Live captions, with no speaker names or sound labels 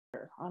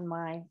master on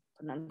my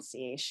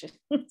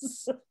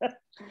pronunciations.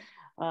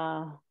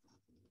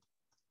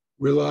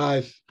 We're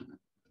live.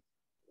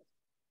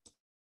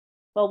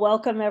 Well,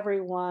 welcome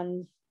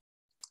everyone.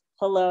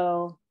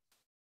 Hello.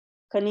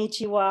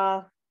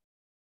 Konnichiwa.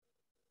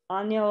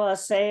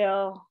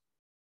 Annyeonghaseyo.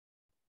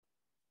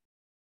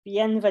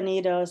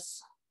 Bienvenidos.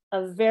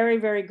 A very,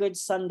 very good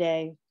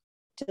Sunday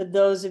to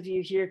those of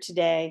you here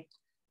today,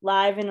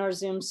 live in our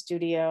Zoom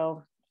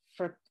studio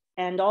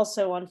and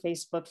also on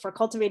Facebook for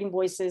Cultivating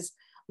Voices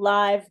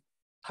Live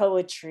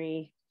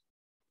Poetry.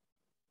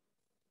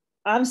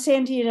 I'm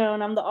Sandra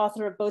Yannone. I'm the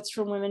author of Boats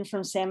from Women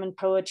from Salmon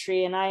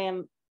Poetry, and I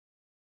am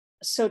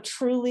so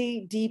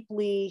truly,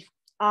 deeply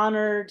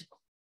honored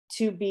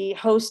to be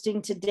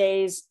hosting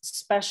today's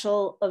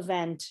special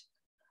event,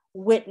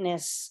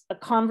 Witness, a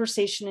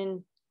conversation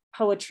in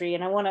poetry.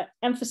 And I want to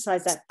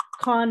emphasize that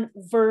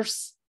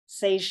conversation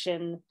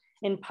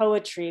in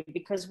poetry,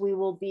 because we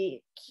will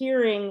be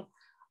hearing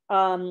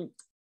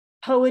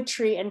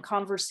poetry and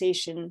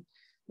conversation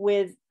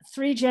with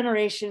 3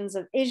 generations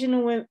of Asian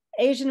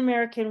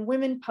American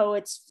women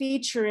poets,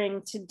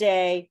 featuring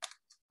today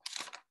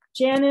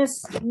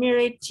Janice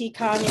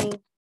Mirikitani,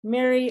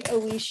 Mary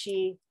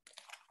Oishi,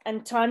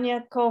 and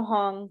Tanya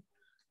Hyonhye.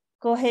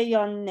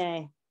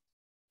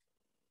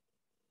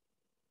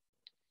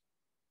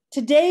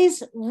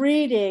 Today's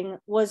reading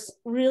was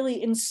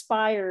really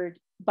inspired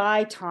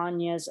by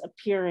Tanya's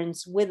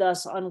appearance with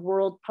us on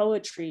World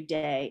Poetry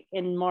Day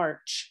in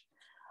March,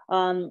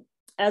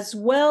 as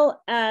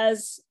well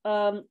as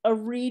a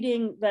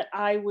reading that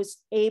I was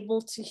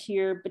able to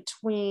hear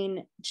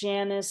between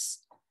Janice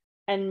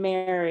and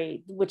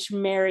Mary, which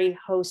Mary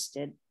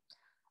hosted.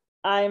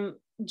 I'm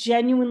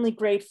genuinely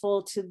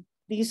grateful to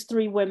these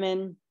 3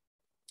 women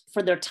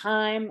for their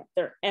time,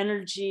 their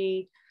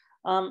energy,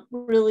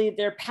 really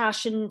their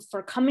passion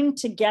for coming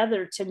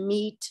together to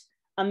meet,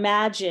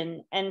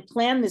 imagine, and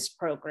plan this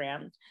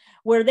program,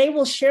 where they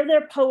will share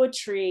their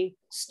poetry,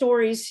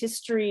 stories,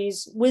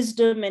 histories,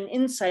 wisdom, and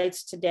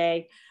insights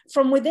today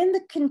from within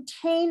the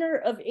container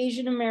of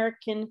Asian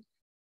American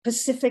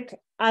Pacific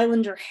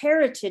Islander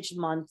Heritage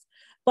Month.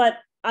 But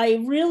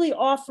I really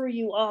offer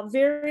you a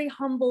very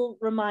humble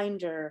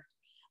reminder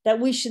that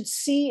we should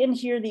see and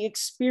hear the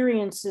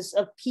experiences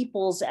of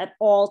peoples at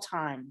all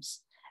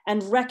times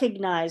and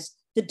recognize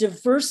the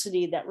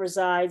diversity that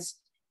resides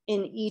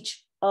in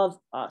each of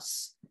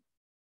us.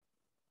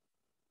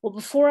 Well,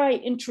 before I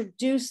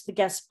introduce the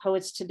guest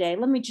poets today,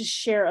 let me just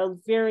share a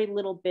very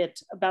little bit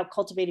about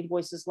Cultivating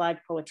Voices Live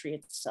Poetry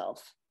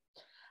itself.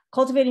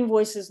 Cultivating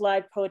Voices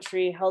Live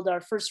Poetry held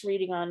our first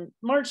reading on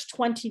March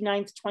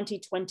 29th,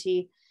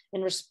 2020,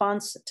 in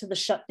response to the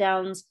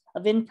shutdowns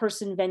of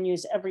in-person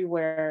venues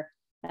everywhere,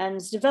 and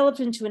it's developed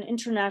into an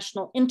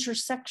international,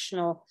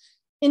 intersectional,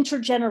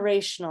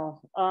 intergenerational,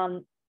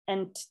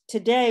 and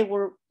today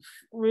we're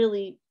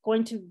really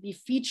going to be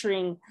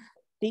featuring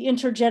the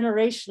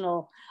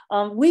intergenerational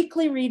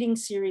weekly reading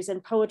series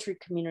and poetry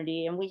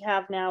community. And we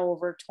have now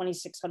over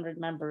 2,600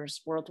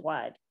 members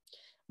worldwide.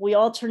 We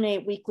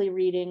alternate weekly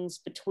readings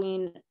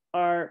between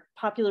our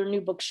popular new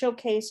book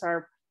showcase,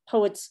 our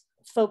Poets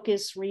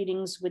Focus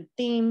readings with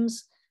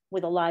themes,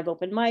 with a live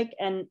open mic,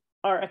 and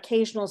our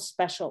occasional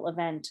special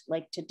event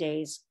like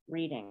today's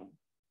reading.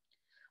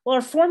 Well,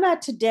 our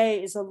format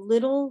today is a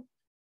little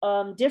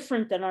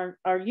different than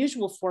our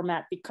usual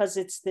format because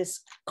it's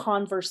this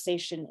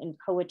conversation in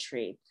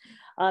poetry.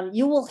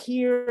 You will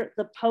hear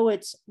the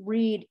poets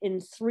read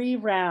in 3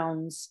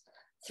 rounds,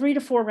 3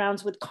 to 4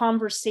 rounds, with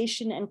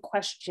conversation and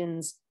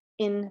questions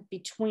in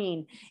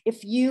between.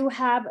 If you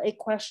have a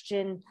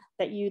question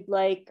that you'd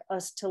like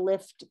us to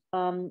lift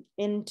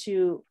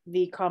into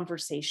the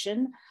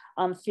conversation,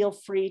 feel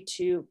free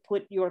to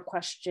put your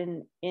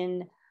question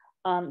in,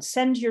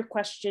 send your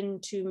question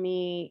to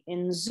me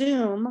in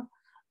Zoom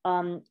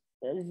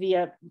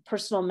via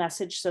personal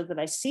message so that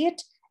I see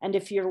it. And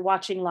if you're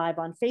watching live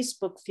on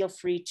Facebook, feel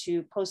free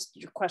to post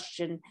your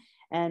question,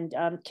 and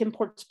Kim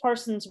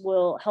Parsons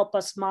will help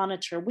us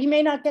monitor. We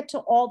may not get to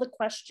all the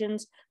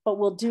questions, but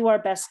we'll do our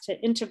best to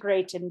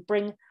integrate and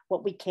bring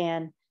what we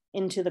can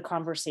into the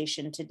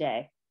conversation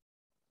today.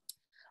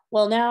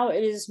 Well, now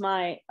it is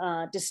my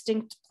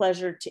distinct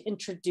pleasure to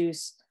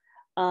introduce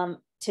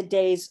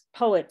today's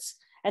poets.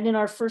 And in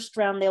our first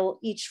round, they will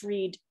each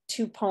read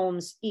 2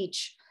 poems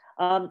each.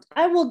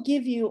 I will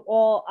give you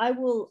all,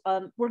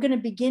 we're gonna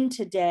begin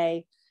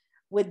today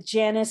with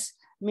Janice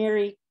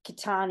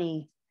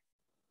Mirikitani,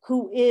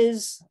 who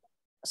is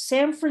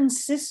San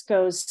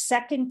Francisco's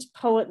 2nd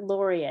poet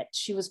laureate.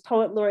 She was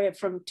poet laureate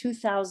from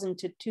 2000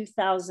 to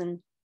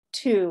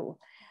 2002.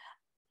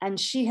 And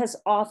she has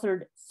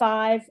authored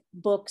 5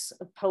 books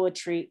of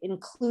poetry,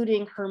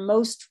 including her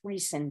most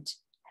recent,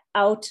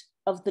 Out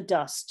of the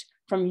Dust,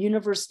 from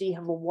University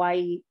of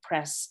Hawaii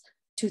Press,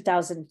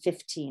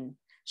 2015.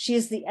 She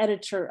is the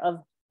editor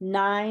of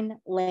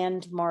 9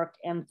 landmark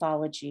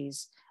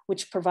anthologies,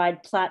 which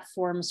provide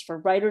platforms for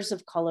writers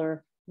of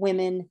color,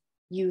 women,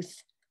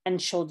 youth, and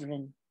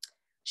children.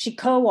 She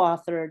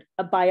co-authored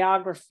a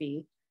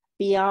biography,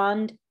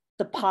 Beyond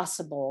the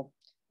Possible,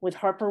 with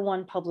Harper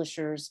One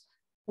Publishers,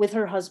 with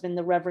her husband,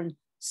 the Reverend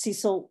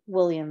Cecil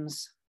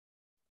Williams.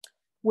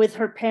 With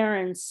her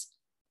parents,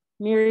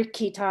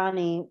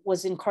 Mirikitani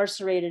was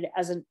incarcerated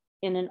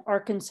in an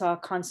Arkansas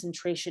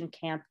concentration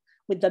camp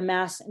with the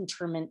mass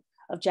internment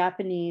of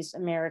Japanese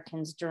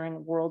Americans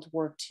during World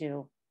War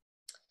II.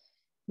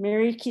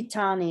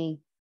 Mirikitani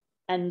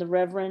and the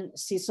Reverend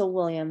Cecil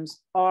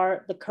Williams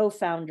are the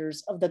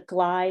co-founders of the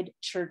Glide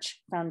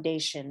Church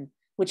Foundation,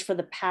 which for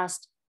the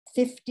past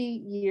 50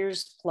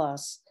 years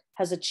plus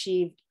has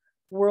achieved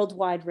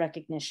worldwide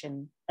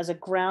recognition as a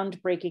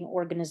groundbreaking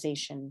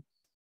organization,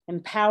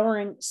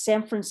 empowering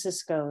San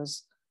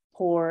Francisco's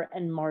poor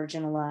and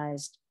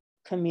marginalized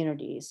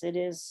communities. It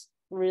is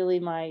really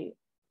my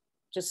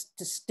just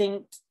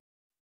distinct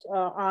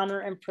honor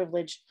and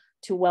privilege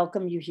to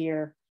welcome you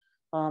here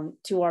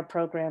to our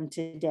program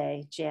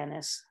today,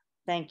 Janice.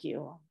 Thank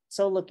you.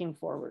 So looking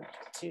forward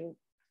to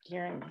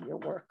hearing your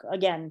work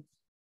again,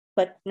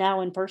 but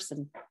now in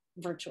person,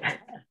 virtually.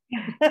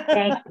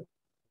 Thank you,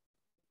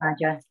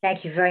 Sandra.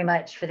 Thank you very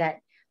much for that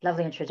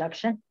lovely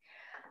introduction.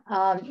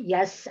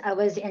 Yes, I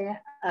was in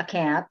a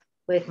camp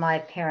with my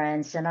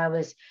parents, and I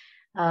was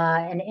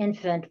an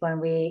infant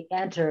when we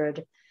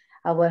entered,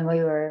 when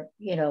we were,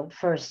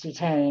 first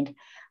detained.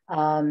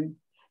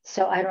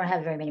 So I don't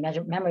have very many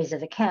memories of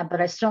the camp,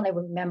 but I certainly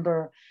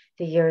remember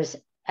the years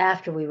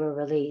after we were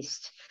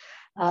released.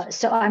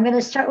 So I'm going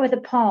to start with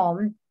a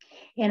poem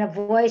in a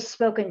voice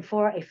spoken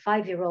for a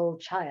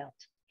 5-year-old child.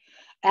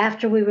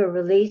 After we were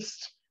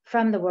released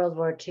from the World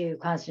War II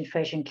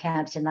concentration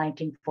camps in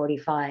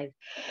 1945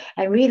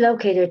 and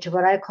relocated to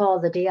what I call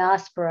the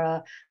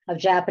diaspora of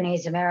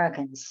Japanese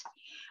Americans,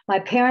 my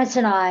parents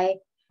and I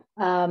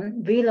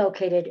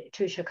relocated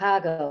to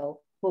Chicago,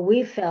 where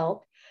we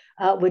felt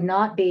would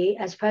not be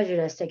as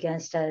prejudiced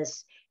against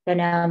us than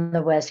on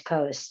the West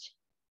Coast.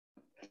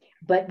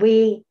 But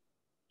we,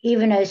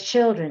 even as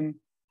children,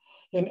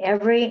 in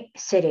every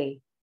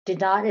city, did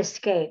not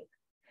escape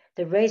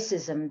the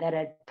racism that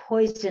had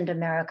poisoned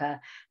America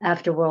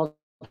after World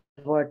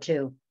War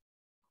II.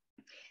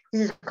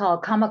 This is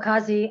called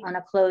Kamikaze on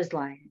a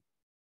Clothesline.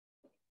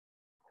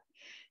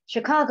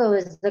 Chicago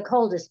is the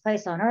coldest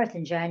place on earth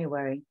in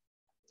January.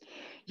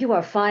 You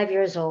are 5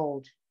 years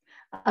old,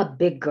 a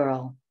big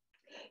girl.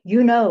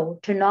 You know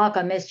to knock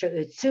on Mr.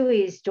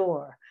 Utsui's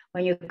door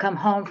when you come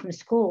home from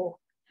school.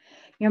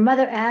 Your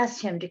mother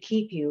asked him to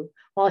keep you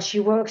while she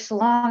works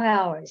long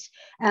hours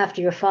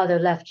after your father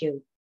left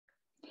you.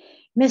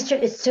 Mr.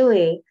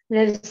 Utsui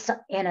lives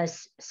in a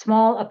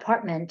small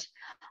apartment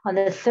on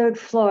the 3rd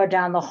floor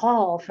down the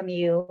hall from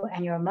you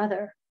and your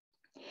mother.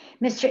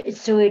 Mr.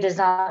 Utsui does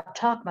not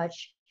talk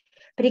much,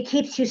 but he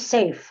keeps you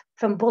safe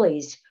from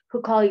bullies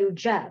who call you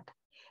Jap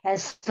and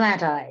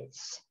slant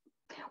eyes.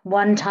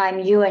 One time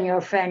you and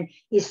your friend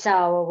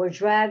Isawa were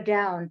dragged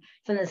down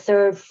from the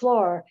 3rd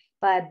floor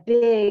by a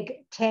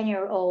big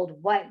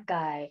 10-year-old white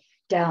guy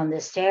down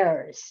the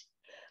stairs.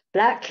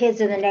 Black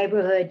kids in the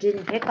neighborhood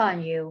didn't pick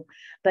on you,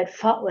 but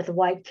fought with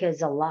white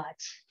kids a lot.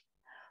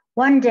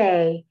 One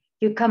day,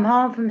 you come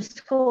home from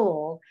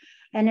school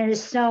and it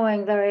is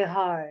snowing very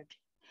hard.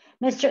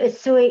 Mr.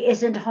 Utsui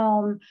isn't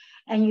home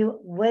and you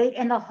wait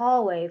in the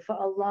hallway for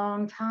a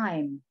long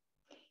time.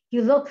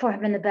 You look for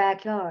him in the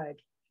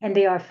backyard and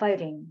they are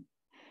fighting.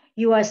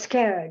 You are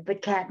scared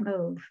but can't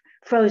move,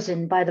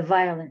 frozen by the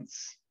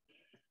violence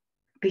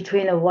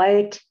between the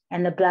white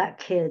and the black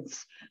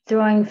kids,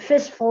 throwing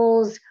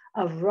fistfuls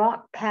of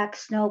rock-packed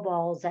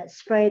snowballs that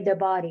sprayed their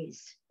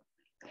bodies.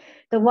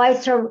 The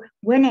whites are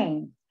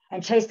winning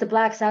and chase the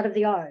blacks out of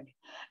the yard.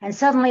 And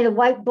suddenly the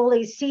white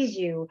bully sees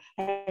you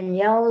and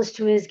yells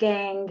to his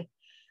gang,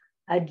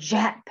 "A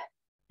Jap,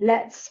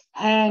 let's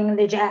hang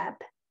the Jap.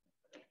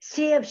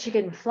 See if she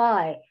can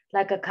fly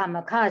like a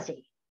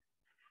kamikaze."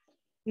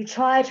 You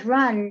try to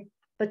run,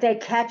 but they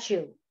catch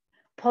you,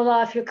 pull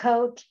off your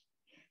coat,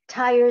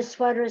 tie your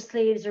sweater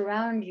sleeves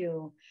around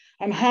you,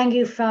 and hang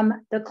you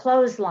from the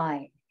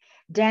clothesline,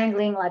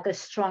 dangling like a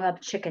strung-up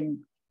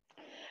chicken.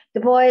 The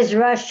boys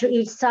rush to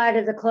each side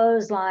of the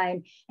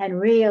clothesline and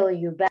reel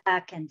you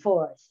back and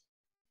forth,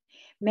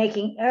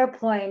 making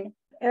airplane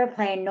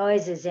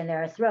noises in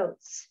their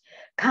throats.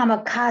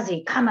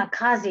 Kamikaze,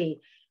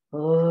 kamikaze. Oh,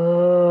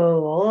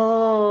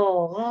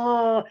 oh,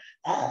 oh,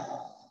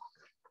 oh.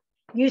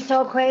 You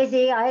so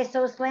crazy, I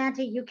so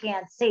slanty, you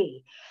can't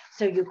see.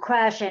 So you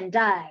crash and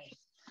die.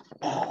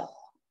 Oh,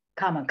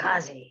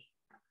 kamikaze.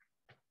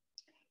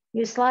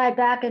 You slide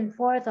back and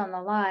forth on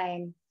the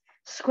line,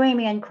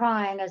 screaming and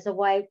crying as the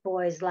white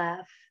boys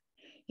laugh.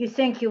 You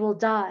think you will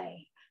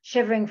die,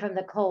 shivering from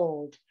the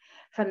cold,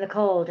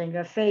 and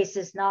your face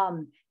is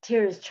numb,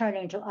 tears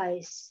turning to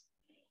ice.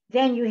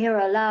 Then you hear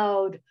a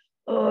loud,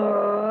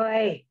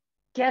 "Oi,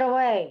 get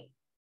away."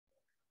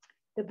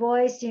 The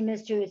boys see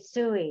Mr.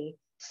 Utsui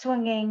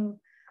swinging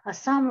a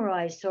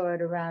samurai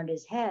sword around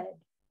his head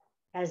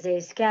as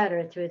they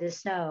scatter through the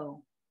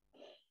snow.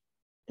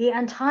 He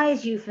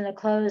unties you from the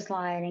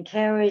clothesline and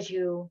carries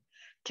you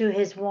to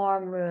his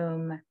warm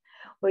room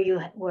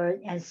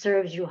and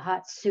serves you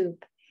hot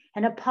soup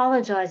and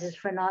apologizes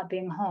for not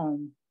being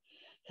home.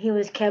 He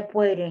was kept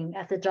waiting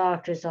at the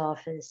doctor's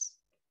office.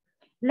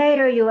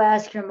 Later, you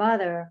ask your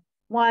mother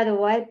why the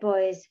white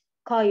boys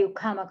call you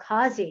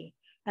kamikaze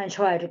and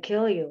try to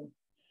kill you.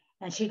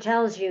 And she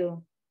tells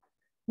you,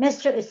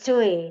 Mr.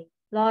 Usui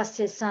lost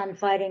his son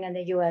fighting in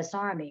the US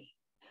Army,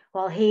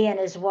 while he and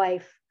his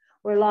wife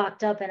were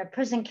locked up in a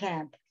prison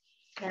camp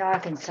in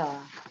Arkansas.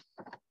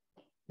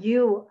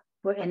 You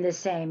were in the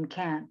same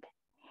camp.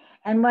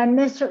 And when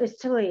Mr.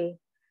 Usui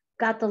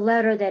got the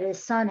letter that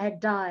his son had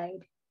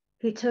died,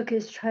 he took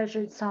his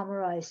treasured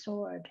samurai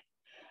sword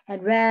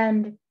and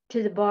ran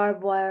to the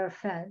barbed wire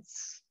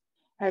fence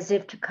as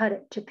if to cut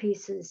it to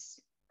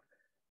pieces.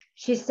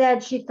 She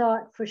said she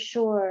thought for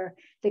sure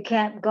the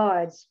camp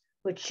guards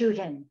would shoot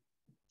him,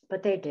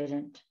 but they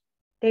didn't.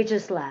 They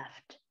just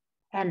laughed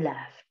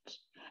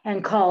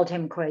and called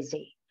him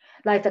crazy,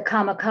 like the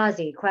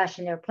kamikaze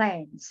crashing their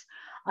planes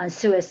on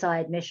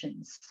suicide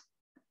missions.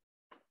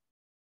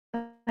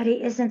 But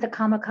he isn't the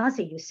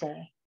kamikaze, you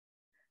say.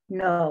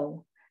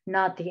 No,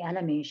 not the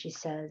enemy, she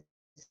says.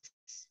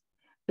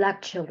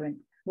 Black children,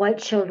 white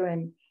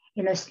children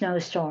in a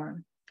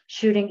snowstorm,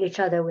 shooting each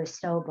other with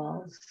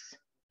snowballs.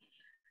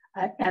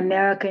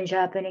 American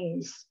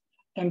Japanese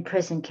in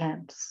prison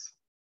camps,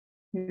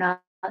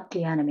 not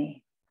the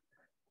enemy.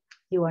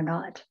 You are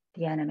not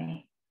the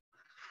enemy.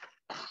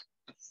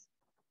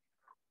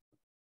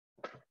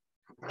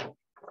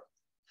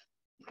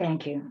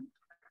 Thank you.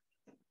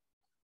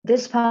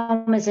 This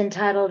poem is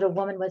entitled A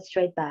Woman with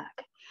Straight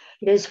Back.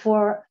 It is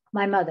for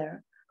my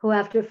mother, who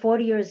after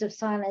 40 years of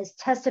silence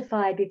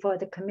testified before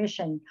the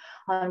Commission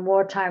on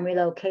Wartime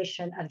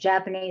Relocation of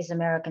Japanese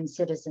American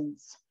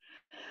Citizens.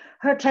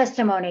 Her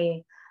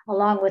testimony,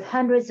 along with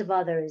hundreds of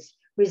others,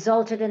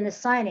 resulted in the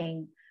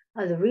signing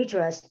of the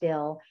Redress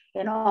Bill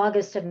in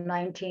August of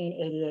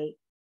 1988.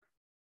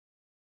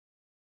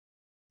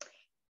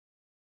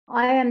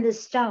 I am the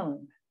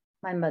stone,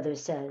 my mother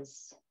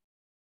says,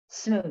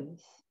 smooth,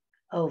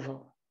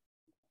 oval.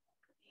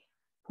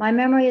 My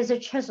memory is a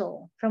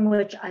chisel from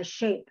which I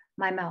shape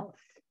my mouth.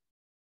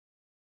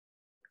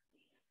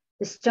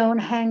 The stone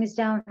hangs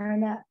down her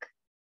neck,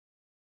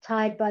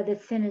 tied by the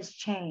thinnest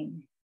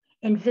chain,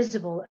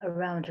 invisible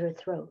around her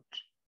throat.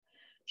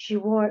 She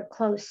wore it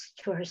close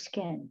to her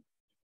skin,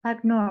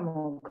 like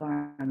normal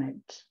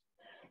garment.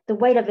 The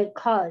weight of it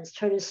caused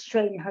her to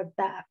straighten her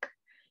back,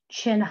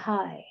 chin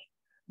high,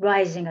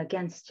 rising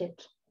against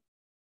it.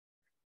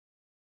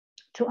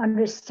 To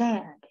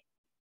understand,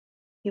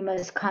 you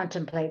must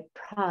contemplate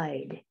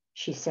pride,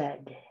 she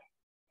said,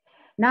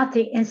 not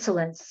the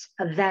insolence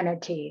of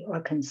vanity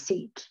or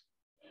conceit.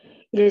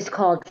 It is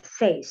called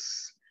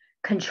face,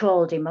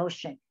 controlled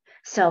emotion,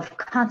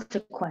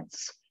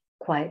 self-consequence,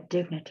 quiet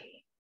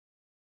dignity.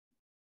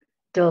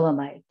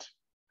 Dolomite,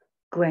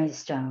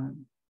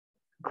 grainstone,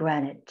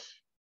 granite.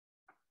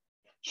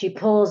 She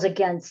pulls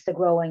against the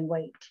growing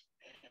weight,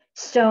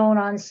 stone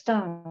on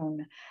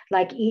stone,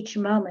 like each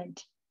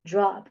moment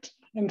dropped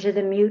into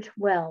the mute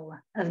well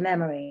of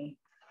memory.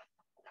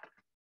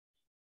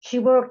 She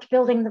worked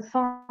building the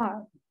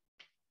farm,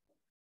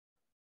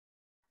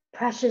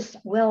 precious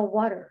well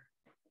water,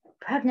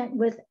 pregnant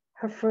with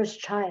her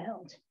first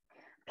child,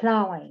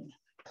 plowing,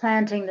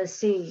 planting the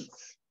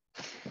seeds.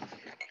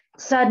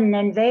 Sudden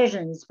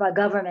invasions by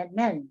government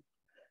men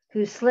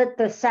who slit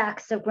the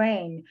sacks of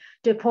grain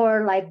to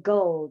pour like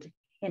gold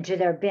into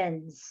their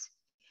bins.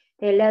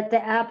 They let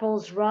the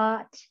apples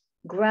rot,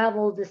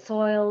 graveled the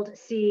soiled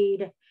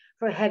seed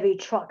for heavy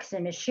trucks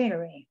and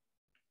machinery.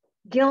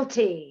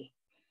 Guilty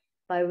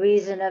by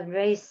reason of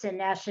race and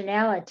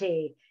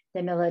nationality,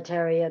 the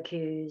military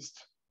accused,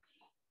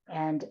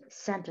 and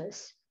sent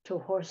us to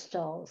horse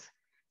stalls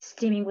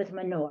steaming with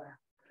manure,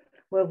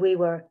 where we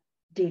were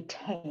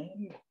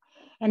detained,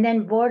 and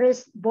then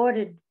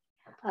boarded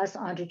us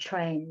onto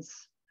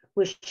trains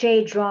with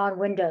shade-drawn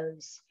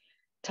windows,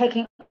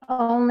 taking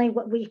only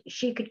what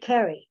she could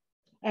carry,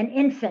 an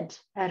infant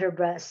at her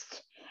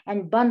breast,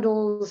 and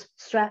bundles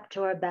strapped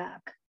to her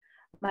back.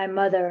 My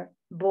mother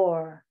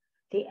bore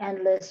the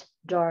endless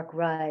dark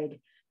ride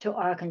to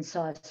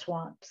Arkansas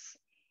swamps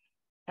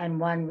and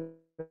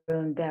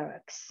one-room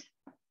barracks.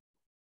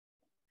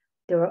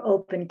 There were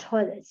open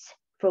toilets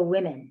for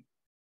women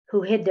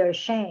who hid their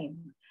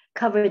shame,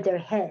 covered their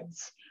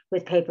heads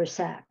with paper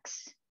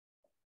sacks.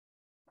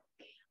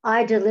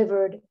 I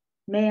delivered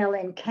mail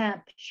in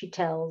camp, she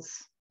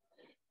tells.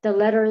 The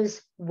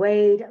letters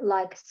weighed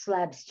like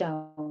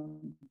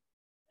slabstone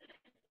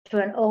to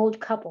an old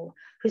couple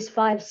whose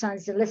 5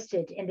 sons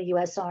enlisted in the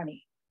US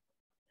Army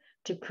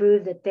to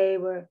prove that they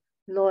were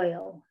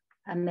loyal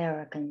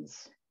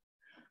Americans.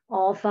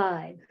 All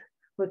 5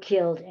 were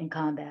killed in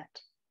combat.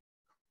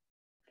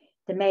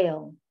 The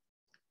mail,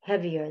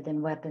 heavier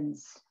than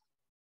weapons.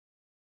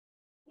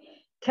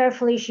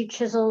 Carefully, she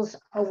chisels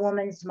a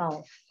woman's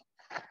mouth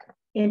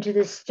into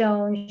the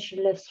stone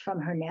she lifts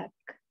from her neck.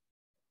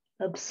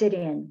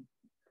 Obsidian,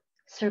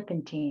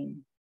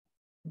 serpentine,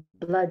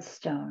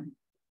 bloodstone.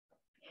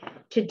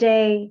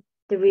 Today,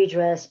 the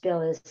redress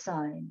bill is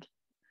signed.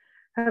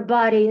 Her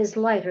body is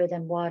lighter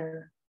than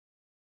water.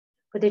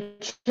 With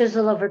the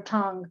chisel of her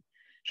tongue,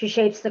 She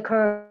shapes the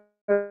curve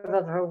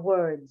of her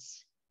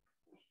words.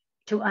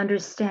 To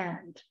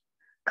understand,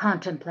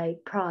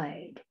 contemplate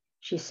pride,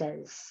 she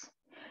says.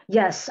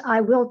 Yes,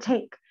 I will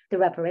take the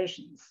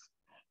reparations.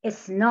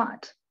 It's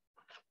not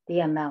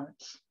the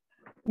amount.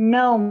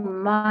 No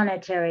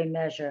monetary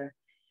measure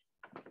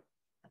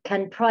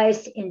can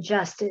price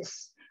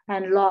injustice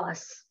and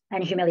loss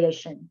and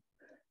humiliation.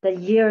 The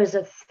years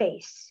of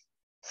face,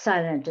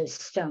 silent as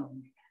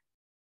stone.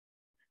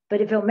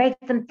 But if it'll make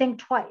them think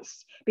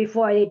twice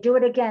before they do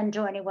it again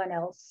to anyone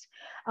else,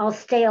 I'll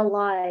stay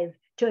alive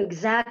to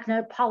exact an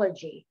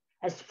apology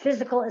as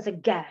physical as a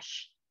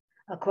gash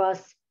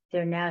across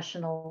their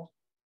national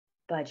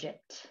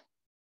budget.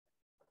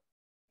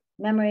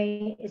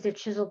 Memory is the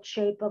chiseled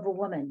shape of a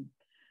woman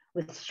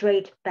with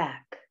straight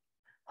back,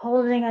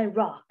 holding a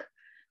rock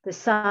the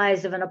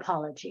size of an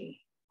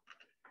apology.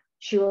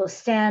 She will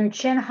stand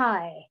chin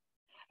high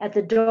at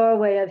the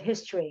doorway of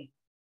history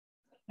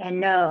and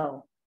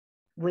know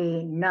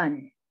we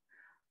none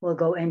will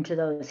go into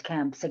those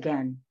camps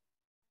again.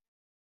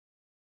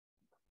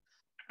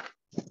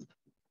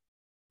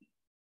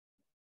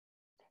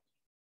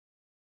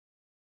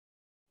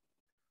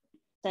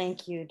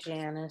 Thank you,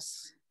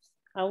 Janice.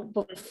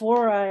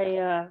 Before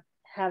I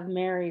have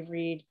Mary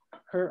read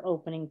her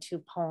opening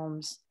two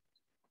poems,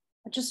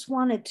 I just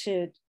wanted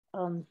to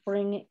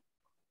bring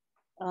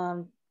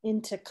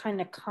into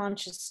kind of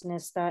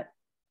consciousness that,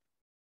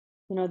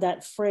 you know,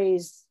 that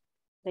phrase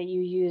that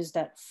you use,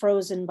 that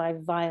frozen by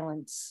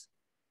violence.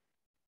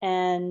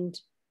 And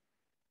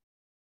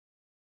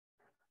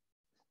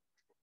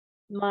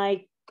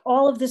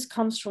all of this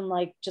comes from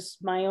like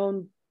just my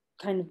own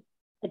kind of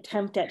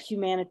attempt at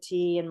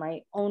humanity and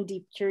my own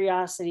deep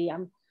curiosity.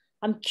 I'm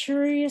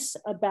curious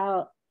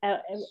about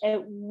when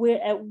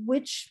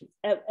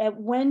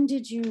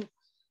did you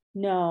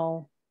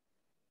know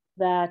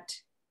that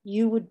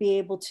you would be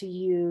able to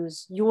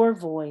use your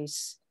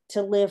voice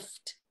to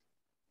lift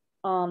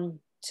the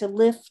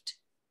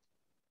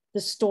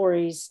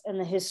stories and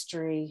the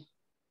history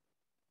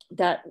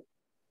that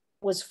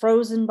was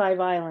frozen by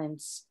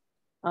violence.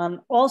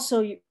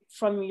 Also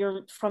from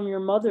your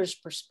mother's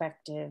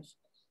perspective,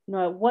 you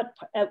know,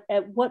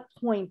 at what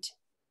point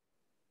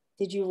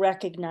did you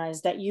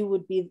recognize that you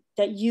would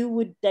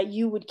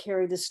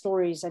carry the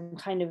stories and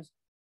kind of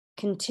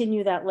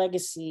continue that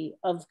legacy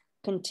of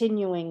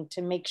continuing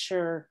to make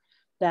sure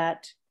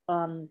that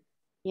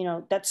you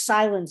know, that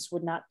silence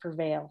would not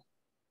prevail?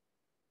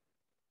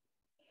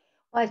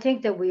 Well, I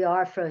think that we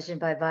are frozen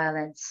by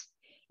violence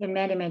in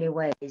many, many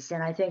ways.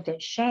 And I think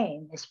that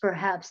shame is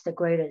perhaps the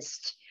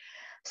greatest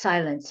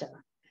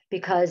silencer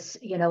because,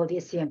 you know,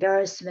 it's the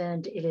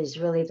embarrassment, it is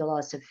really the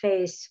loss of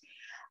face,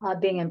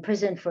 being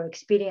imprisoned for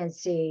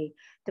expediency,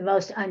 the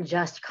most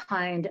unjust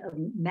kind of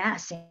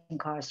mass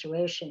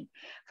incarceration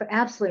for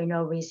absolutely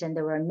no reason.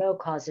 There were no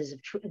causes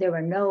of, there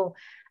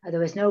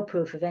was no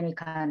proof of any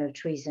kind of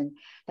treason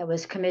that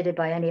was committed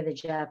by any of the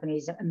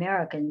Japanese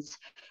Americans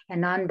and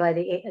none by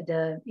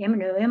the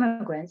new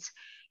immigrants.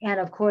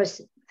 And of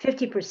course,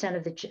 50%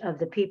 of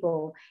the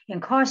people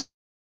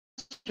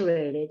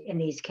incarcerated in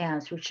these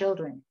camps were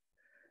children.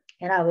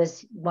 And I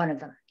was one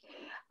of them.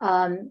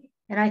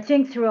 And I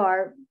think through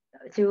our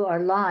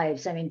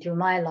lives, I mean, through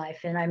my life,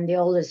 and I'm the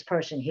oldest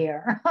person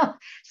here.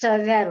 So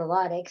I've had a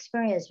lot of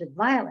experience with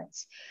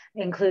violence,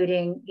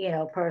 including, you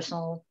know,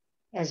 personal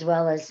as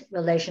well as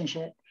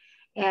relationship,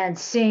 and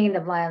seeing the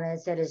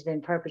violence that has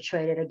been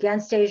perpetrated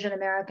against Asian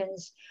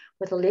Americans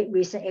with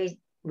the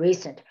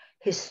recent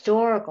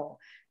historical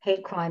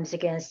hate crimes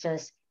against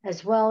us,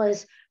 as well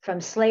as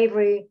from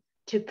slavery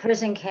to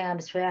prison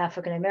camps for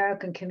African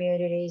American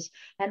communities,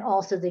 and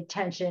also the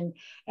detention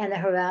and the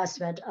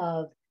harassment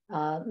of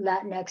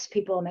Latinx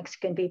people,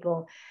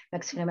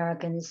 Mexican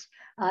Americans,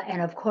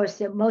 and of course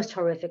the most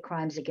horrific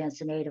crimes against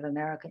the Native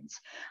Americans.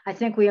 I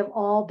think we have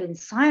all been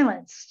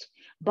silenced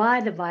by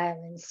the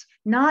violence,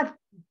 not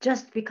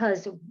just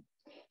because,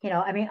 you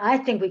know, I mean, I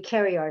think we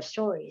carry our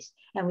stories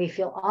and we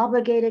feel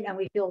obligated and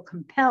we feel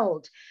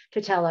compelled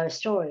to tell our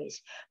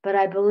stories. But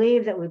I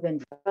believe that we've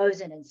been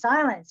frozen in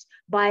silence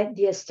by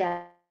the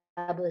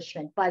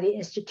establishment, by the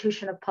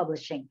institution of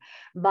publishing,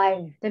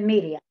 by the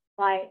media,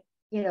 by,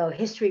 you know,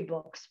 history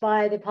books,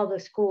 by the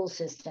public school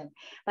system,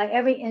 by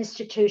every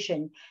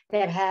institution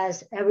that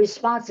has a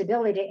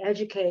responsibility to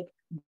educate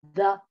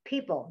the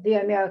people, the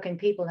American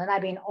people. And I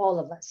mean all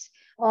of us,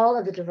 all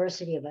of the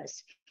diversity of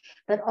us.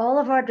 But all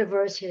of our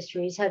diverse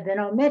histories have been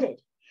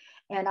omitted.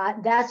 And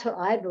that's what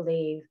I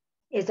believe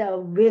is a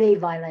really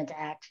violent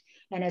act.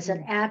 And it's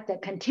an act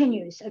that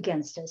continues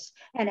against us.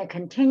 And it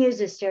continues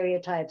the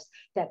stereotypes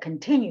that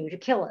continue to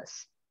kill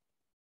us.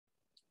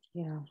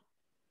 Yeah.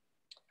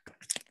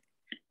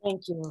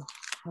 Thank you.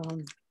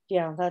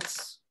 Yeah,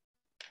 that's.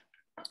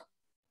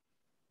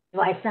 Do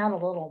I sound a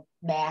little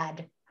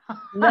mad?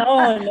 No.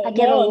 I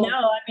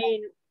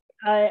mean,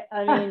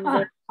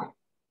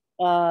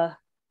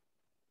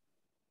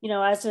 you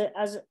know, as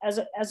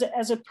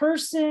a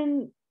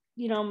person,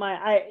 you know,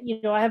 I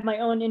have my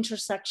own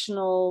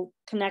intersectional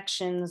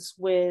connections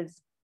with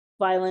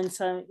violence,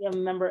 I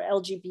remember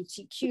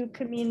LGBTQ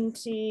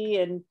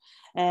community,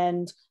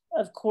 and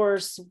of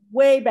course,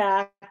 way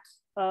back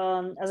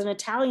as an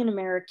Italian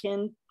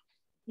American,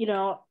 you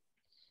know,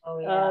 Oh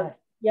yeah.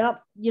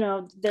 yep, you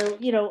know, there,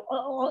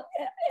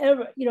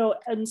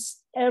 and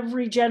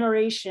every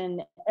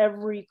generation,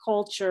 every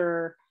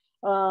culture,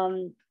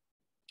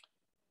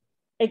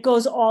 it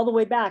goes all the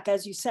way back,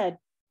 as you said,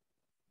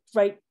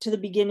 right to the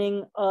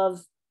beginning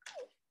of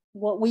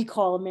what we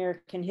call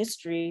American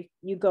history.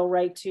 You go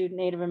right to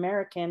Native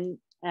American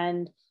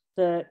and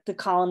the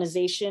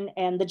colonization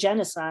and the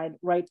genocide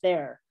right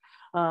there.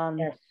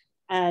 Yes.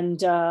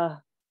 And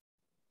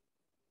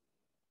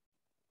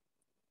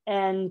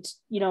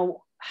you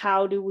know,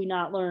 how do we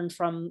not learn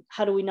from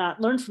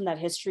that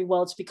history?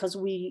 Well, it's because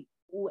you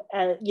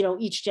know,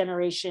 each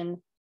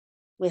generation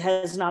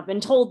has not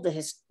been told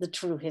the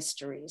true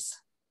histories.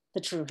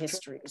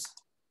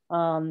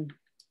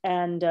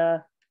 And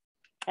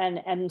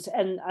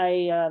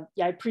I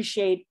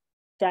appreciate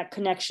that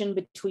connection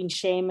between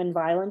shame and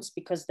violence,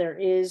 because there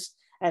is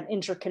an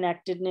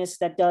interconnectedness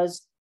that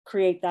does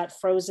create that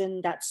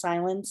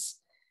silence,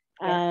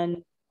 yeah.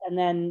 and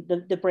then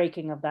the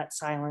breaking of that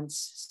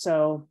silence.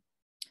 So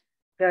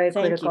very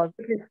critical.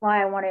 This is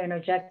why I want to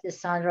interject this,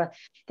 Sandra,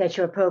 that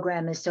your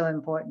program is so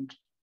important,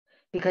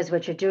 because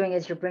what you're doing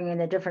is you're bringing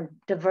the different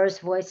diverse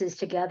voices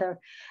together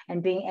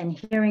and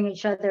hearing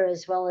each other,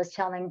 as well as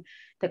telling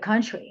the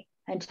country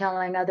and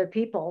telling other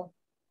people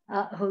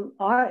who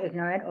are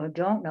ignorant or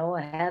don't know or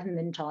haven't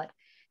been taught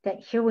that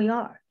here we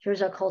are,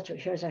 here's our culture,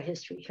 here's our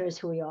history, here's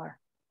who we are.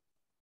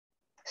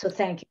 So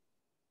thank you.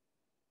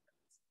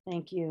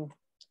 Thank you.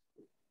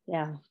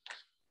 Yeah.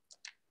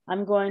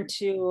 I'm going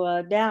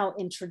to now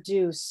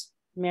introduce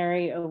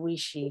Mary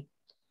Oishi,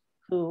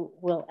 who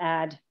will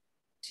add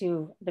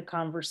to the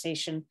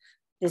conversation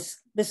this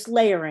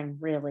layering,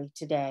 really,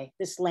 today,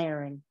 this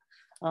layering.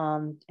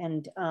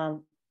 And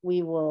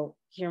we will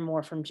hear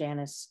more from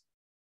Janice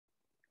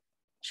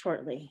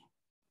shortly.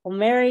 Well,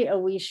 Mary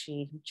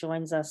Oishi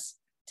joins us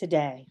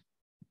today.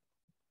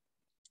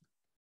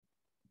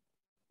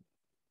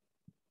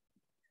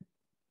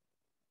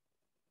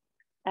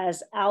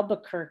 As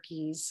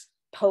Albuquerque's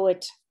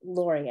poet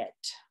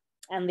laureate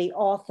and the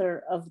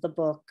author of the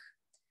book,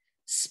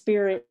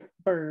 Spirit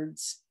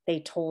Birds,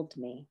 They Told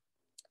Me.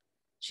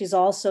 She's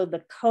also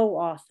the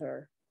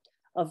co-author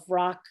of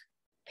Rock,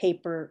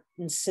 Paper,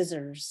 and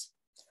Scissors,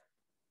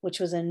 which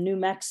was a New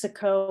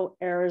Mexico,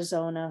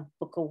 Arizona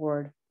Book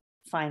Award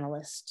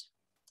finalist.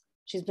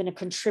 She's been a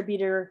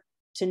contributor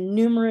to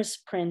numerous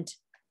print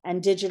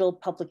and digital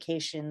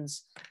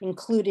publications,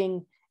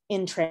 including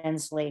In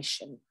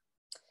Translation.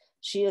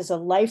 She is a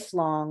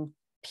lifelong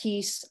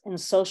peace and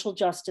social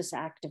justice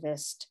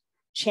activist,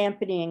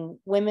 championing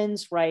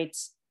women's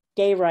rights,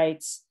 gay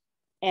rights,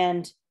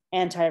 and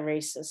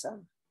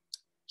anti-racism.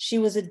 She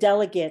was a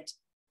delegate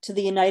to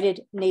the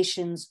United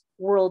Nations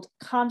World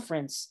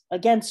Conference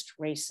Against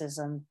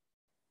Racism,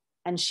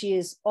 and she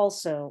is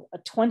also a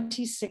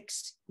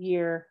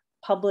 26-year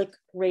public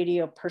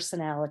radio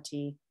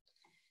personality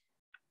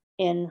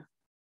in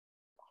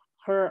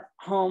her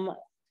home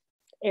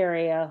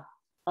area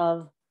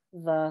of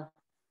the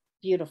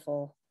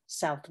beautiful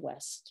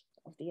Southwest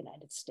of the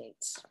United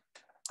States.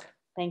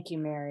 Thank you,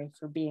 Mary,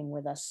 for being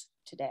with us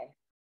today.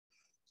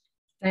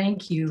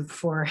 Thank you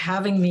for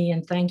having me,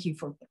 and thank you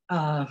for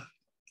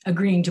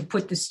agreeing to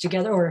put this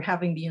together, or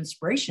having the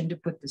inspiration to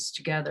put this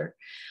together.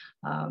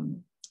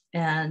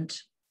 And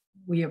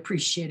we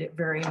appreciate it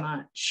very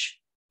much.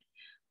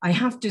 I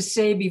have to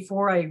say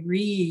before I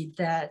read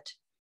that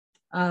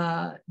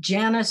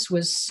Janice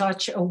was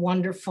such a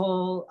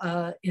wonderful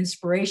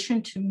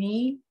inspiration to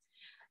me.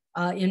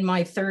 In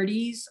my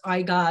 30s,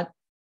 I got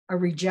a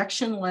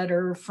rejection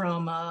letter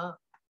from a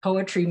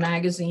poetry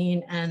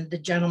magazine, and the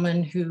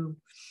gentleman who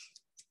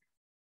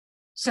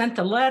sent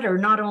the letter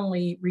not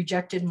only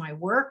rejected my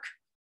work,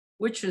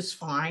 which was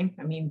fine,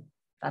 I mean,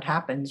 that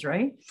happens,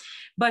 right?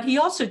 But he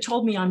also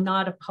told me I'm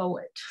not a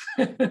poet.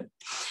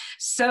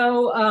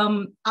 So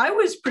I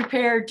was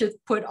prepared to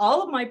put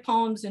all of my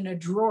poems in a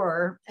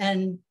drawer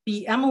and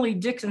be Emily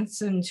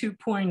Dickinson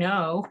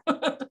 2.0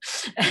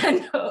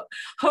 and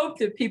hope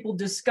that people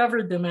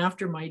discovered them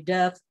after my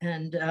death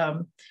and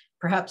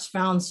perhaps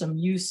found some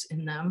use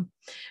in them.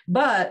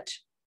 But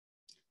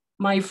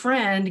my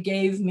friend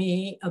gave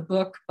me a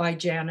book by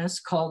Janice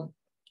called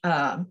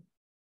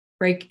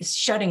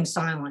Shedding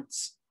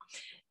Silence.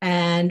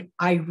 And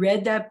I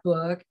read that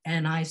book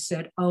and I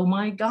said, oh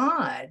my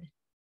God,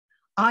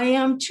 I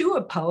am too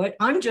a poet.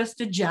 I'm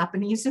just a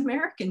Japanese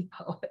American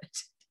poet.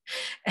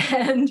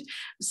 And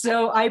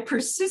so I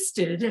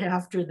persisted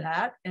after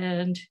that,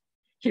 and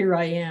here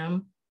I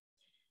am,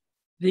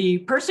 the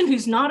person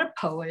who's not a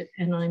poet,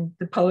 and I'm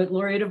the poet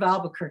laureate of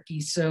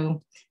Albuquerque.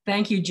 So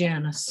thank you,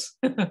 Janice.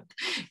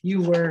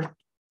 You were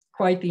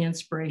quite the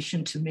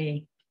inspiration to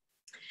me.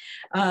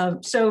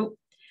 So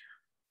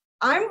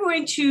I'm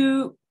going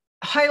to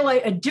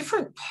highlight a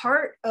different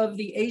part of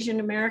the Asian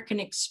American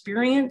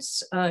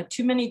experience.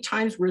 Too many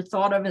times we're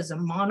thought of as a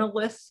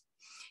monolith,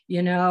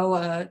 you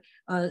know,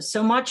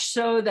 so much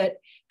so that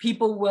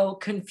people will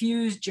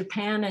confuse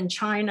Japan and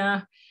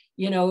China,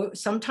 you know,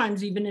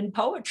 sometimes even in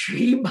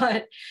poetry,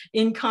 but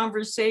in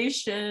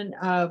conversation,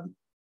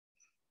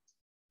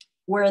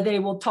 where they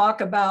will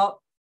talk about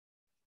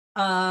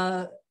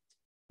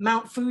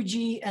Mount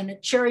Fuji and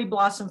cherry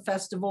blossom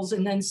festivals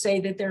and then say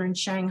that they're in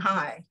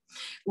Shanghai,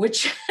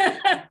 which,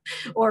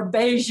 or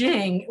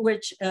Beijing,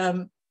 which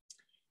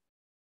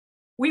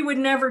we would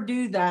never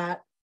do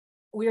that.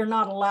 We are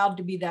not allowed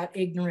to be that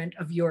ignorant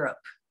of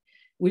Europe.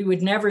 We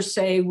would never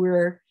say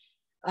we're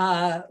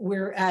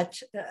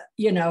at,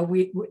 you know,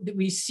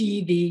 we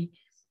see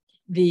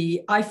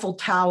the Eiffel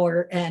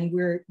Tower and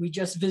we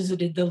just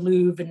visited the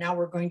Louvre and now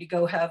we're going to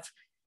go have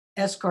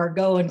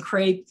escargot and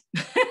crepe,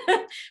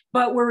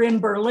 but we're in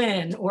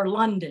Berlin or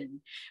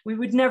London. We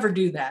would never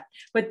do that.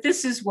 But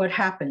this is what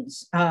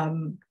happens.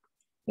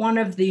 One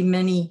of the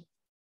many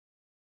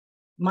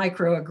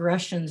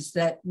microaggressions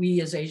that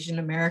we as Asian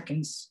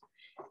Americans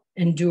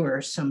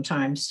endure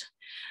sometimes.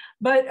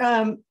 But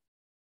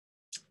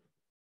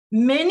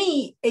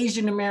many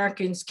Asian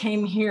Americans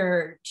came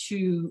here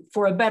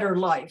for a better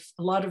life.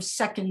 A lot of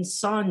second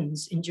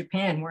sons in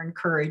Japan were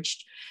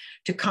encouraged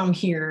to come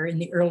here in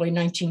the early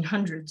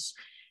 1900s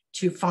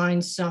to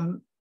find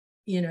some,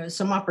 you know,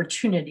 some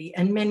opportunity.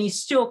 And many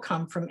still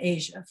come from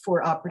Asia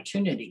for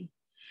opportunity.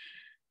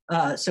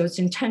 So it's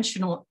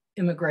intentional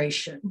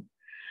immigration.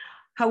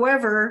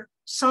 However,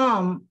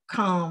 some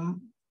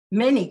come,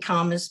 many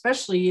come,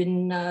 especially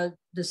in the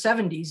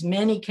 70s,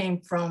 many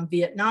came from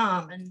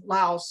Vietnam and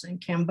Laos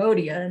and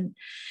Cambodia. And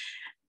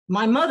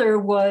my mother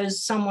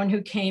was someone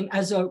who came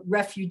as a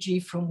refugee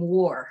from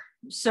war.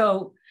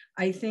 So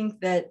I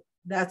think that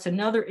that's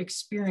another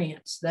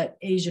experience that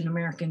Asian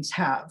Americans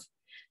have.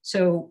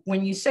 So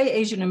when you say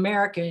Asian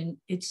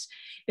American, it's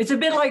a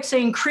bit like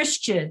saying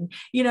Christian.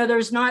 You know,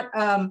 there's not,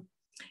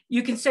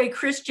 you can say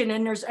Christian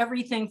and there's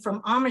everything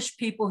from Amish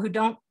people who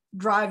don't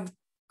drive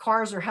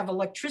cars or have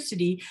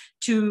electricity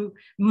to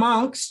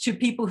monks to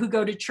people who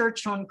go to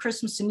church on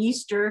Christmas and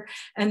Easter.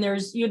 And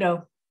there's, you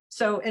know,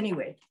 so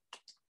anyway,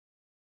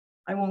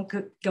 I won't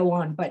go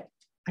on, but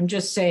I'm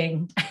just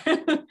saying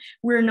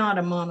we're not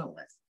a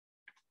monolith.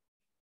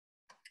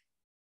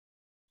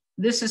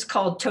 This is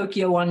called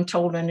Tokyo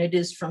Untold, and it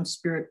is from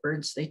Spirit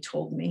Birds, they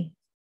told me.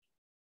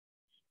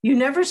 You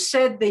never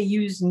said they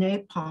use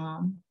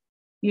napalm.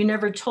 You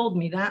never told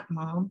me that,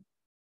 Mom.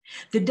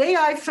 The day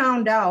I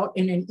found out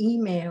in an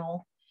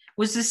email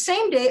was the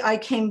same day I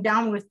came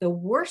down with the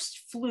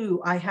worst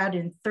flu I had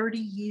in 30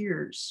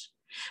 years.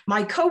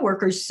 My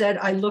coworkers said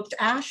I looked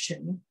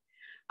ashen.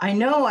 I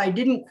know I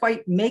didn't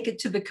quite make it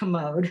to the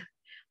commode.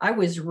 I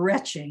was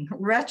retching.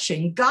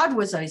 God,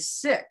 was I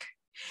sick.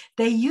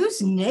 They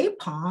use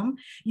napalm.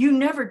 You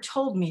never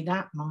told me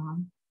that,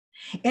 Mom.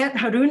 Aunt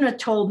Haruna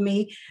told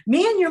me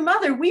and your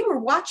mother, we were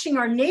watching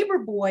our neighbor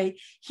boy.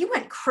 He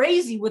went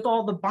crazy with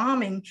all the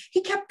bombing.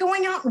 He kept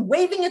going out and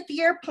waving at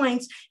the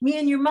airplanes. Me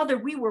and your mother,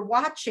 we were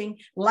watching,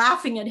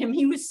 laughing at him.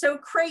 He was so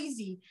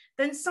crazy.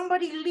 Then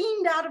somebody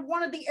leaned out of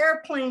one of the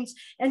airplanes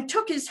and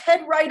took his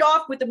head right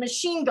off with a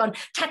machine gun,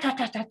 tat, tat,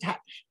 tat, tat,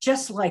 tat,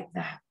 just like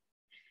that.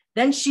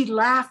 Then she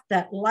laughed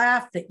that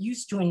laugh that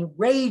used to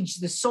enrage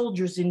the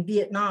soldiers in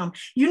Vietnam.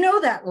 You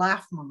know that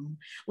laugh, Mom,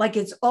 like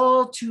it's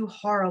all too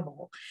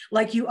horrible.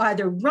 Like you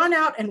either run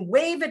out and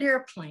wave at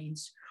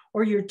airplanes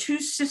or your two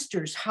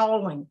sisters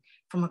howling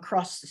from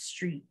across the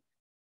street.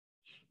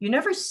 You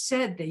never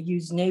said they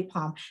use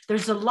napalm.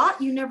 There's a lot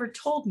you never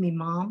told me,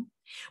 Mom.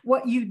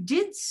 What you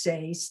did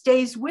say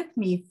stays with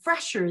me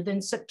fresher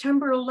than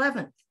September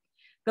 11th.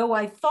 Though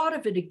I thought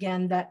of it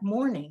again that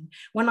morning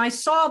when I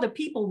saw the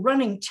people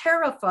running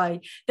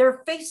terrified,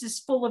 their faces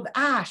full of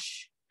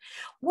ash.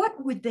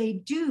 What would they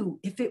do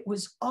if it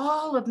was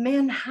all of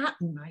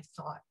Manhattan, I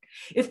thought?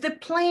 If the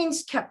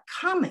planes kept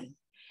coming,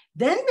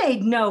 then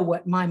they'd know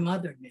what my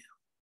mother knew.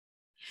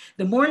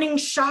 The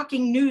morning's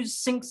shocking news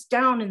sinks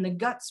down in the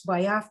guts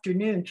by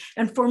afternoon.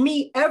 And for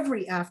me,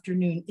 every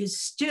afternoon is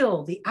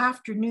still the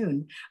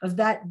afternoon of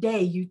that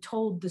day you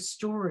told the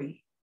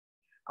story.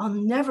 I'll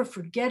never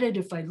forget it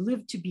if I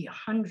live to be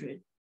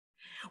 100.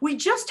 We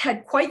just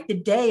had quite the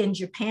day in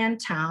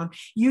Japantown,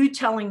 you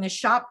telling the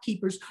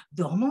shopkeepers,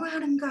 Domo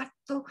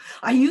arigato.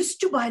 I used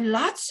to buy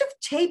lots of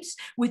tapes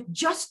with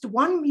just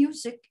one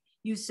music,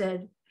 you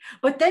said.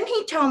 But then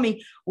he'd tell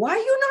me, why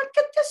you not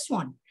get this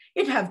one?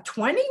 It'd have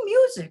 20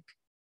 music,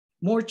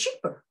 more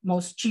cheaper,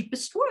 most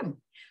cheapest one.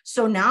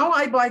 So now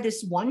I buy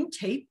this one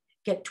tape,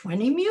 get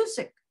 20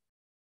 music.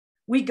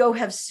 We go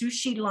have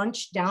sushi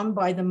lunch down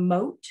by the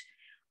moat.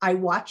 I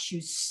watch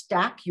you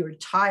stack your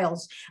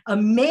tiles,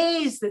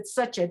 amazed that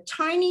such a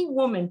tiny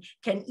woman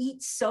can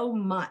eat so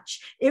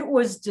much. It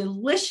was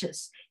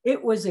delicious.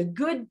 It was a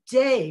good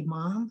day,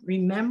 Mom,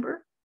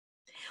 remember?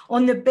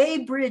 On the Bay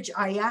Bridge,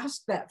 I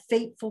asked that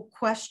fateful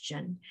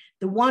question,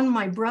 the one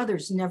my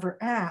brothers never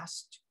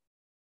asked.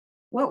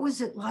 What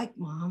was it like,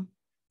 Mom?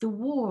 The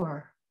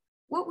war,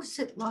 what was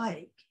it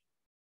like?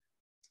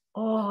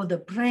 Oh, the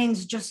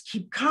brains just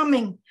keep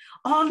coming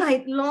all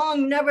night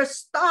long, never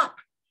stop.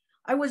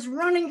 I was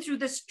running through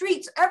the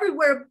streets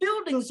everywhere,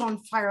 buildings on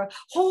fire,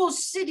 whole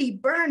city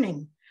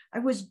burning. I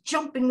was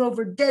jumping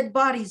over dead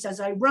bodies as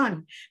I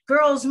run.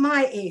 Girls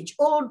my age,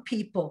 old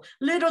people,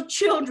 little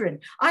children.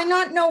 I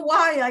not know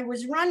why I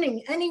was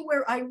running.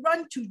 Anywhere I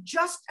run to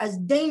just as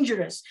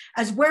dangerous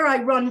as where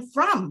I run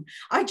from.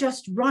 I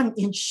just run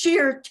in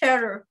sheer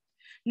terror.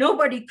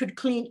 Nobody could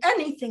clean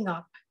anything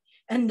up.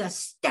 And the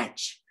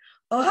stench,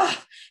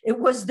 it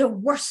was the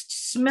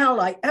worst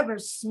smell I ever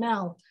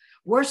smelled.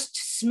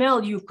 Worst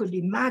smell you could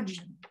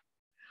imagine.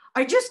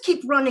 I just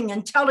keep running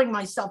and telling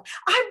myself,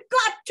 I've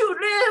got to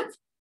live.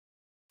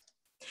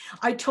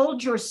 I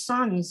told your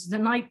sons the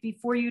night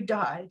before you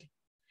died,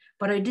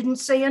 but I didn't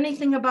say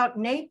anything about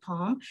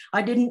napalm.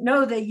 I didn't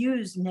know they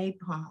used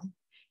napalm.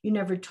 You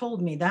never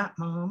told me that,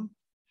 Mom.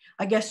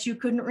 I guess you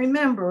couldn't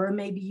remember, or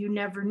maybe you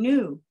never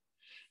knew.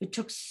 It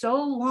took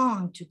so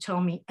long to tell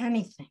me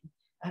anything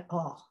at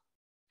all.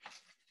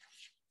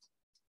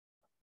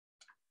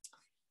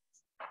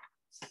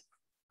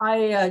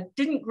 I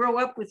didn't grow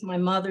up with my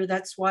mother.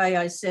 That's why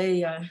I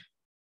say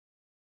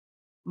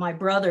my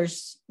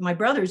brothers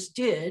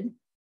did.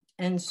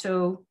 And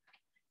so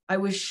I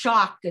was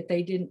shocked that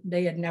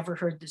they had never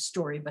heard the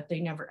story, but they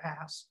never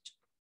asked.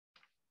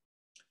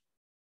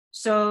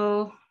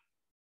 So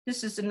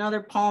this is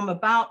another poem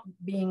about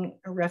being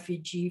a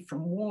refugee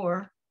from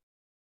war.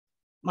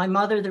 My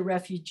mother, the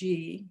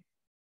refugee.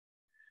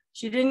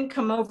 She didn't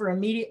come over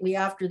immediately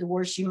after the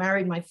war. She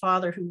married my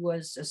father, who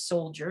was a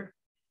soldier.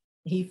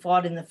 He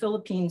fought in the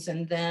Philippines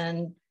and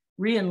then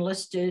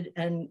re-enlisted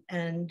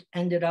and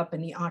ended up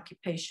in the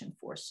occupation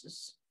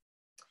forces.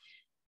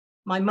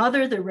 My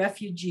mother, the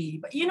refugee.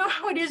 But you know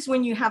how it is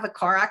when you have a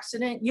car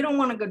accident? You don't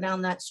want to go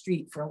down that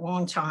street for a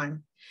long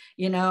time.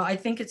 You know, I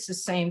think it's the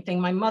same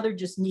thing. My mother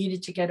just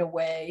needed to get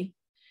away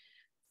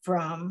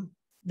from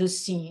the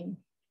scene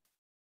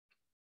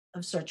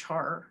of such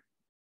horror.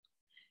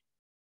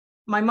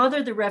 My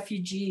mother, the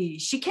refugee,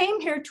 she came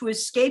here to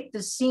escape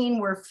the scene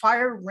where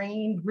fire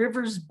rained,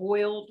 rivers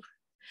boiled.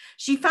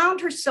 She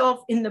found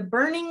herself in the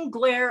burning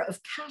glare of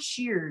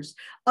cashiers,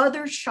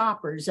 other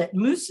shoppers at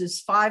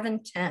Moose's 5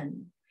 and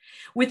 10.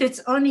 With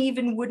its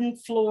uneven wooden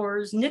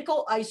floors,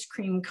 nickel ice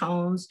cream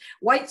cones,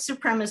 white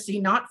supremacy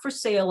not for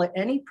sale at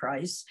any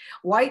price,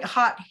 white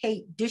hot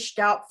hate dished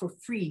out for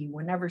free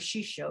whenever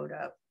she showed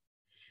up.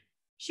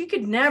 She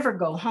could never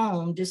go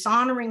home,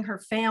 dishonoring her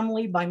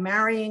family by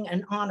marrying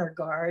an honor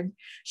guard,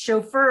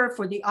 chauffeur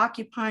for the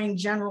occupying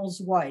general's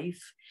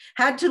wife,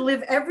 had to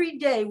live every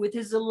day with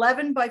his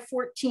 11 by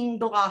 14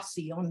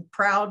 glossy on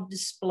proud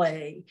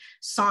display,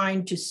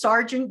 signed to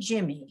Sergeant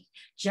Jimmy,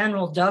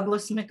 General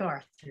Douglas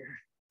MacArthur.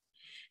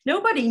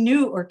 Nobody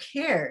knew or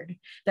cared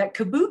that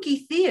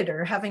Kabuki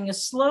theater, having a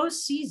slow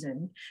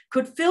season,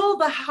 could fill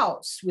the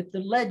house with the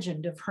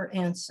legend of her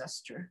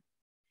ancestor.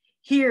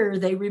 Here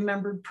they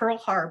remembered Pearl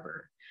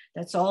Harbor.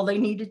 That's all they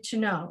needed to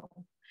know.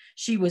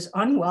 She was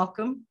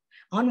unwelcome,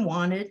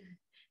 unwanted.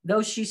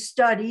 Though she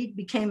studied,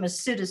 became a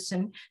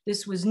citizen,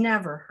 this was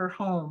never her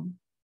home.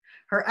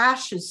 Her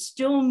ashes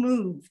still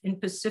move in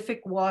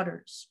Pacific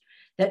waters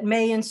that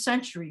may in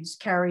centuries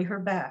carry her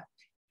back.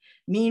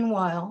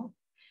 Meanwhile,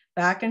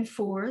 back and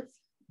forth,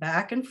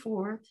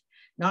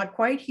 not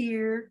quite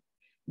here,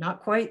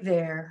 not quite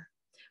there,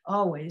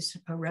 always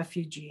a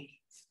refugee.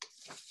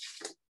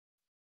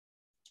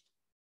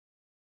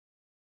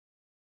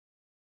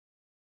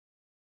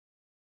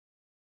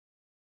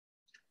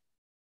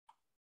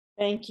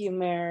 Thank you,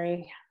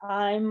 Mary.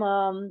 I'm,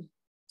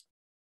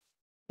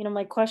 you know,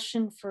 my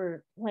question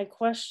for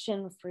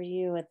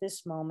you at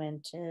this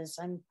moment is,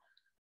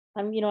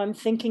 I'm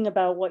thinking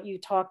about what you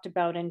talked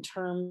about in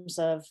terms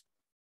of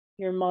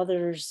your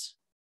mother's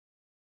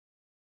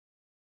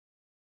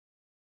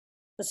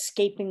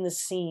escaping the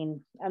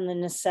scene and the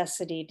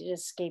necessity to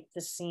escape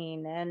the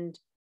scene. And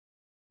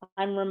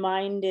I'm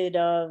reminded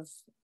of,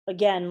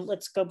 again,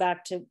 let's go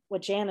back to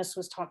what Janice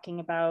was talking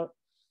about,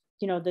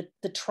 you know,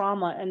 the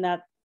trauma, and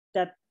that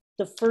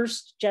the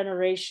first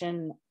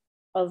generation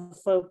of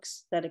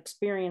folks that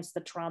experience the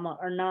trauma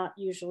are not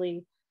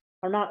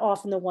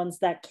often the ones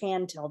that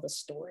can tell the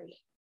story.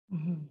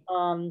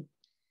 Mm-hmm.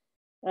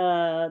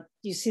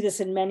 You see this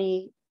in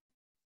many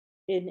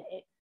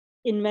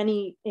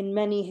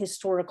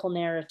historical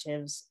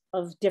narratives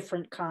of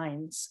different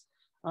kinds,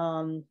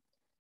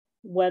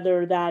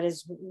 whether that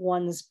is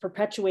ones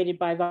perpetuated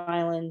by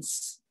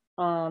violence,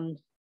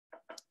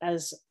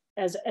 as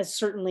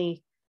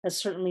certainly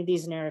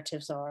these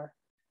narratives are,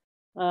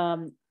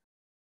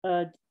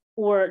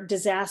 or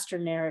disaster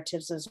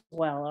narratives as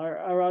well,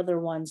 are other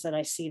ones that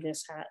I see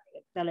this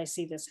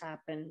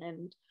happen.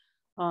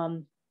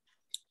 And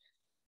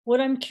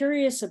what I'm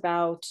curious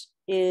about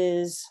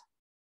is,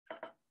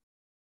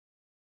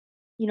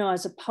 you know,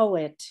 as a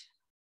poet,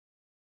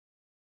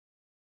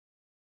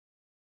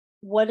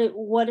 what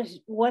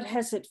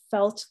has it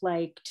felt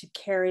like to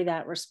carry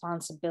that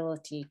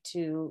responsibility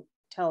to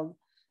tell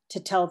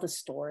the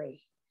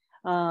story?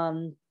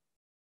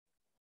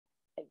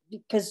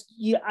 Because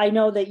I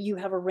know that you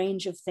have a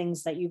range of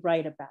things that you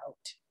write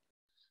about,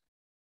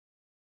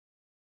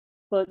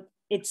 but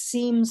it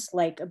seems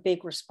like a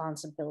big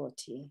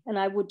responsibility. And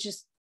I'd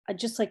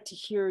just like to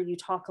hear you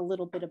talk a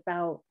little bit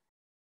about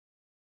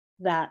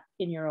that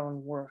in your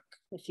own work,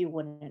 if you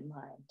wouldn't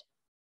mind.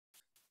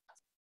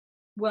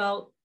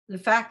 Well, the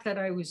fact that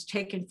I was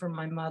taken from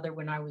my mother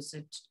when I was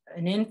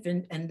an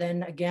infant, and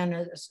then again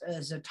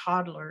as a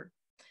toddler,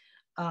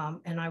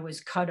 and I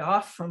was cut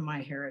off from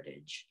my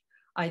heritage,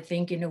 I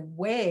think in a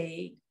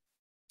way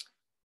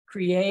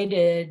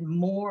created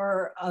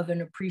more of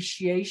an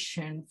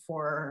appreciation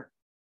for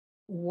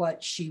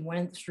what she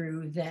went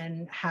through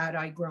than had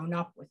I grown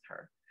up with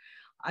her.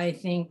 I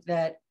think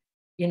that,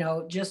 you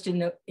know, just in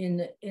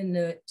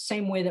the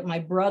same way that my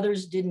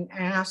brothers didn't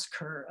ask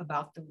her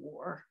about the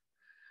war,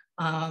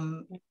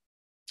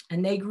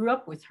 and they grew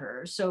up with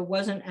her, so it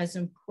wasn't as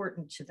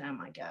important to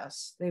them, I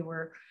guess. They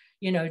were,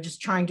 you know,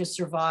 just trying to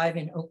survive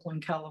in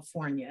Oakland,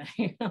 California,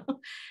 you know.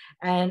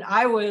 And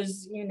I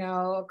was, you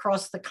know,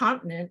 across the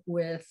continent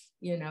with,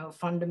 you know,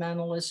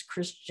 fundamentalist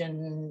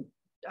Christian,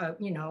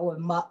 you know,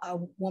 a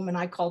woman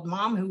I called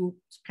mom whose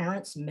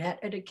parents met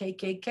at a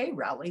KKK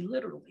rally,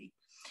 literally.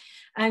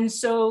 And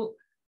so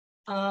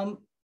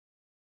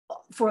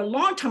for a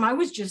long time, I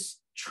was just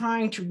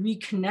trying to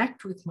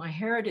reconnect with my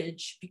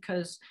heritage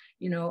because,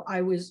 you know,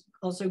 I was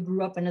also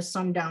grew up in a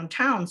sundown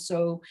town.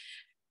 So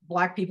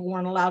Black people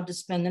weren't allowed to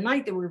spend the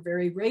night. They were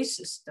very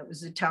racist. That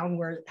was a town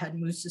where it had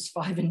mooses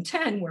 5 and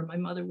 10, where my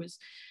mother was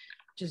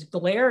just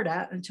glared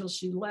at until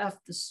she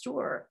left the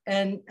store.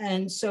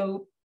 And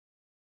so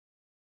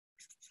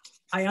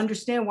I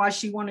understand why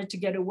she wanted to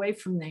get away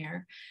from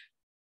there.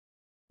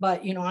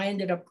 But, you know, I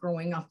ended up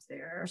growing up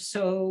there.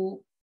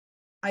 So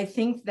I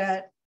think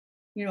that,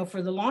 you know,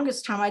 for the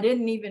longest time, I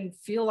didn't even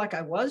feel like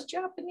I was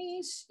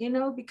Japanese, you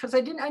know, because I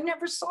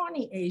never saw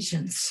any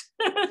Asians.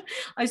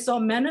 I saw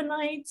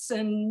Mennonites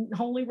and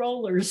Holy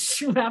Rollers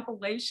from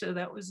Appalachia.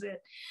 That was it.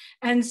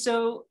 And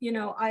so, you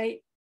know,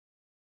 I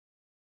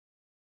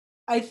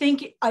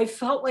think I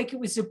felt like it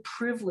was a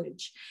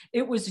privilege.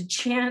 It was a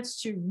chance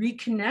to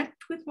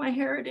reconnect with my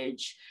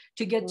heritage,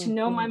 to get to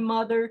know my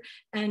mother,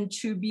 and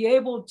to be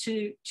able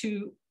to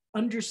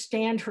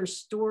understand her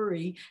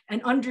story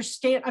and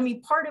understand, I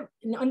mean, part of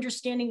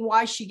understanding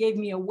why she gave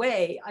me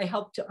away, it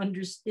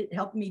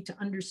helped me to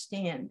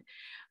understand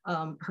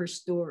her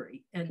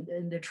story and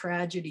the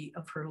tragedy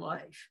of her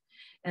life.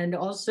 And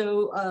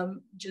also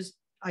just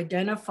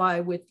identify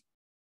with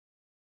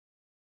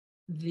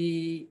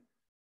the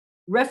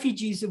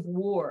refugees of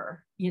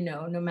war, you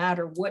know, no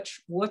matter which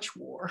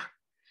war.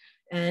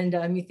 And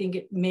I think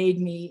it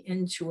made me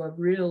into a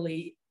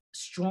really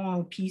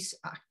strong peace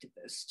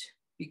activist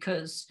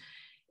because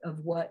of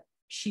what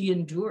she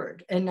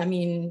endured. And I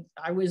mean,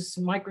 I was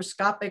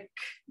microscopic,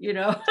 you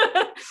know,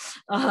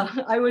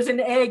 I was an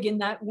egg in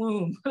that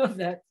womb of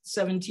that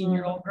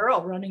 17-year-old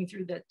girl running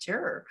through that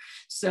terror.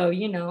 So,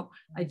 you know,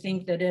 I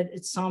think that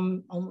it's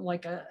some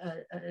like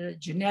a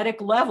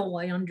genetic level,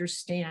 I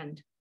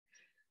understand,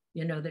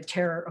 you know, the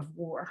terror of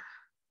war.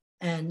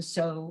 And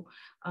so,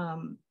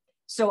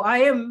 so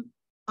I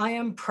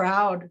am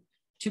proud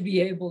to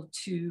be able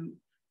to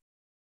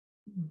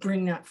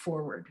bring that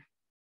forward.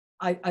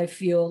 I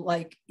feel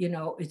like, you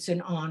know, it's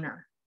an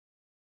honor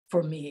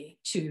for me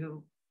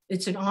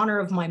it's an honor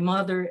of my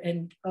mother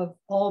and of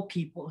all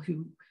people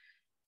who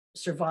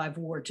survive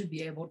war to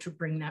be able to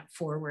bring that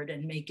forward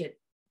and make it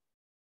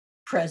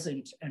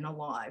present and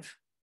alive.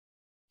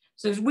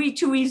 So we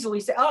too easily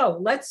say, oh,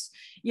 let's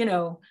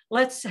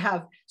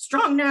have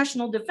strong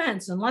national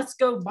defense and let's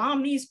go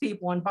bomb these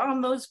people and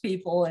bomb those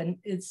people. And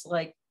it's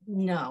like,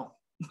 no,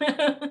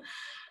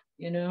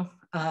 you know,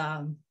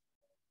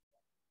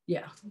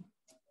 yeah.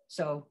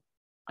 So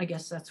I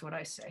guess that's what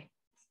I say.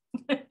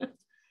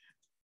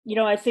 You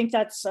know, I think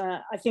that's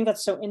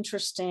so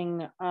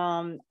interesting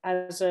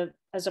as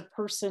a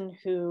person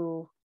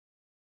who,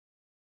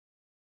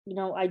 you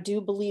know, I do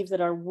believe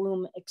that our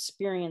womb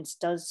experience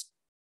does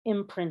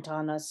imprint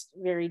on us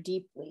very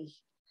deeply.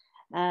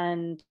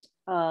 And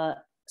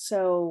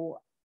so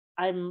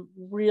I'm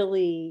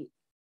really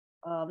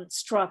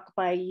struck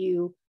by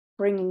you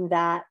bringing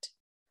that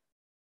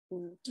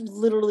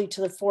literally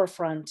to the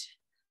forefront.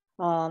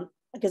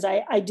 Because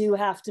I do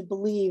have to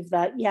believe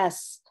that,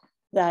 yes,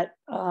 that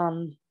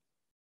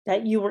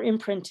that you were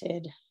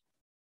imprinted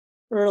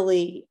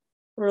early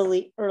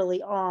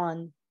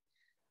on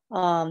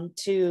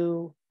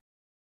to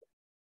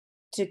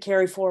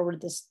carry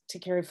forward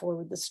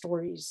the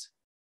stories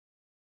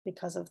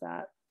because of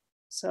that.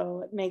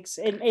 So it makes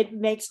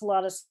a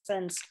lot of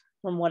sense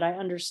from what I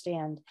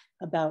understand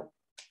about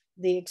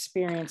the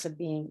experience of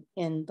being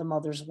in the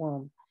mother's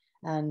womb.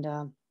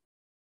 And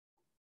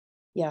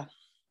yeah.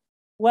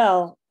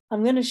 Well,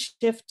 I'm going to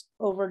shift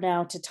over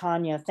now to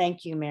Tanya.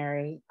 Thank you,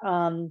 Mary,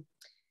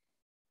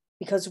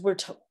 because we're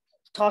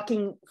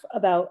talking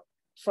about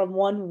from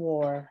one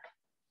war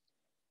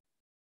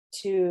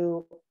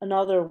to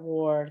another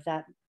war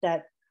that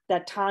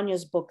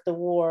Tanya's book, The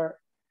War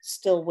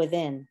Still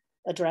Within,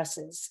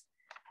 addresses.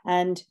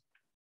 And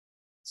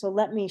so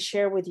let me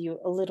share with you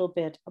a little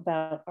bit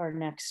about our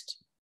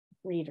next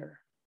reader.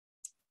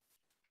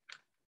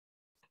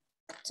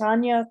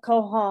 Tanya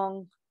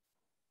Hyonhye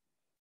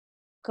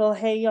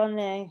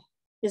Hyonhye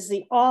is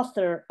the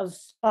author of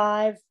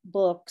 5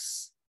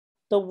 books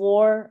The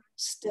War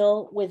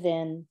Still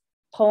Within,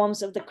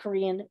 Poems of the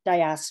Korean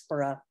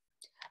Diaspora.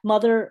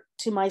 Mother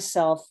to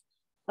Myself,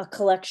 a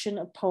collection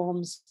of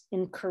poems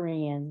in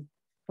Korean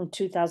from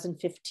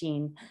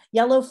 2015.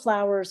 Yellow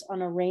Flowers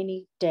on a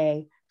Rainy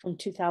Day from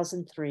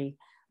 2003.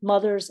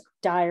 Mother's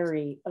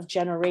Diary of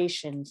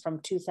Generation from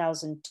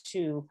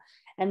 2002.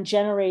 And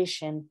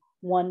Generation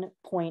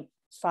 1.5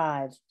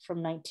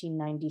 from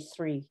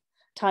 1993.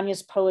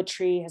 Tanya's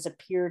poetry has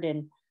appeared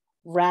in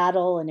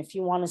Rattle, and if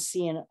you want to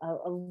see a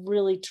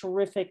really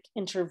terrific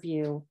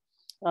interview,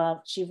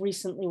 she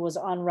recently was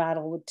on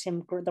Rattle with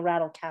the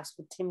Rattle cast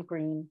with Tim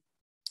Green.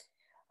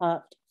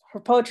 Her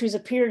poetry's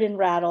appeared in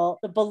Rattle,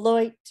 the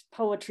Beloit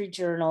Poetry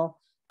Journal,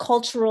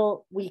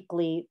 Cultural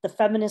Weekly, the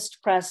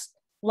Feminist Press,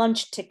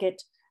 Lunch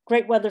Ticket,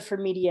 Great Weather for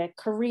Media,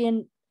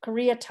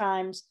 Korea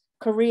Times,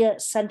 Korea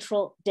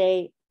Central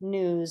Day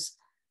News,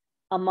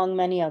 among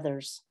many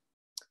others.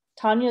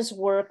 Tanya's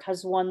work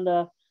has won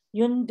the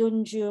Yoon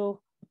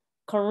Dun-ju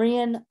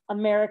Korean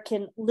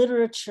American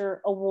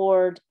Literature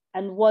Award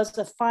and was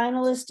a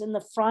finalist in the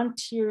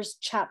Frontiers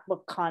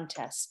Chapbook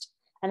Contest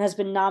and has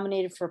been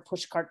nominated for a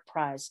Pushcart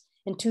Prize.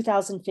 In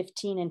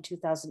 2015 and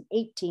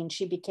 2018,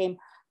 she became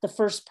the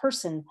first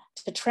person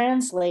to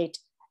translate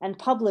and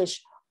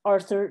publish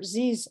Arthur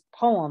Z's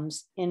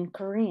poems in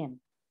Korean.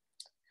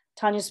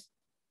 Tanya's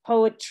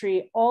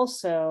poetry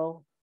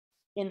also,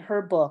 in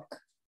her book,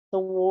 The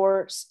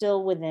War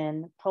Still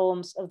Within,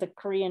 Poems of the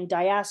Korean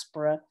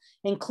Diaspora,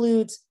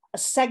 includes a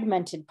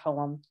segmented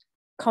poem,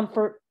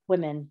 Comfort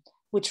Women,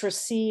 which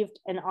received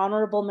an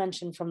honorable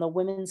mention from the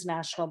Women's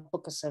National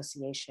Book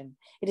Association.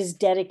 It is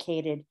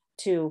dedicated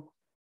to,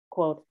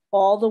 quote,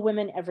 all the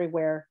women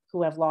everywhere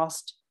who have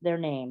lost their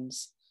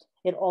names.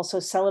 It also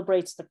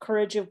celebrates the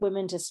courage of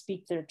women to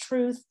speak their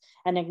truth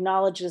and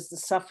acknowledges the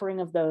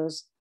suffering of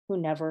those who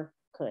never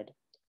could.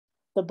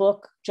 The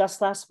book, just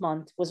last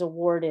month, was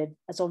awarded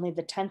as only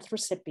the 10th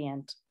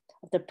recipient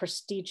of the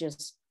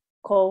prestigious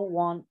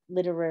Ko-won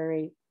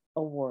Literary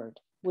Award.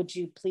 Would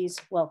you please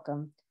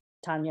welcome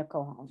Tanya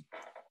Ko-hong.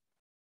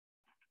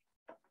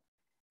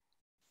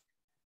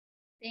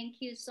 Thank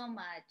you so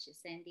much,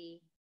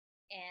 Sandy.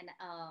 And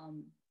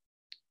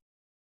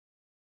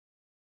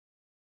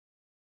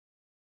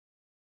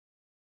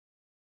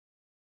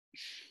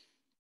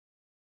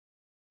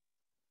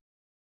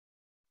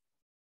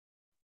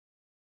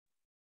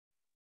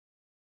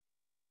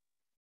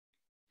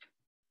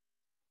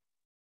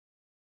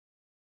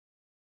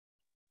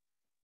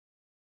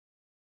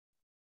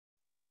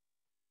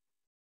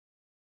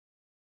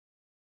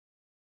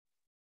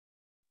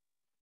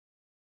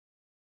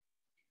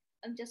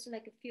I'm just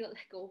like feel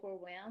like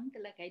overwhelmed,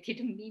 like I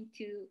didn't mean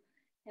to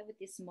have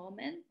this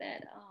moment,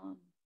 but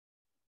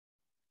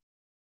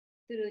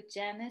through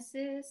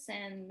Janice's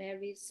and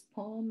Mary's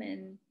poem,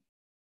 and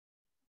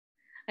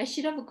I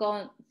should have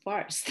gone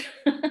first.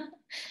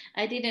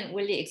 I didn't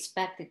really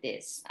expect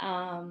this.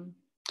 I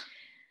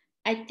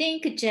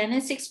think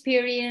Janice's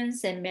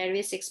experience and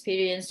Mary's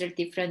experience are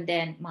different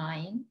than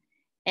mine.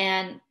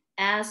 And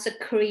as a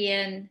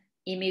Korean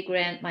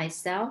immigrant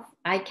myself,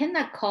 I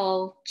cannot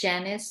call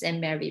Janice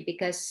and Mary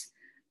because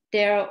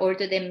they're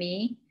older than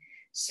me.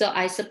 So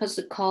I supposed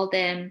to call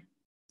them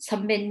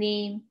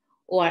선배님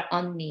or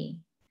언니,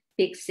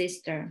 big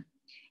sister.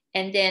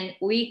 And then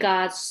we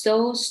got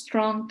so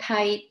strong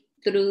tight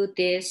through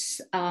this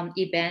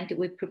event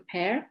we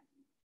prepared.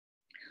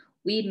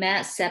 We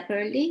met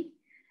separately,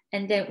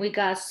 and then we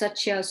got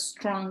such a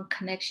strong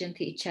connection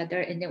to each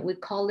other, and then we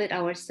call it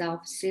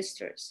ourselves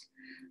sisters.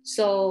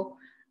 So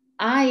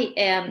I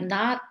am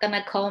not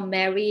gonna call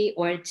Mary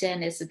or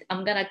Janice.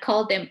 I'm gonna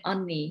call them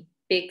언니,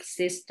 big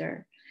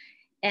sister.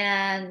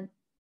 And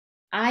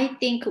I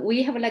think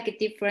we have like a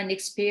different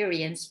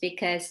experience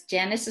because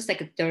Janice is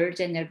like a third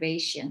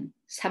generation,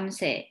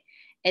 3세,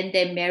 and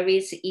then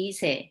Mary's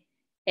 2세,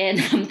 and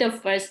I'm the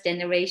first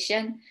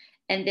generation.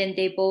 And then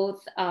they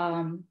both,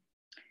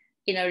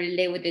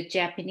 relate with the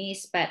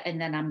Japanese,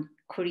 and then I'm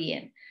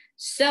Korean.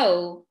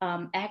 So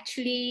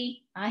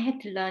actually, I had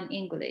to learn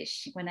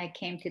English when I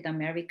came to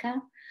America.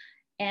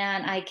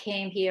 And I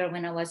came here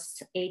when I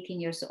was 18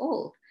 years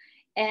old.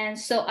 And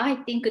so I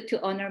think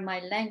to honor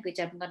my language,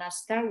 I'm gonna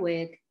start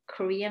with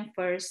Korean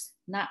first,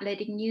 not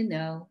letting you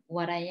know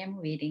what I am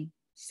reading.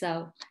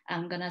 So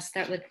I'm gonna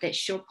start with the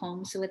short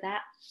poems with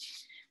that.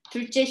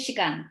 둘째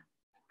시간.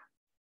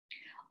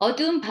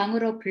 어두운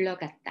방으로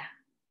불러갔다.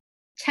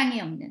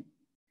 창이 없는.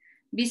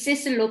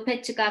 미세스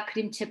로페츠가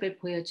그림책을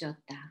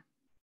보여주었다.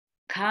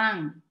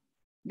 강,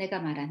 내가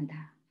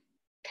말한다.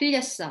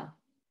 틀렸어.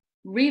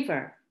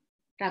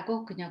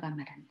 river라고 그녀가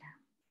말한다.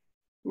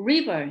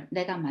 river,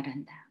 내가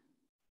말한다.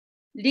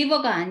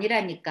 리버가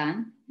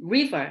아니라니까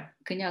river,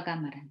 그녀가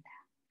말한다.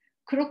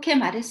 그렇게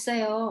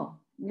말했어요.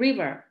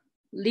 river,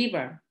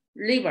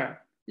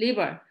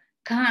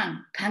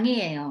 강,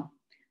 강이에요.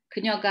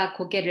 그녀가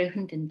고개를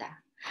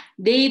흔든다.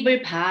 내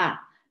입을 봐.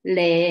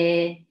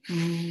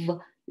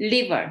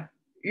 river,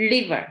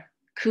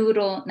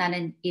 그로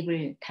나는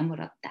입을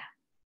다물었다.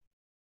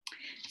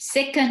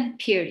 Second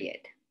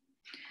period.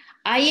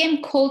 I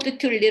am called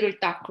to a little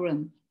dark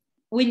room.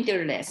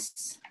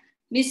 windowless.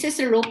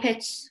 Mrs.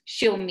 Lopez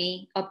showed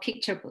me a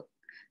picture book.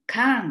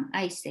 Kang,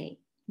 I say.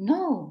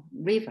 No,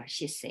 river,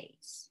 she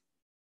says.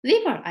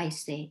 River, I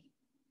say.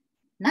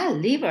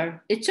 Not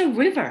river, it's a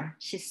river,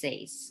 she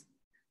says.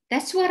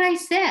 That's what I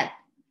said.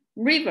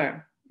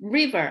 River,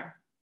 river,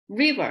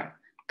 river.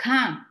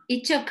 Kang,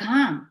 it's a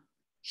kang.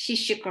 She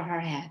shook her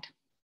head.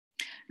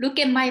 Look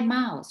at my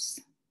mouth,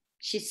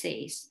 she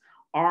says.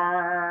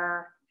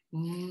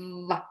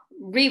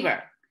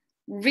 River,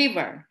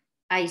 river,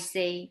 I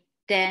say,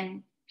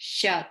 then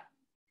shut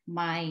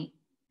my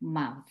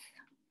mouth.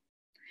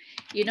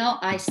 You know,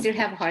 I still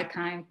have a hard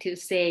time to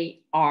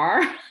say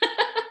R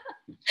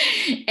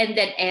and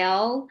then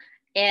L.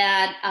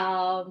 And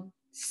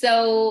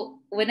so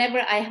whenever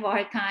I have a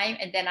hard time,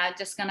 and then I'm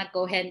just gonna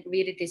go ahead and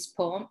read this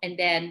poem, and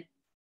then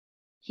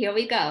here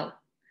we go.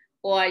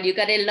 Or you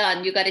gotta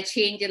learn, you gotta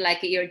change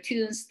like your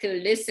tunes to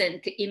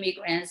listen to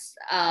immigrants,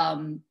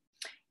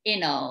 you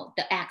know,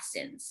 the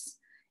accents.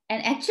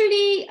 And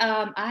actually,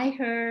 I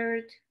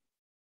heard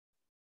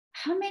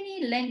how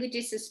many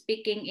languages is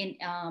speaking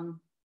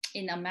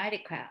in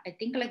America. I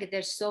think like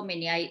there's so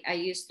many. I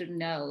used to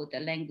know the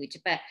language,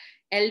 but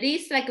at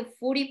least like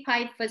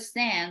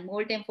 45%,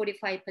 more than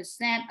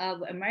 45%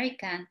 of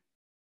American,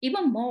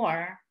 even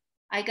more,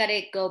 I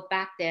gotta go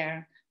back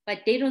there, but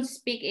they don't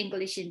speak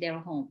English in their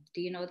home.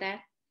 Do you know that?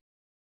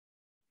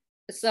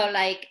 So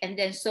like, and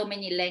then so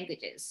many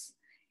languages.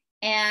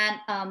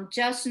 And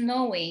just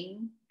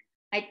knowing,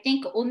 I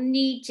think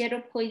only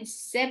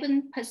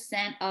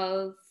 0.7%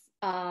 of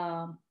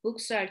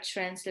books are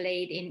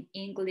translated in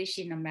English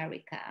in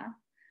America,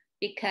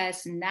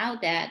 because now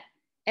that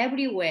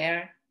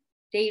everywhere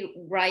they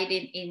write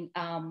it in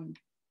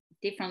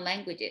different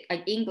languages,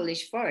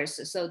 English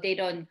first, so they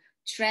don't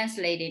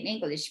translate in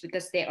English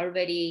because they're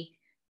already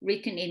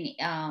written in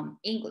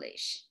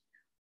English.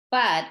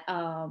 But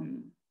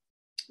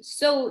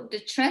so the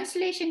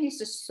translation is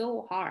just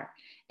so hard.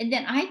 And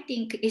then I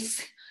think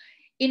it's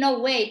in a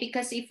way,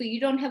 because if you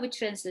don't have a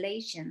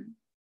translation,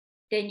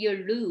 then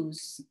you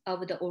lose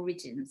of the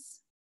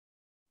origins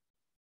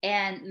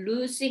and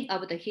losing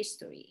of the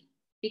history,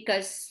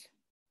 because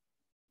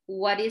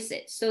what is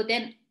it? So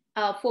then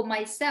for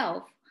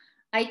myself,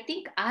 I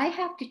think I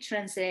have to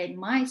translate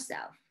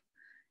myself.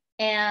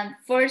 And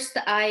first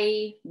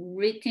I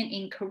written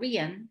in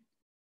Korean,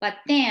 but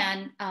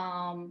then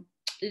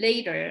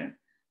later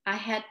I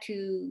had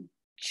to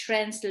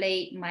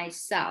translate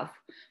myself.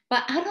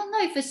 But I don't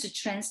know if it's to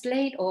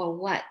translate or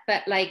what,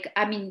 but like,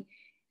 I mean,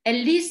 at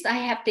least I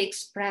have to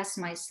express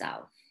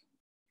myself.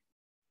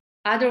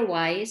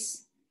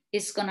 Otherwise,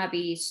 it's gonna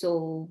be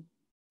so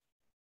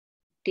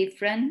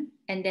different,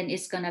 and then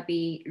it's gonna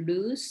be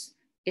loose,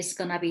 it's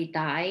gonna be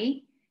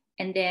die,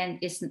 and then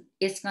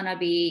it's gonna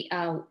be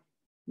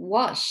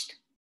washed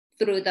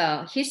through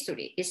the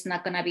history. It's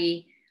not gonna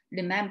be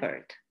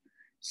remembered.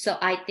 So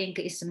I think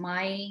it's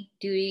my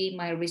duty,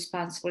 my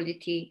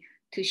responsibility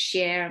to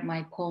share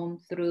my poem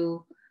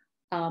through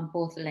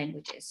both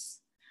languages.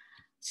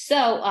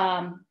 So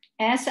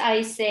as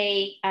I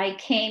say, I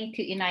came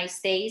to United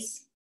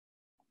States,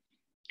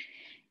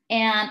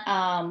 and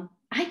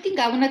I think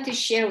I wanted to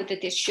share with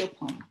this short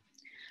poem,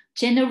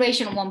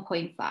 Generation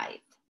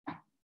 1.5.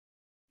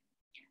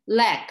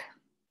 Lack,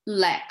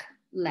 lack,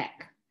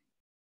 lack.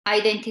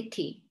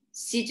 Identity,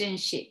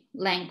 citizenship,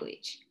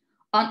 language,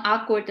 an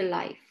awkward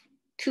life.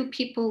 Two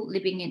people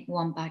living in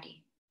one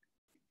body.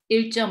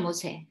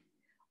 1.5세.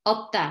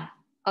 없다,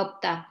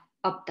 없다,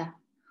 없다.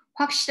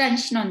 확실한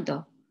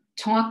신원도,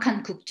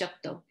 정확한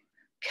국적도,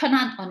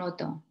 편한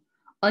언어도,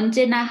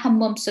 언제나 한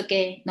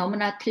몸속에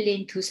너무나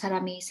틀린 두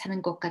사람이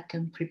사는 것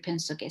같은 불편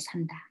속에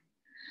산다.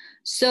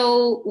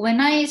 So when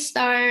I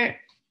start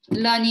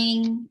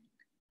learning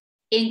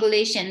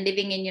English and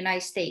living in the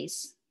United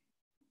States,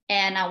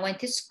 and I went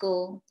to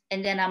school,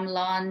 and then I'm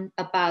learned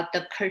about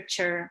the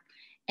culture,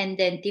 and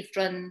then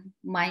different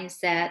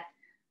mindset,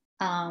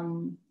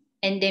 and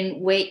then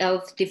way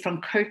of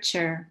different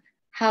culture,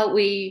 how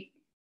we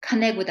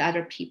connect with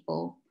other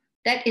people.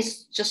 That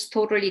is just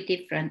totally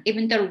different.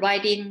 Even the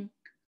writing,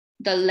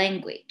 the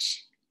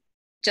language,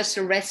 just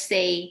let's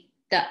say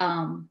the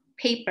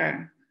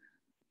paper,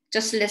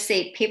 just let's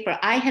say paper.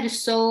 I had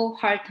so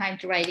hard time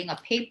to writing a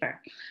paper,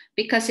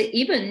 because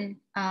even,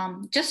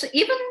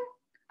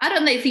 I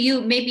don't know if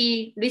you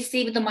maybe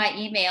received my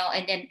email,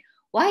 and then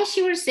why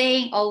she was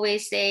saying,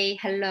 always say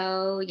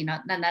hello, you know,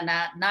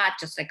 not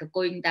just like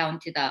going down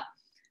to the,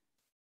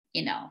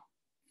 you know,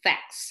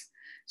 facts.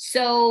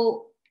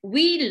 So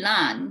we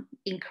learn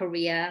in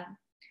Korea,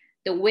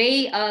 the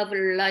way of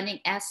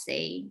learning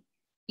essay,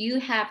 you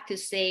have to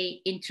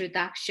say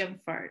introduction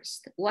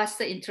first. What's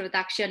the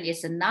introduction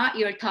is not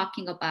you're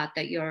talking about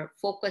that you're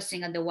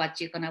focusing on the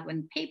what you're gonna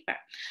win paper.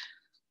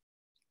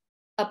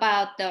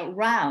 About the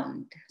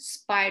round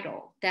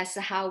spiral, that's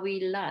how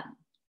we learn.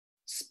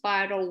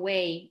 Spiral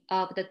way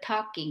of the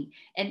talking,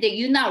 and then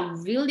you're not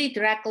really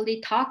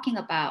directly talking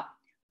about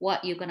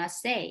what you're gonna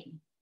say.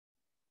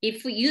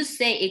 If you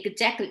say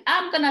exactly,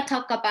 I'm gonna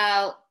talk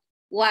about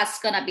what's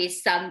gonna be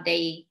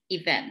Sunday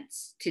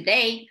events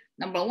today,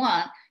 Number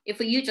one, if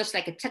you just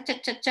like a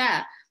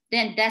cha-cha-cha-cha,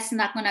 then that's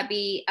not gonna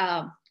be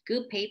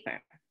good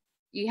paper.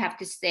 You have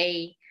to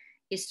say,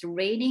 it's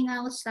raining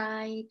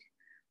outside.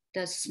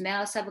 The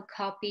smells of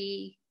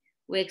coffee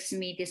wakes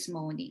me this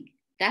morning.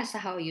 That's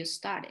how you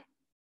start it.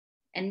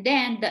 And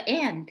then the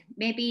end,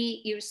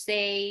 maybe you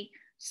say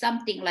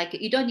something like,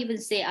 you don't even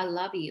say, I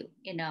love you,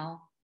 you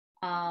know,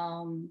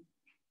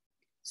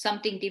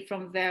 something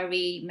different,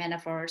 very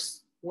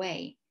metaphors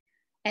way.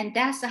 And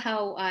that's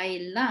how I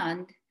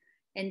learned.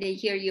 And then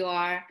here you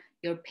are,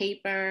 your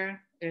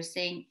paper, they're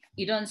saying,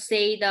 you don't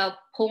say the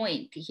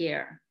point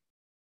here.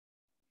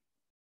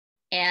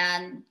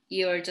 And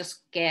you're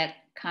just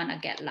kind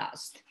of get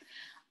lost.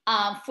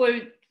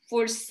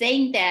 For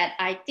saying that,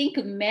 I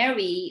think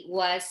Mary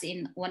was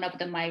in one of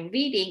my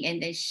reading,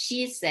 and then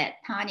she said,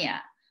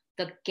 Tanya,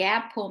 the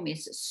gap poem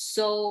is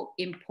so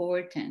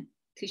important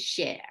to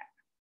share.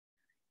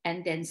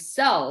 And then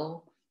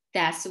so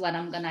that's what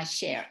I'm gonna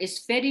share.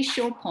 It's very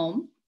short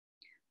poem,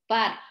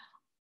 but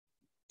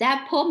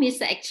that poem is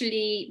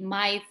actually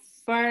my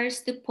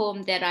first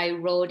poem that I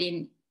wrote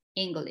in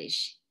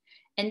English.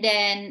 And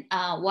then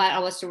while I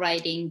was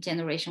writing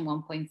Generation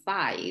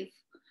 1.5,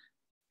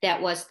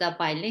 that was the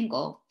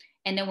bilingual.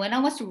 And then when I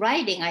was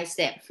writing, I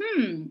said,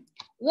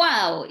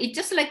 wow, it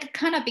just like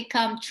kind of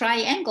become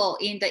triangle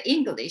in the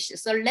English.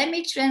 So let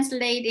me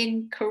translate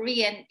in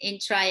Korean in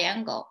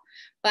triangle.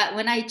 But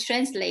when I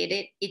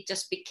translated, it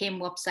just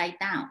became upside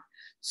down.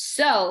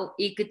 So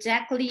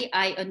exactly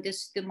I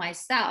understood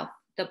myself,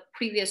 the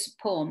previous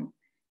poem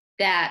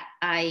that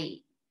I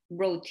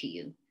wrote to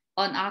you,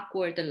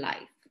 Unawkward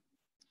Life.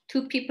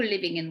 Two people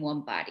living in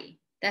one body.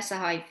 That's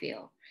how I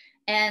feel.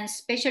 And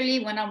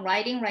especially when I'm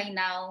writing right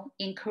now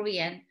in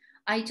Korean,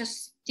 I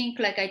just think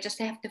like I just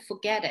have to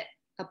forget it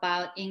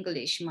about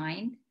English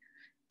mindset.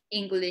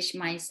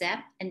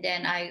 And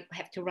then I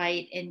have to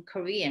write in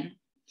Korean.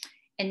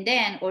 And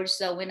then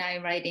also when I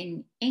write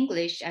in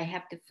English, I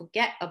have to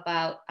forget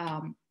about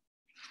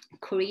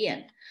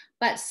Korean.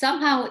 But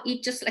somehow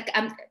it just like,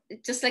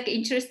 it's just like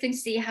interesting to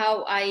see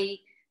how I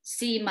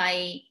see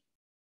my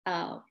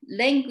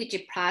language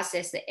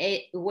process,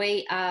 the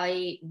way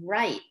I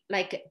write.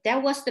 Like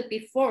that was the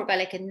before, but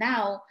like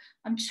now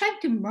I'm trying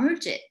to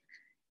merge it.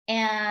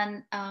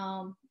 And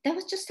that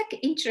was just like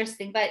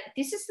interesting, but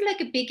this is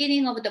like a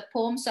beginning of the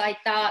poem. So I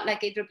thought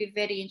like it would be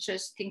very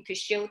interesting to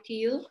show to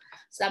you.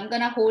 So I'm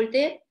gonna hold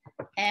it,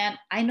 and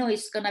I know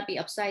it's gonna be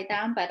upside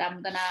down, but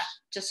I'm gonna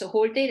just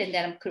hold it and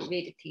then I'm gonna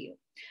read it to you.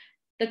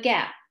 The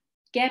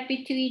gap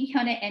between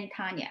Hyonhye and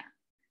Tanya,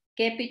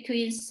 gap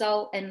between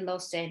Seoul and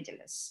Los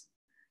Angeles,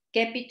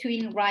 gap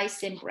between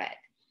rice and bread,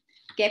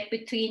 gap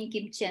between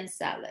kimchi and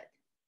salad,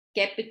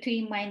 gap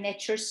between my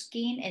natural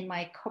skin and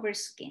my covered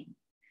skin,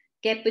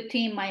 gap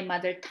between my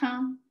mother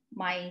tongue,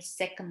 my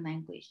second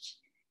language,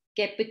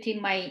 gap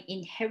between my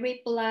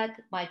inherited blood,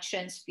 my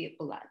transfused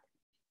blood,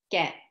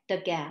 the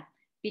gap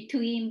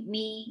between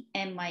me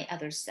and my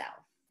other self.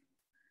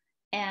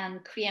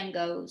 And Korean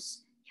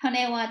goes,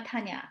 현해와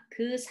타냐,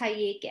 그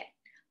사이의 갭,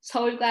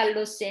 서울과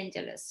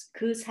로스앤젤레스,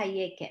 그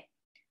사이의 갭,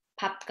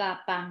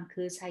 밥과 빵,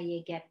 그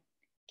사이의 갭,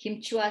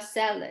 김치와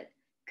샐러드,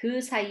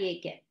 그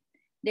사이의 갭,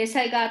 내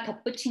살과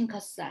덧붙인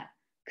겉살,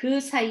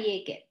 그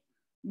사이의 갭,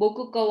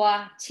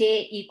 모국어와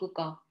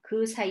제2국어,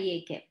 그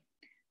사이의 갭,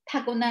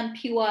 타고난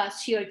피와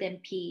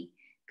수혈된 피,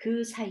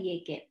 그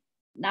사이의 갭,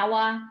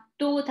 나와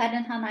또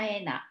다른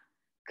하나의 나,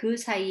 그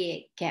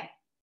사이의 갭.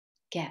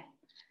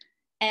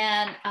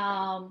 And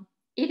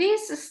it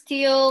is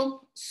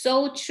still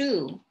so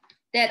true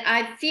that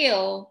I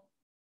feel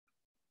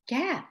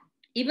gap.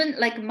 Even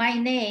like my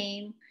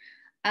name,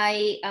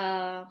 I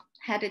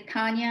had a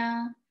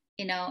Tanya,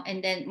 you know,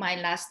 and then my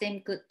last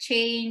name could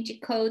change,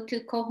 Ko to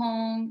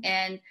Kohong,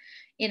 and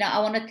you know, I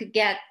wanted to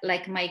get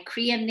like my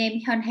Korean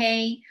name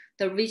Hyonhye.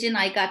 The reason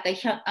I got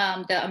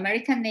the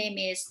American name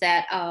is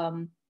that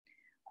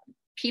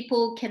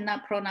people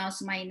cannot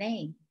pronounce my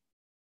name,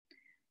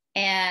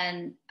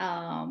 and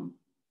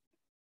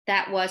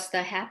that was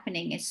the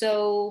happening. And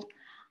so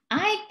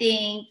I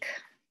think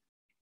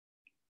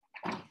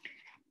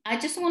I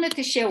just wanted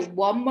to share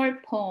one more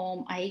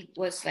poem. I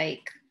was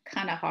like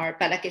kind of hard,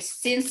 but like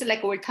since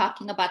like we're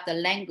talking about the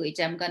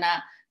language, I'm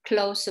gonna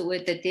close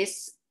with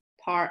this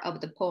part of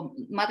the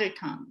poem, mother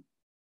tongue.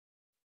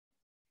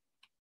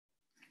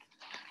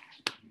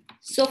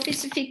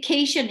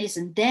 Sophistication is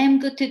damn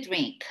good to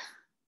drink.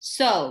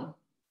 So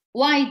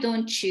why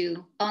don't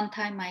you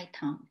untie my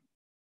tongue?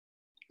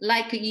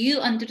 Like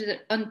you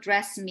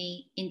undress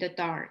me in the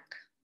dark.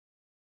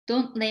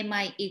 Don't let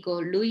my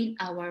ego ruin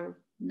our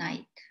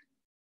night.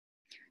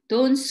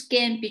 Don't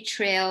scan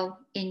betrayal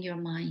in your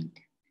mind.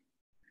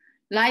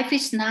 Life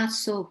is not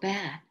so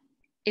bad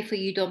if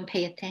you don't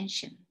pay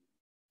attention.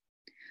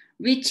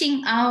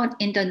 Reaching out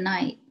in the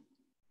night,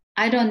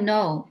 I don't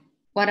know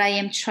what I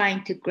am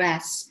trying to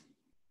grasp.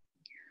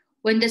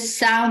 When the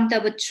sound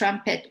of a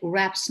trumpet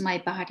wraps my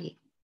body,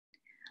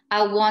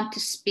 I want to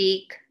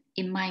speak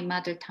in my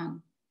mother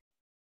tongue.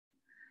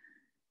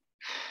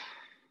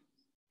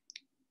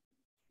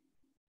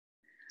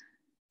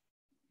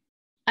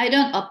 I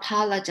don't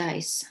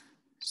apologize.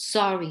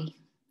 Sorry,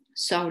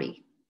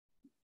 sorry.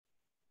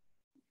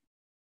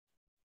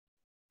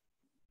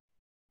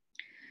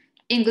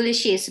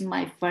 English is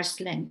my first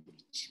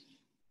language.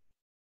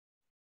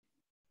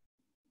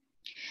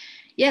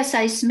 Yes,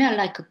 I smell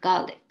like a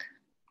garlic.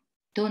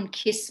 Don't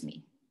kiss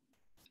me.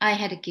 I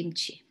had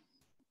kimchi.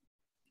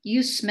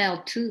 You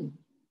smell too,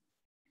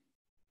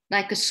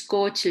 like a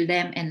scorched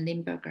lamb and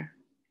Limburger.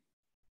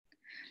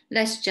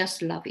 Let's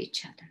just love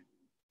each other.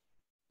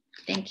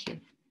 Thank you.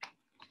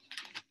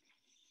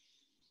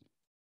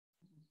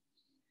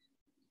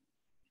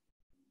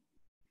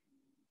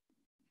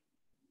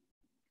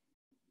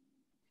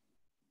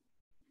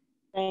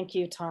 Thank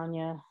you,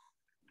 Tanya.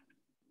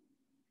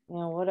 You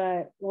know,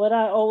 what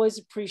I always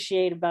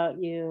appreciate about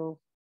you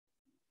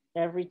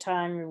every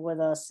time you're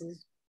with us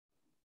is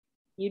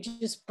you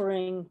just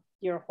bring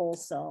your whole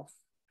self.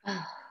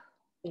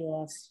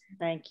 Yes,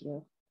 thank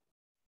you.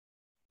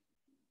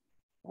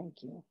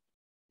 Thank you.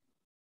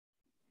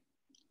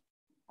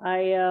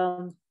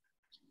 I'm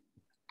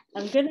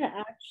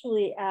gonna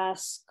actually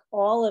ask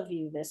all of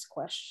you this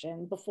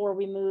question before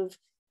we move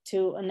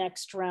to a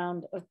next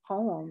round of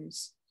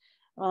poems,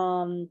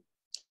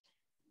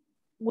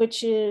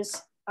 which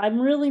is, I'm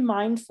really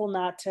mindful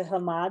not to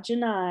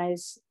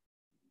homogenize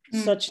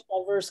such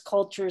diverse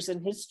cultures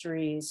and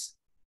histories.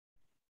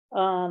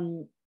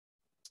 And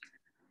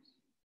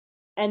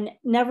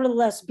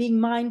nevertheless, being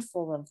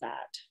mindful of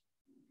that,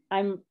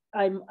 I'm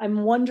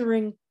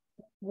wondering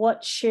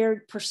what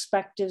shared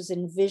perspectives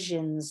and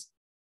visions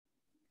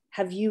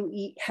have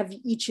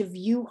each of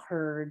you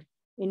heard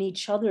in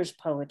each other's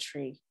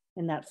poetry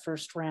in that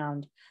first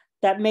round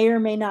that may or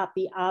may not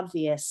be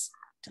obvious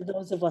to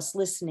those of us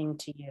listening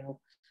to you,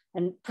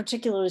 and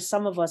particularly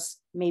some of us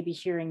may be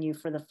hearing you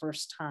for the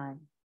first time.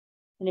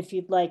 And if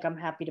you'd like, I'm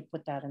happy to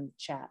put that in the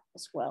chat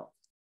as well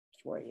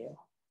for you.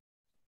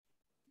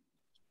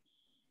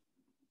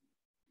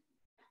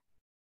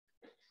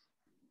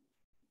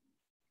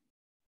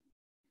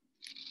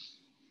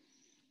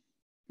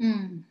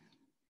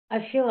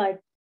 I feel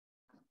like,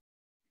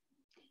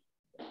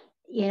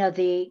 you know,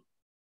 the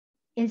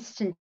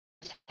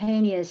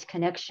instantaneous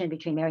connection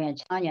between Mary and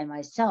Tanya and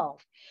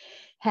myself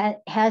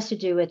has to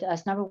do with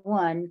us, number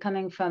one,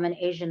 coming from an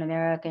Asian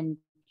American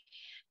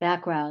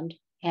background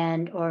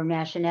and or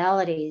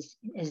nationalities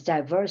as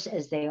diverse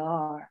as they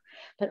are,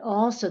 but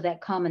also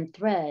that common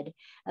thread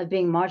of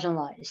being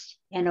marginalized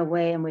in a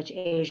way in which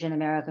Asian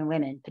American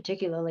women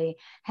particularly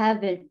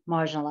have been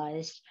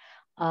marginalized,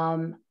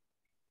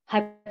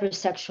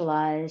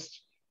 hypersexualized,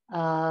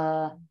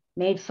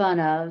 made fun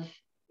of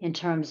in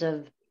terms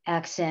of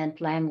accent,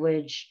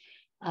 language,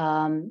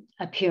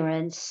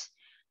 appearance,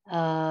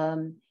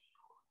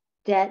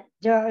 that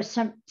there are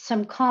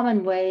some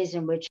common ways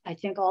in which I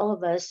think all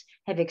of us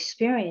have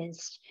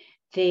experienced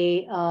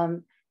the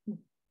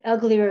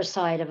uglier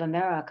side of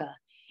America,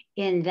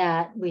 in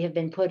that we have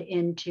been put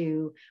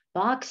into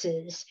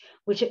boxes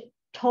which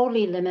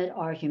totally limit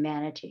our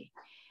humanity.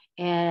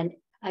 And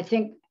I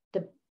think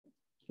the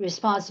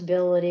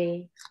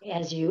responsibility,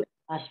 as you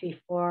asked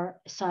before,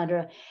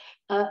 Sandra,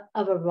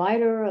 of a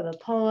writer, of a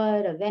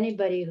poet, of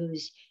anybody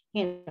who's,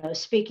 you know,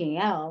 speaking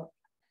out,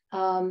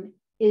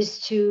 is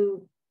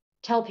to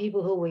tell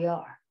people who we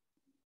are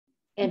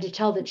and to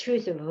tell the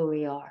truth of who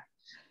we are,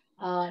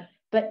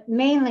 but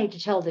mainly to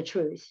tell the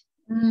truth,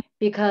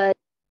 because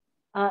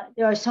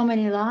there are so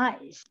many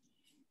lies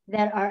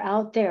that are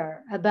out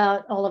there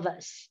about all of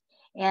us.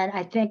 And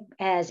I think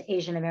as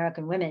Asian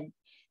American women,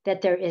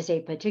 that there is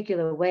a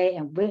particular way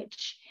in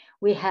which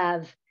we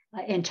have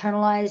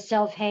internalized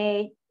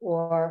self-hate,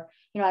 or,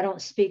 you know, I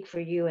don't speak for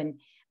you and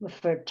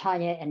for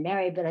Tanya and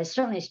Mary, but I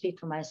certainly speak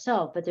for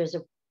myself, but there's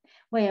a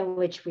way in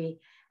which we,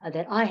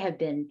 that I have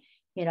been,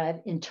 you know,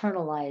 I've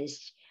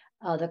internalized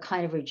the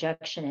kind of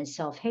rejection and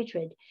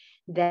self-hatred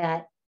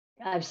that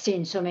I've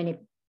seen so many,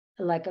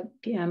 like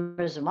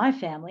members of my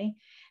family,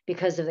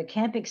 because of the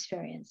camp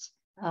experience,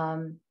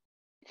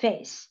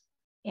 face.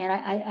 And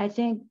I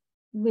think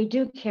we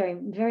do carry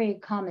very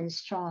common,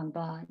 strong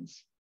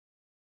bonds.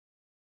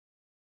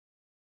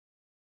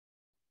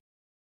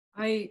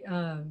 I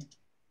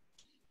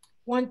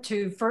want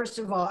to, first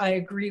of all, I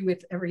agree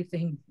with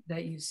everything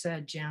that you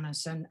said,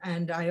 Janice,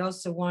 and I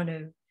also want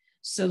to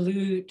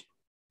salute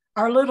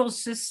our little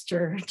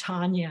sister,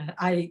 Tanya.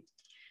 I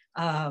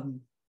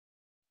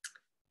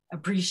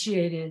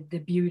appreciated the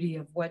beauty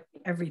of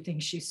everything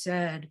she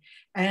said.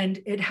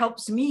 And it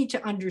helps me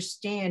to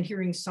understand,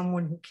 hearing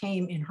someone who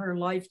came in her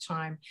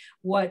lifetime,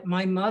 what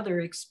my mother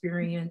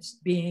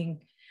experienced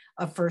being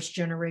a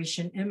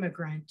first-generation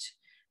immigrant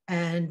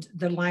and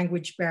the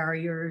language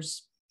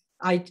barriers.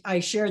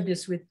 I shared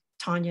this with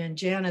Tanya and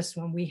Janice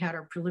when we had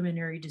our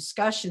preliminary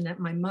discussion, that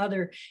my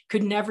mother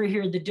could never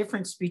hear the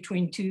difference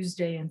between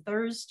Tuesday and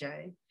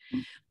Thursday,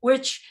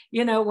 which,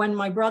 you know, when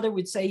my brother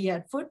would say he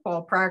had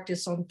football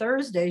practice on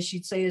Thursday,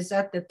 she'd say, is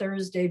that the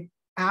Thursday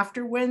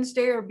after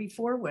Wednesday or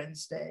before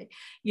Wednesday?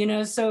 You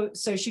know, so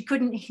she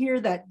couldn't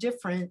hear that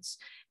difference.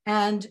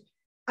 And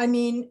I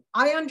mean,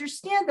 I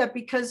understand that,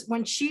 because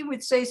when she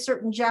would say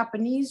certain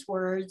Japanese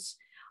words,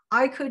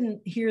 I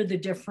couldn't hear the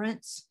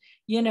difference.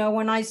 You know,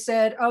 when I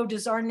said, oh,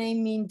 does our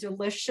name mean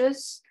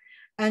delicious?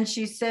 And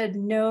she said,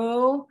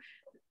 no,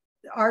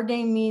 our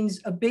name means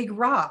a big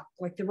rock,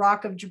 like the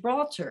Rock of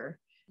Gibraltar.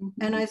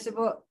 Mm-hmm. And I said,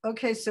 well,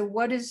 okay, so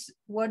what is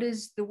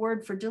the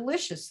word for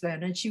delicious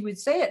then? And she would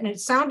say it, and it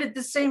sounded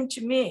the same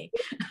to me.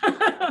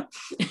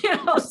 You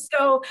know,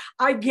 so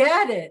I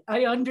get it.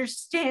 I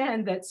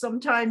understand that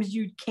sometimes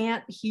you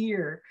can't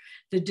hear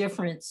the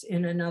difference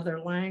in another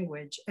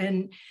language.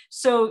 And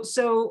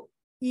so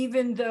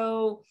even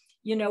though,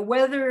 you know,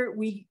 whether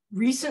we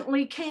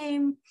recently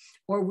came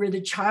or we're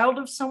the child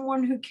of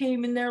someone who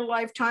came in their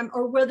lifetime,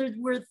 or whether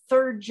we're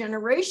third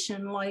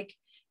generation like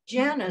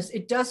Janice,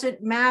 it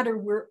doesn't matter.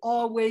 We're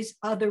always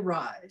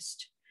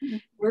otherized.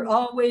 We're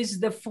always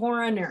the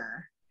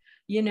foreigner.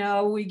 You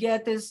know, we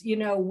get this, you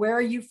know, where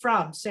are you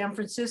from? San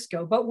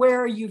Francisco, but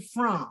where are you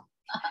from?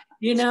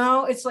 You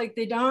know, it's like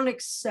they don't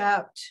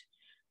accept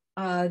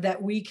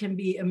that we can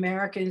be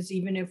Americans,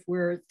 even if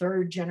we're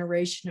third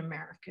generation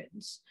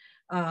Americans.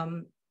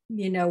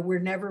 You know, we're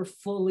never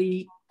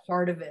fully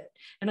part of it.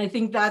 And I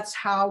think that's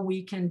how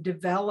we can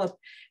develop,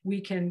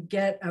 we can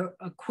get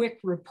a quick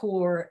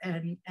rapport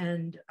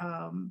and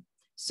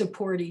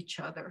support each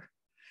other,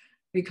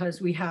 because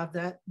we have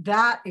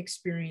that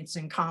experience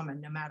in common,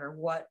 no matter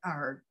what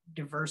our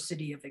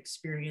diversity of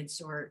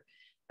experience or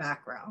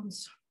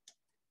backgrounds.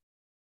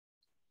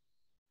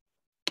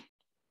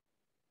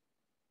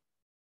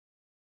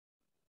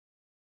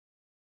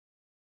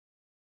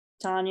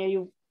 Tanya,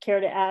 you care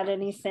to add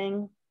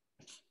anything?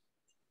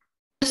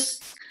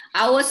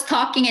 I was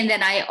talking and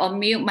then I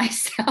unmute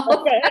myself.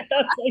 Okay.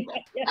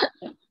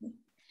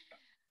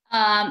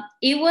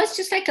 It was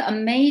just like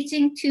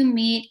amazing to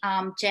meet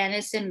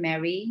Janice and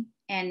Mary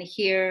and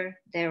hear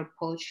their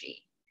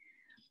poetry.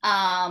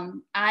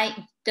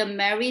 The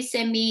Mary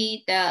sent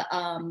me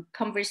the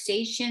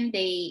conversation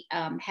they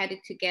had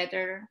it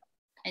together,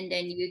 and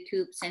then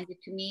YouTube sent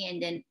it to me,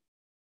 and then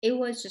it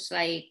was just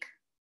like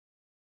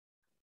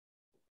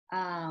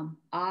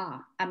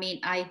I mean,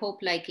 I hope,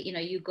 like, you know,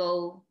 you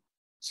go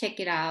check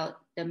it out,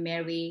 the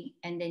Mary,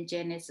 and then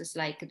Janice is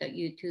like the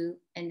YouTube,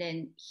 and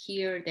then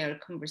hear their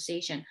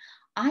conversation.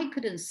 I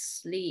couldn't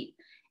sleep.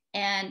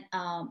 And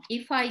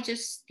if I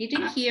just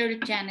didn't hear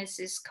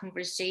Janice's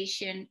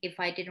conversation, if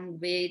I didn't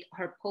read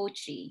her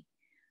poetry,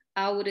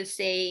 I would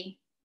say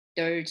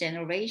third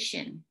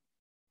generation,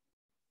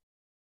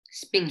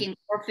 speaking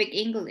perfect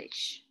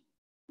English,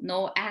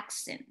 no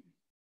accent.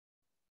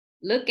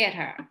 Look at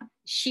her.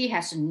 She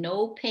has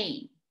no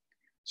pain.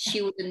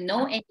 She wouldn't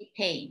know any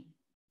pain.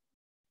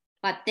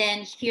 But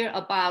then hear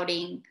about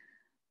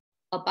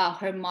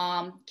her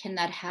mom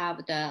cannot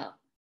have the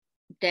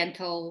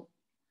dental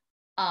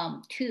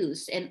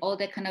tools and all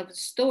that kind of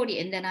story.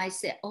 And then I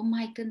said, oh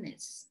my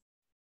goodness.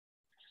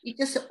 It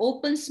just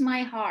opens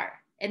my heart.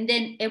 And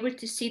then able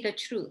to see the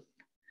truth.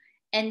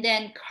 And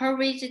then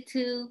courage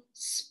to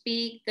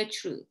speak the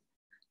truth.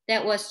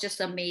 That was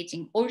just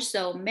amazing.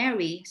 Also,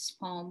 Mary's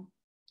poem.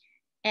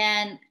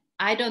 And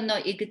I don't know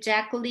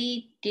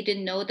exactly,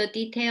 didn't know the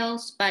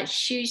details, but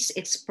she's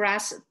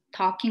expressed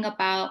talking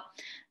about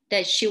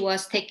that she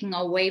was taken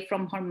away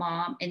from her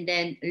mom, and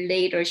then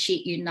later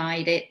she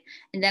united.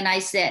 And then I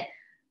said,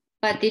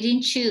 but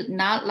didn't you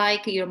not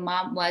like your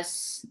mom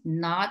was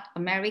not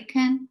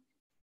American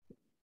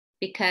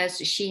because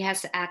she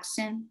has an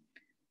accent,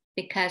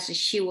 because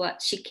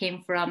she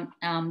came from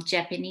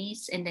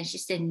Japanese? And then she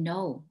said,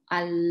 no,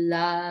 I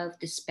love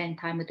to spend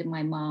time with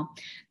my mom,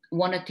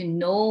 wanted to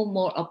know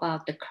more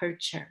about the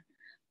culture.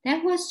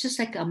 That was just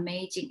like an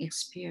amazing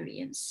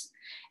experience.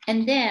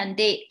 And then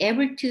they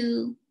able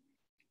to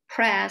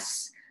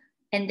press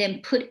and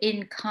then put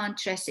in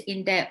contrast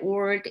in that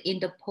word in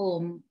the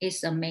poem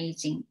is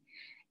amazing.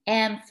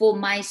 And for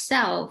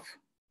myself,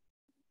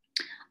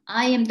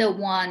 I am the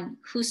one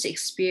who's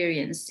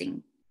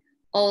experiencing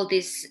all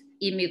this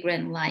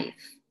immigrant life.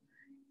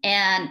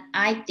 And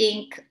I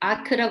think I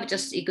could have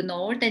just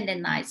ignored and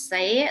then I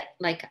say it,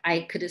 like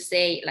I could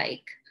say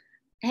like,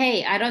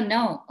 hey, I don't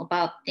know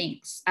about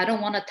things. I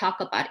don't want to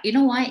talk about it. You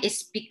know why?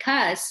 It's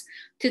because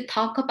to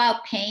talk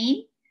about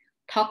pain,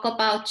 talk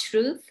about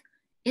truth,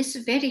 is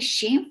very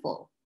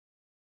shameful.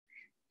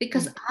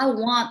 Because I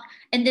want,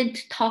 and then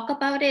to talk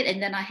about it, and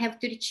then I have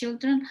 3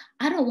 children,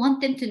 I don't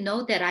want them to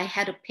know that I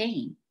had a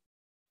pain.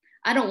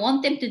 I don't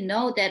want them to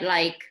know that,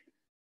 like,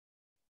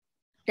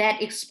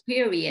 that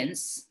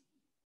experience,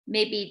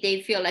 maybe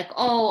they feel like,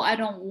 oh, I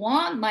don't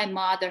want my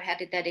mother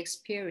had that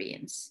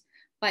experience.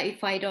 But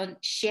if I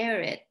don't share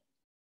it,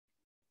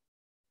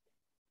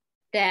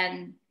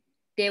 then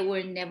they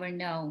will never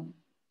know.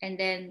 And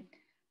then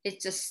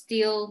it's just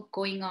still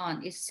going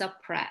on, it's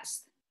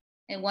suppressed.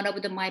 And one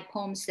of my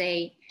poems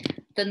say,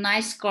 the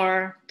nice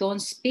girl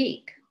don't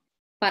speak,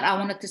 but I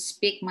wanted to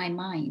speak my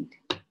mind.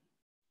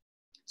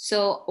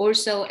 So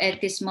also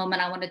at this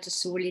moment, I wanted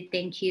to really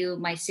thank you,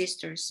 my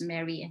sisters,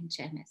 Mary and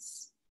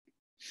Janice.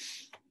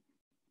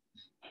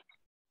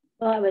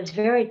 Well, I was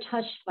very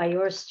touched by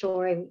your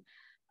story,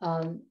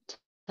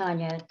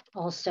 Tanya,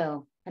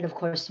 also, and of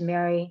course,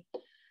 Mary.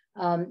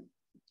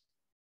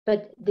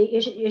 but the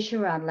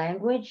issue around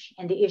language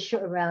and the issue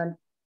around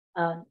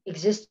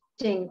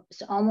existing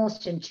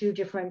almost in two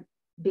different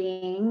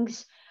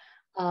beings.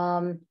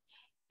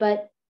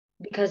 But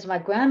because my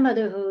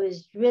grandmother, who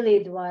is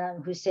really the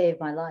one who saved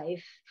my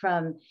life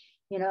from,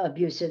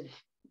 abusive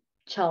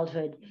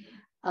childhood,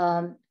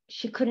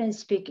 she couldn't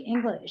speak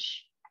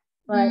English,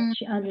 but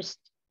she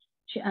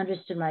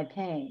understood my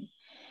pain.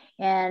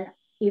 And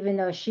even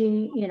though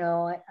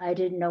I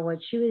didn't know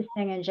what she was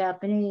saying in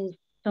Japanese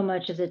so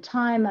much of the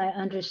time, I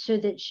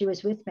understood that she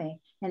was with me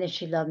and that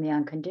she loved me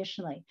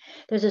unconditionally.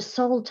 There's a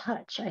soul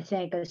touch, I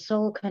think, a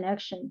soul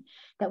connection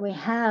that we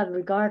have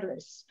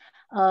regardless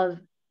of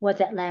what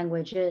that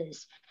language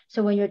is.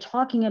 So when you're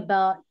talking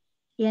about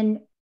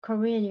in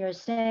Korean, you're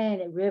saying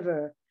that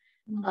river,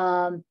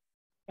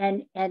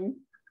 and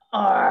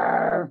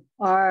arv,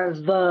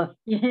 I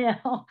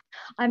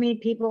mean,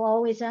 people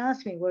always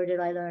ask me, where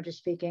did I learn to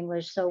speak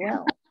English so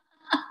well?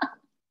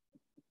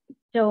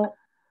 So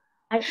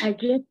I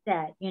get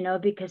that,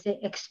 because they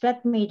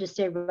expect me to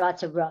say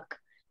Ratsaruk,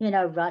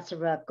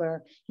 Ratsaruk,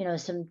 or,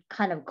 some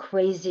kind of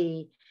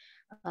crazy,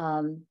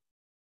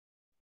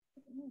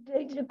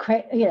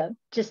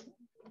 just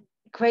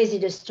crazy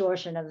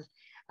distortion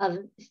of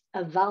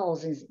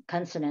vowels and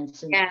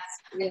consonants. And, Yes.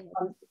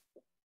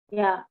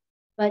 Yeah.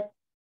 But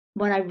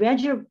when I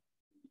read your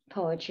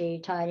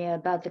poetry, Tanya,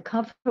 about the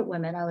comfort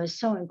women, I was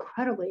so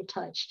incredibly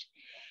touched.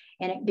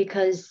 And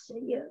because,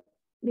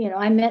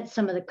 I met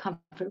some of the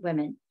comfort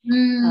women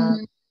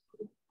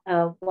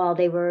while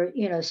they were,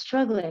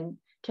 struggling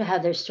to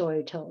have their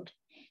story told.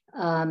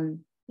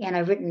 And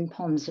I've written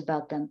poems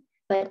about them.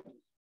 But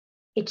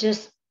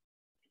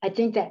I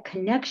think that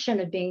connection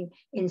of being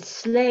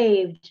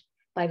enslaved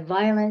by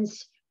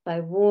violence,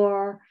 by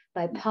war,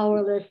 by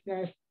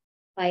powerlessness,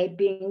 by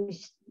being,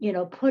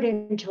 put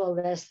into a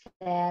less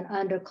than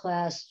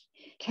underclass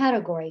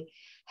category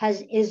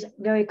is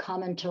very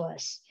common to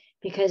us,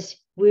 because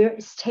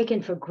it's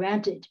taken for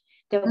granted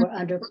that we're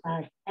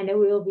underclass and that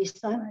we will be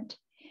silent.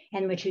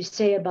 And what you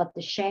say about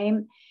the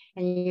shame,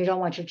 and you don't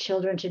want your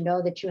children to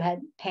know that you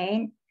had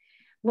pain.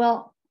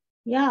 Well,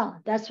 yeah,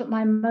 that's what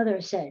my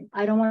mother said.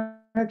 I don't want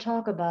her to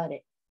talk about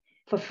it.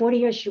 For 40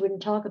 years, she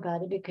wouldn't talk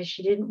about it because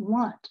she didn't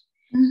want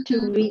to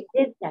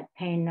relive that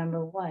pain,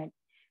 number one,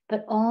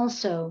 but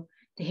also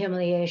the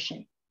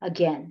humiliation,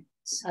 again,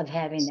 of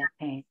having that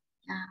pain.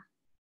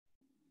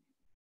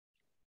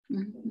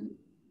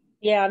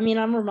 Yeah, I mean,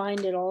 I'm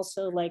reminded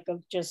also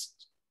of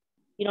just,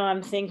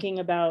 I'm thinking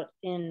about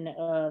in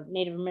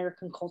Native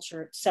American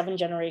culture, 7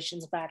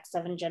 generations back,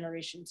 7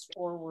 generations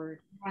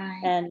forward,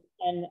 right.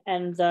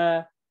 and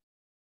the,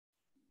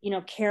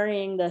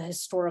 carrying the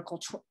historical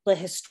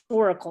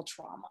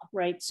trauma,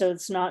 right? So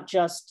it's not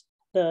just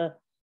the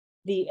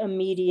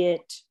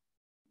immediate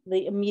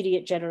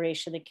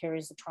generation that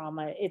carries the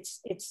trauma.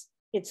 It's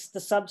the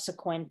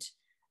subsequent,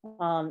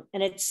 and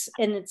it's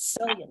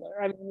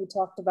cellular. I mean, we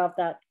talked about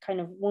that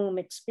kind of womb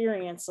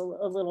experience a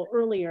little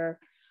earlier,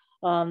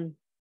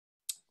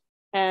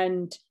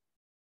 and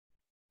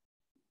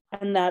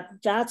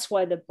that's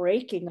why the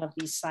breaking of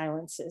these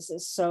silences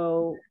is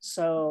so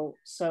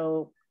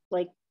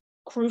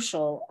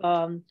crucial,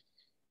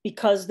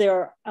 because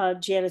there,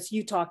 Janice,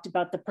 you talked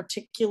about the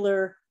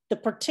particular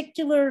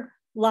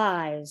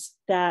lies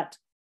that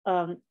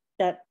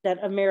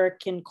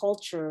American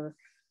culture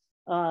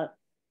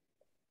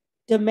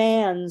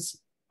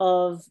demands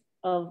of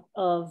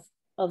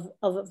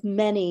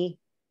many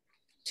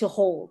to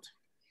hold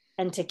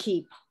and to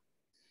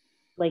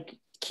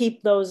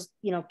keep those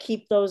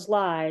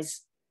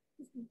lies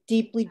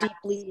deeply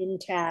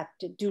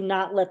intact. Do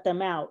not let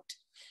them out.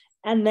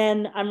 And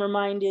then I'm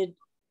reminded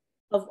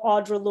of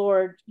Audre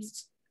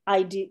Lorde's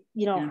idea,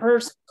 her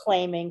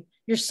claiming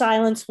your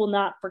silence will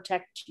not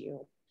protect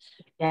you.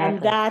 Exactly.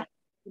 And that,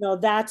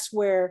 that's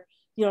where,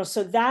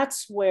 so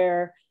that's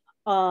where,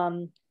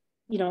 the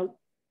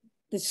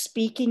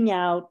speaking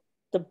out,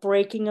 the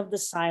breaking of the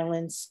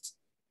silence,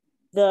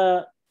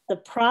 the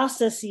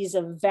processes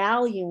of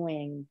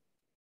valuing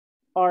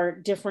our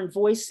different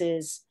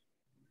voices,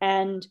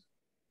 and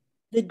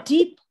the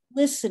deep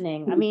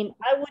listening. I mean,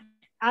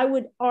 I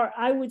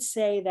would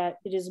say that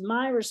it is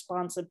my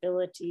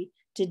responsibility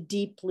to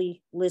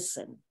deeply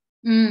listen.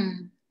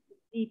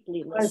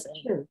 Deeply listen. That's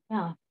true.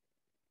 Yeah.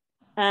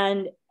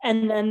 And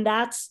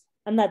that's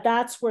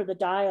where the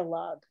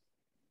dialogue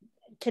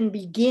can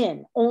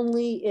begin,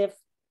 only if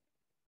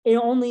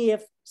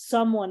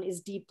someone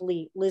is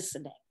deeply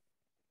listening.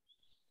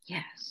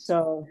 Yes.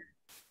 So,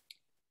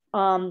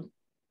 and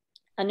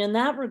in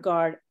that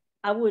regard,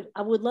 I would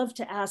love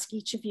to ask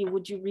each of you,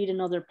 would you read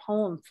another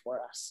poem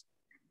for us?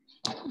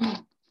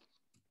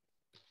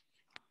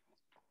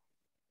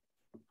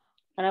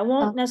 And I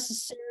won't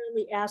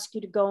necessarily ask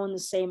you to go in the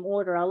same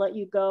order. I'll let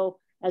you go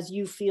as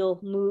you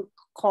feel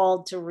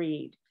called to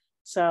read.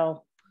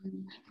 So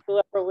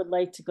whoever would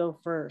like to go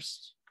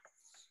first.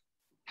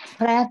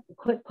 Could I ask a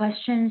quick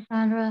question,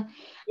 Sandra?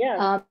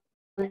 Yeah.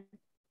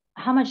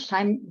 How much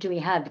time do we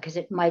have? Because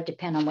it might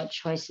depend on what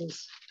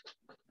choices.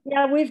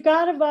 Yeah, I would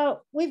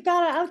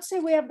say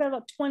we have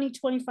about 20,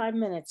 25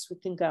 minutes we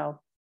can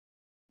go.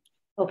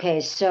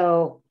 Okay,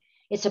 so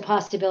it's a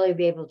possibility to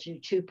be able to do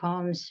 2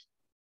 poems.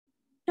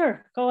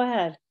 Sure, go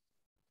ahead.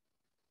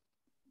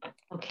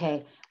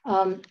 Okay.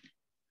 I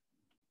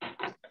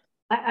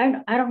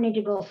don't need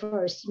to go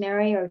first.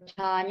 Mary or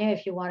Tanya,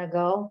 if you want to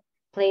go,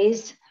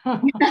 please.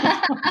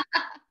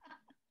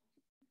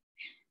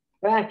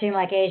 We're acting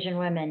like Asian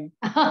women.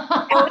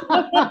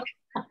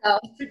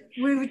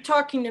 We were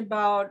talking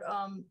about,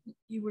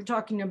 you were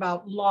talking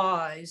about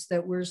lies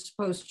that we're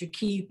supposed to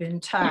keep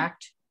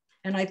intact.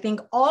 And I think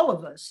all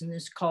of us in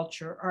this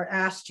culture are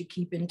asked to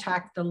keep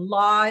intact the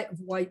lie of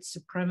white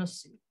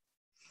supremacy.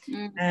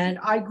 Mm-hmm. And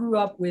I grew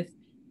up with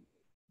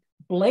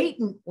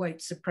blatant white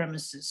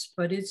supremacists,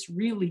 but it's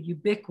really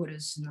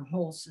ubiquitous in the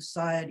whole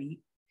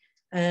society.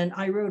 And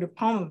I wrote a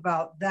poem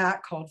about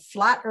that called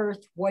Flat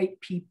Earth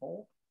White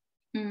People.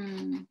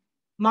 Mm.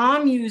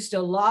 Mom used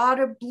a lot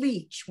of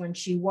bleach when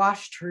she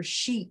washed her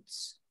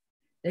sheets.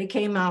 They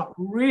came out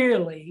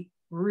really,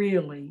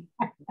 really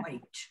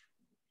white.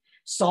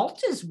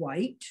 Salt is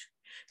white.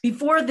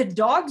 Before the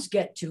dogs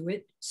get to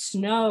it,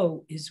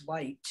 snow is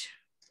white.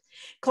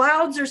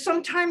 Clouds are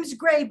sometimes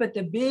gray, but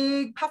the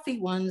big puffy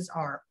ones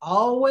are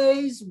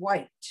always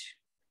white.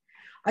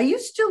 I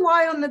used to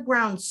lie on the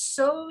ground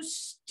so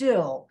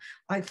still,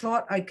 I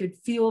thought I could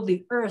feel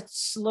the earth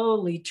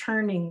slowly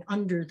turning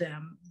under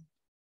them.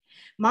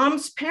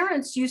 Mom's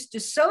parents used to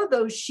sew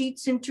those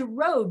sheets into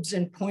robes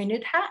and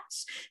pointed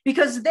hats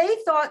because they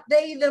thought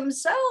they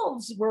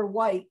themselves were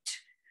white,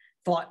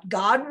 thought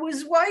God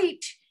was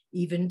white,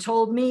 even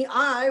told me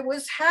I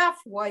was half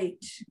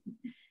white.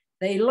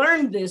 They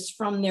learned this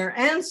from their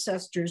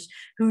ancestors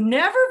who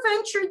never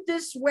ventured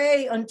this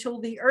way until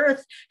the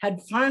earth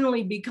had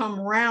finally become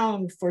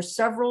round for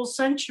several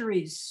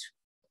centuries.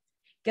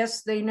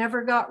 Guess they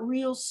never got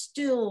real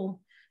still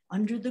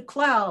under the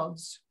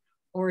clouds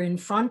or in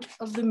front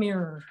of the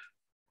mirror.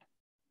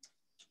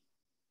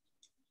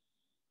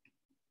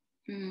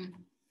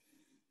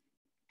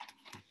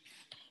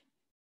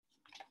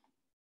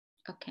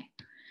 Okay.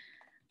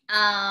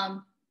 I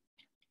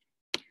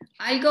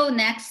go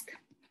next.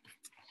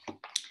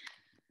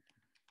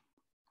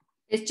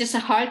 It's just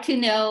hard to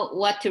know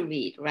what to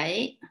read,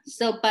 right?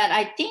 So, but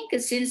I think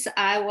since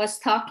I was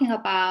talking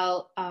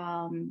about,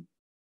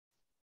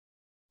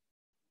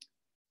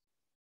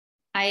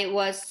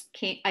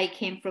 I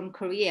came from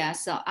Korea,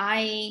 so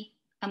I'm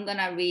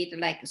gonna read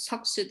like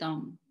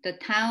Seoksu-dong, the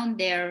town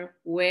there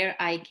where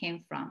I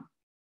came from.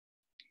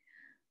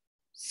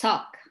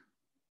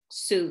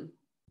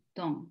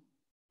 Seok-su-dong.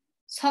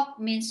 Seok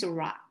means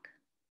rock,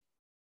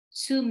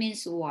 Su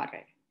means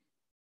water,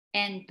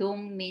 and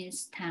Dong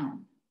means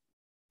town.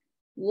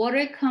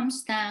 Water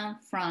comes down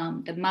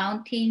from the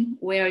mountain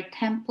where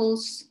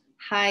temples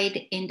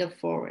hide in the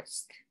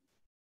forest.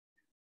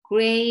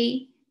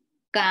 Gray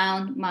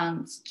gowned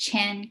monks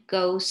chant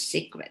ghost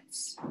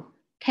secrets.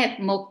 Tap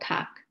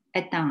moktak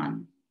at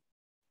dawn.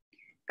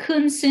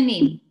 Kun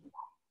Sunim,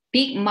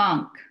 big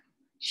monk,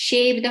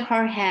 shaved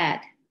her head,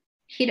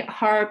 hid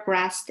her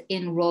breast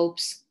in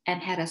robes,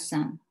 and had a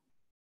son.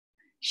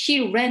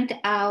 She rented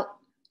out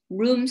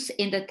rooms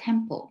in the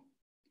temple,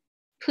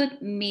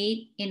 put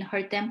meat in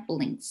her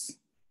dumplings,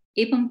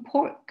 even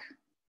pork.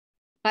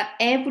 But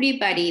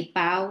everybody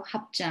bowed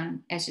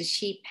합장 as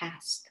she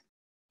passed.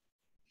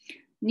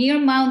 Near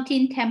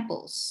mountain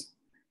temples,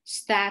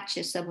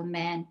 statues of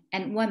men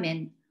and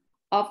women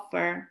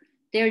offer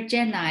their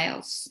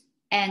genials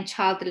and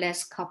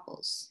childless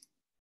couples.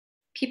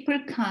 People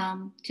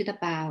come to the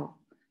bow,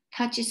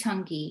 touch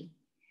Sanghi,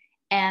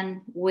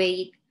 and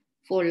wait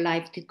for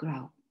life to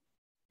grow.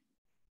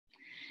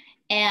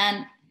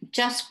 And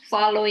just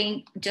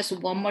following, just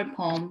one more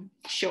poem,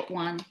 short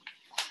one.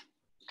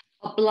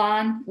 A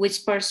blonde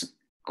whispers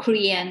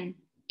Korean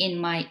in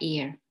my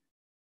ear.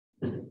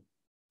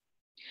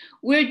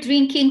 We're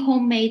drinking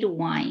homemade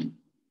wine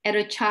at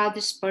a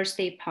child's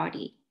birthday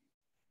party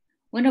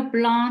when a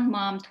blonde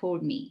mom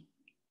told me,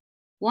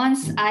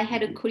 once I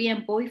had a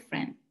Korean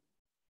boyfriend.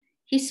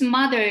 His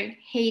mother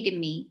hated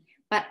me,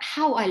 but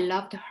how I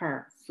loved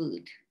her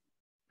food.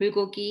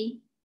 Bulgogi,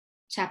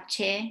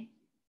 japchae,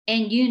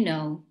 and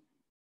you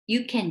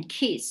can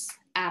kiss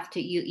after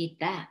you eat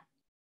that.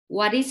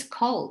 What is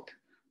called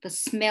the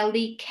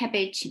smelly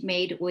cabbage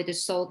made with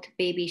salt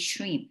baby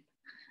shrimp,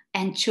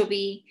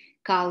 anchovy,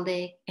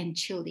 garlic, and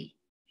chili.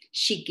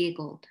 She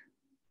giggled.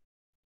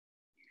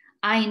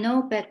 I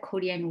know that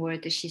Korean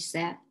word, she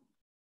said.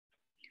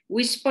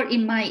 Whisper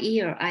in my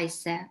ear, I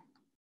said.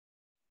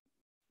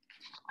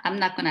 I'm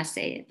not gonna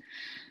say it.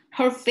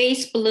 Her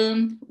face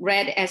bloomed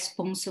red as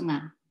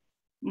bongsunga.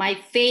 My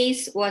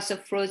face was a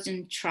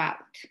frozen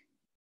trout.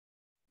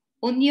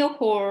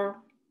 Onyohor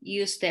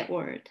used that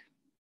word.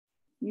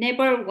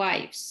 Never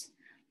wives,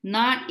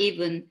 not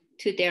even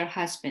to their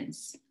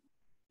husbands.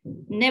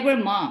 Never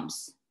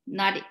moms,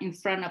 not in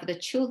front of the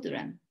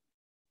children.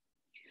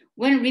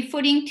 When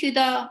referring to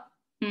the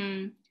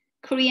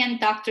Korean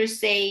doctors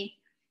say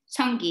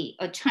Sanghi,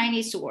 a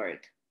Chinese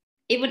word,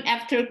 even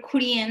after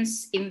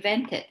Koreans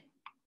invented.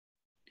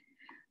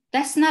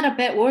 That's not a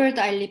bad word,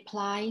 I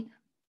replied.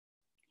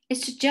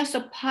 It's just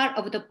a part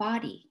of the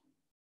body.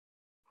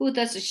 Who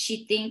does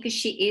she think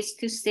she is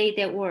to say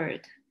that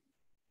word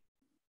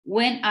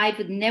when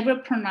I've never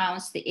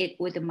pronounced it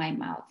with my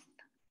mouth?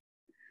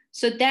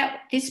 So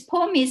that this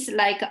poem is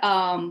like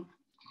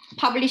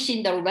published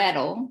in the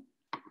Rattle,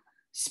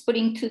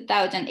 spring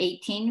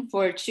 2018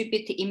 for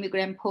tribute to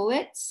immigrant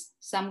poets.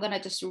 So I'm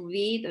gonna just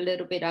read a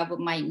little bit of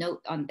my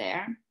note on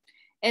there.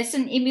 As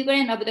an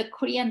immigrant of the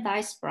Korean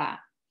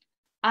diaspora,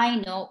 I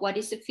know what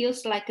it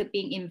feels like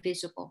being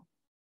invisible,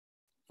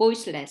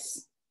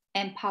 voiceless,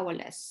 and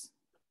powerless.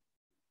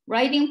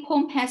 Writing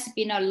poem has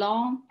been a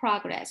long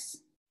progress.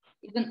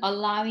 Even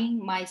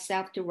allowing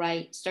myself to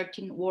write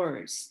certain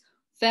words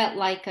felt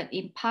like an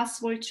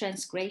impossible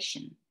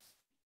transgression.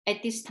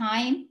 At this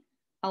time,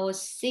 I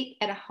was sick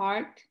at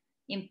heart,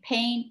 in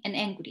pain and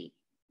angry.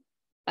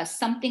 But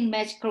something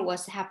magical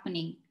was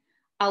happening.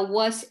 I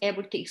was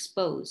able to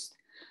expose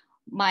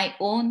my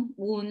own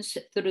wounds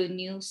through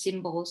new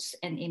symbols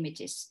and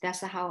images.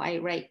 That's how I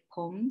write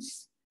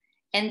poems.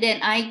 And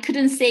then I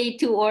couldn't say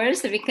 2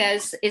 words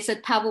because it's a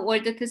tough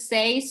word to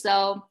say.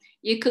 So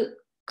you could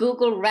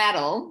Google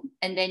rattle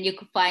and then you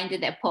could find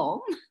that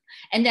poem.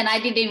 And then I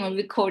did it in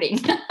recording.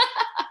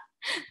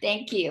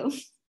 Thank you.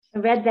 I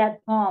read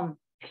that poem.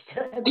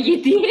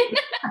 You did?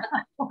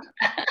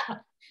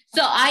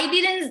 So I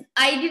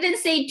didn't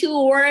say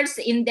 2 words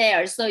in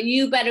there. So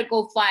you better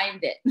go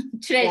find it.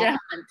 Treasure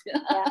hunt.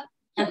 Yeah,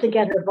 I have to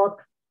get her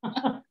book.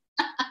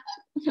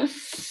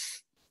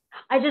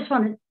 I just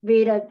want to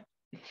read a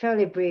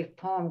fairly brief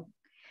poem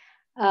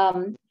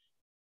called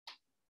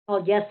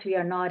Yes, We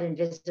Are Not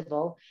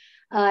Invisible.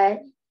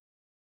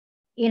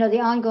 You know,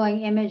 the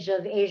ongoing image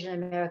of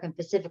Asian American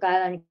Pacific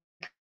Island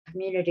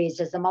communities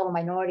as the model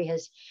minority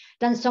has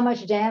done so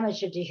much damage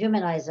to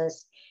dehumanize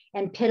us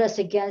and pit us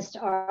against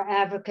our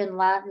African,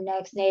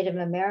 Latinx, Native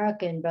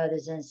American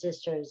brothers and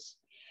sisters.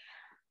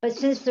 But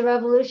since the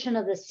revolution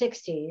of the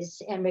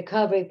 60s and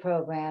recovery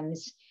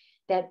programs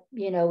that,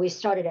 you know, we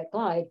started at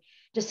Glide,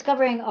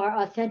 discovering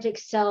our authentic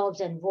selves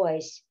and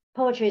voice,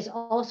 poetry has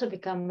also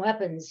become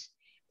weapons,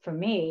 for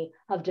me,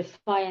 of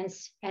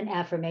defiance and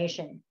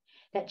affirmation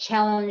that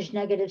challenge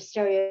negative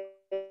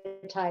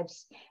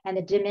stereotypes and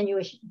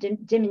the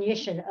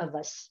diminution of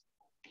us.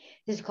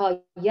 This is called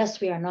Yes,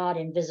 We Are Not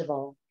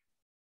Invisible.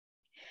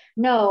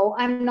 No,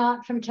 I'm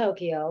not from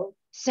Tokyo,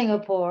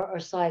 Singapore, or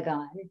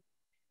Saigon.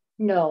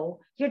 No,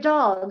 your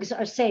dogs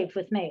are safe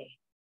with me.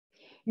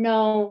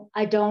 No,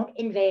 I don't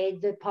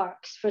invade the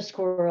parks for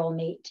squirrel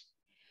meat.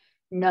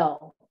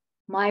 No,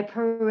 my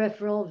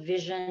peripheral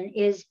vision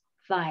is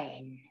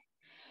fine.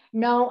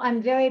 No,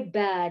 I'm very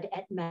bad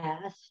at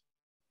math.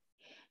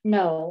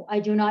 No,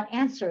 I do not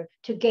answer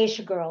to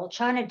Geisha Girl,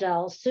 China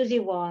Doll, Susie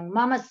Wong,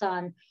 Mama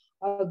San,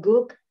 or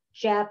Gook,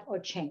 Jap, or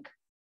Chink.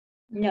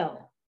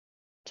 No,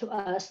 to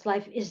us,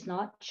 life is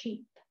not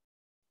cheap.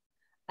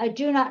 I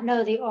do not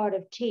know the art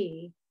of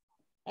tea,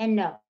 and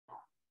no,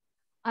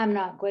 I'm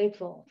not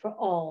grateful for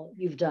all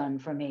you've done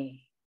for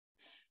me.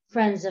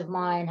 Friends of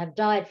mine have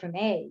died from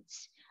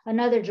AIDS,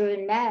 another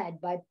driven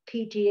mad by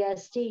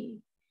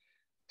PTSD.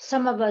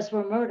 Some of us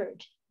were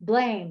murdered,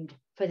 blamed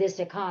for this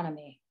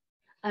economy.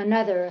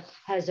 Another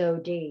has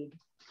OD'd.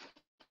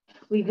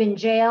 We've been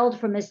jailed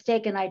for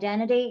mistaken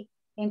identity,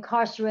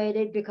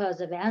 incarcerated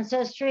because of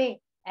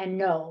ancestry, and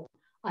no,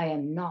 I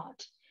am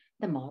not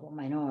the model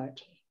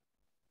minority.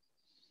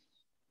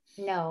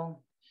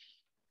 No,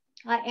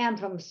 I am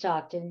from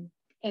Stockton,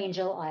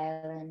 Angel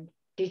Island,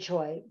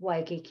 Detroit,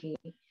 Waikiki,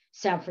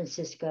 San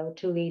Francisco,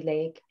 Tule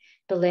Lake,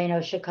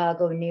 Delano,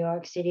 Chicago, New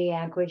York City,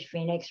 Anchorage,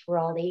 Phoenix,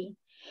 Raleigh.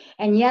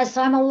 And yes,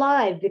 I'm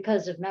alive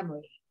because of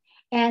memory.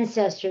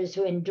 Ancestors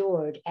who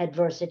endured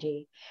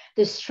adversity,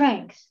 the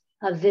strength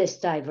of this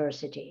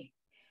diversity.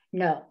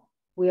 No,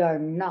 we are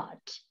not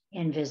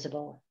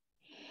invisible.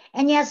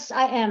 And yes,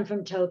 I am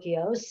from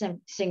Tokyo,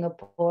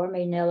 Singapore,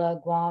 Manila,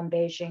 Guam,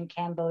 Beijing,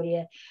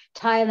 Cambodia,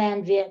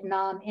 Thailand,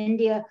 Vietnam,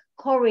 India,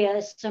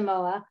 Korea,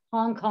 Samoa,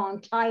 Hong Kong,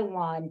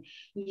 Taiwan.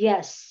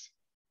 Yes,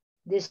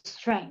 this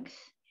strength,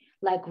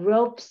 like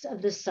ropes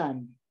of the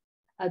sun,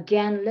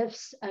 again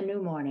lifts a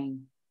new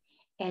morning.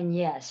 And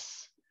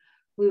yes,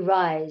 we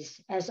rise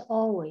as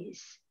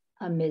always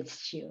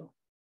amidst you.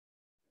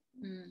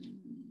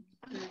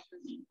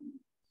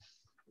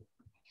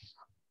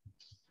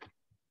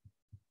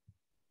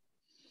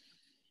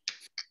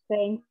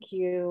 Thank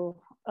you,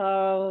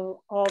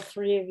 all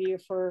 3 of you,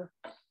 for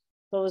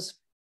those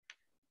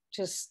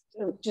just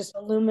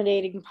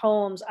illuminating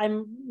poems.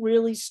 I'm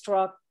really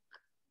struck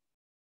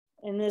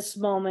in this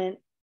moment,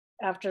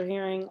 after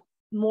hearing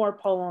more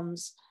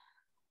poems,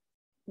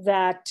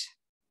 that,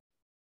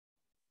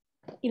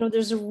 you know,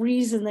 there's a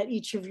reason that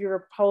each of you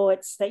are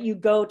poets, that you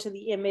go to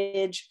the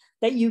image,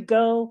 that you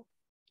go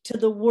to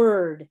the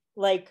word,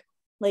 like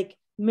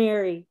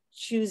Mary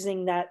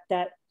choosing that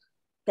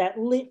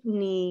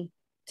litany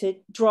to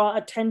draw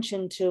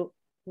attention to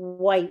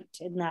white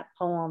in that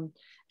poem,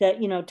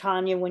 that, you know,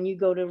 Tanya, when you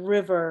go to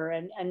river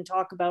and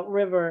talk about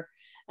river,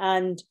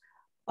 and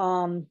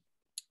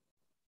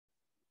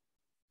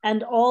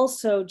And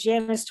also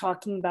Janice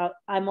talking about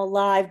I'm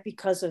alive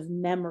because of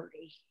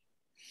memory.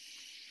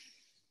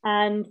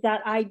 And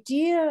that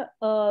idea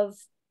of,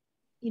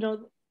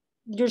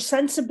 your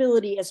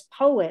sensibility as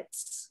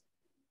poets.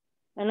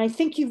 And I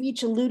think you've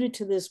each alluded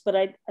to this, but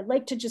I'd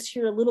like to just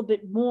hear a little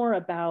bit more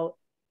about,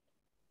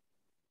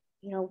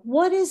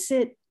 what is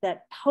it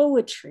that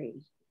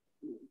poetry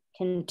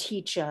can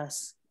teach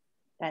us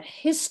that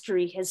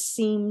history has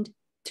seemed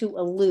to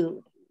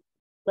elude?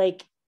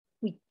 Like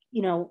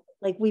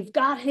we've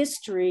got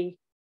history,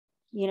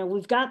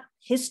 we've got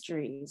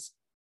histories,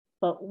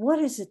 but what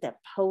is it that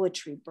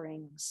poetry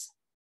brings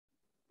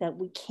that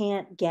we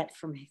can't get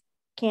from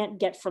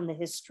the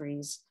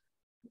histories?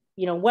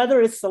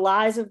 Whether it's the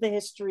lies of the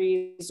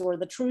histories or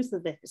the truth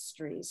of the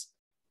histories,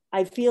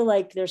 I feel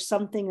like there's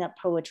something that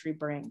poetry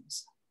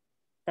brings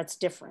that's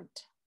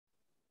different.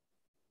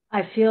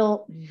 I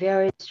feel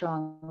very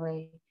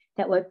strongly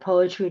that what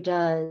poetry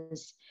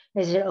does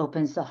is it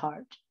opens the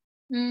heart.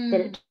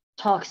 That it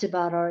talks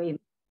about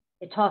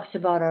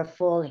our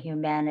full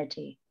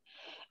humanity.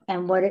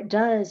 And what it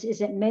does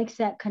is it makes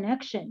that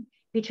connection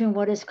between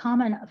what is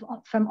common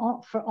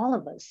for all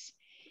of us.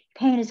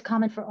 Pain is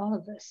common for all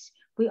of us.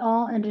 We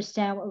all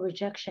understand what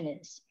rejection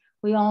is.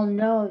 We all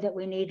know that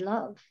we need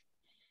love.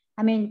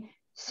 I mean,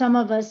 some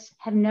of us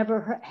have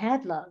never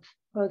had love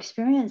or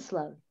experienced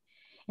love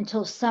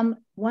until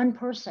one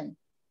person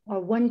or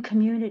one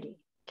community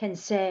can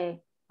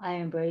say, I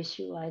embrace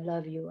you, I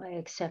love you, I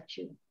accept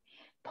you.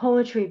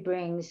 Poetry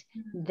brings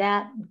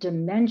that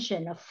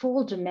dimension, a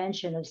full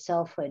dimension of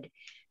selfhood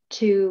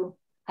to,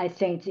 I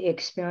think, the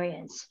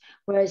experience,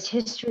 whereas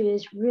history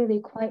is really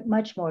quite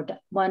much more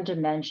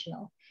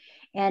one-dimensional.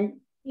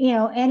 And,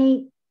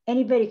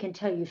 anybody can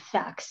tell you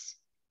facts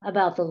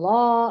about the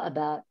law,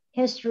 about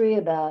history,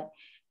 about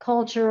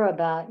culture,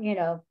 about,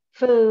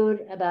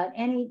 food, about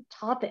any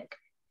topic.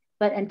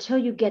 But until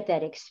you get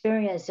that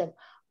experience of,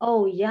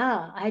 oh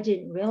yeah, I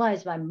didn't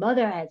realize my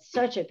mother had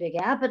such a big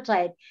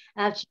appetite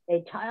after she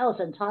ate tiles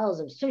and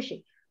tiles of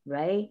sushi,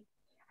 right?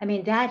 I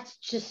mean, that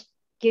just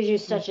gives you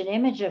such an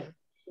image of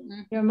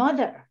your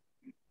mother.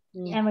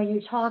 Yeah. And when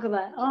you talk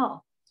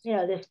about,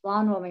 this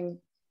blonde woman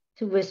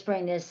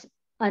whispering this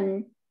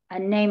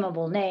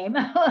unnameable name,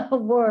 a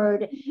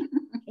word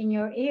in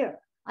your ear.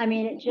 I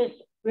mean, it just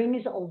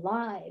brings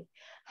alive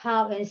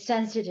how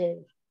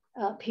insensitive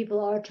people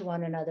are to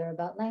one another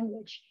about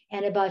language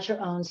and about your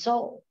own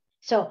soul.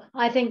 So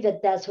I think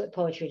that that's what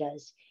poetry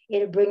does.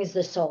 It brings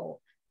the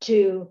soul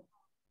to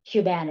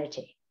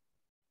humanity.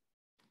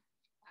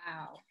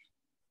 Wow.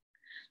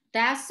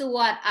 That's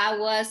what I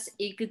was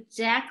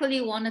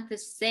exactly wanted to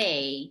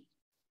say.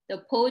 The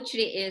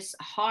poetry is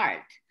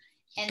heart.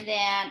 And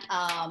then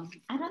I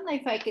don't know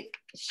if I could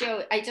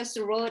show, I just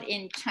wrote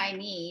in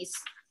Chinese.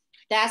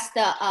 That's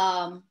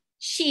the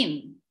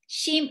shim.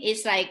 Shim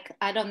is like,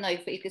 I don't know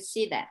if you could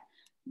see that.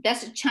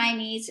 That's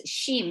Chinese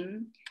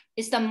shim.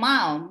 It's the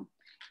mound.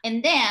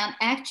 And then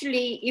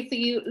actually, if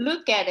you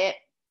look at it,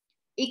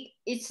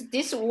 it's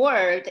this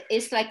word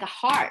is like a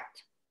heart.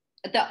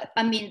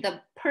 The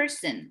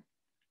person.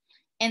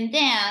 And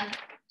then,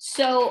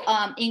 so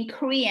in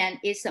Korean,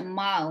 it's a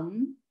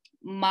maum,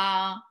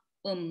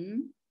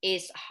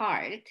 is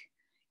heart.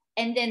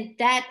 And then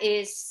that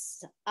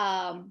is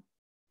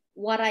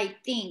what I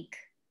think,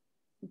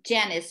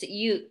 Janice,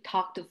 you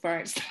talked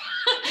first,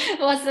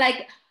 was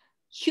like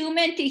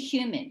human to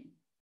human.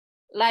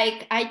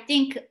 Like, I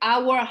think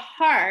our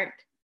heart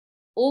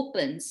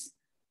opens,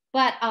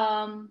 but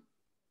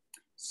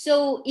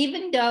so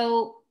even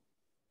though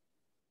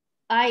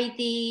I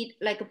did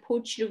like a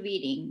poetry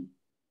reading,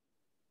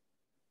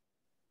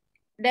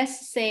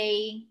 let's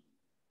say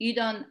you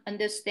don't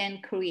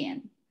understand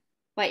Korean,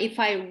 but if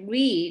I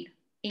read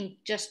in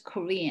just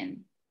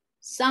Korean,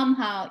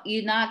 somehow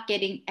you're not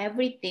getting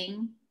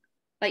everything.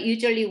 But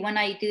usually when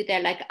I do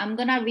that, like I'm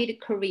gonna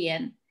read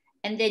Korean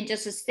and then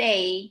just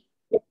say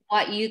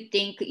what you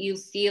think, you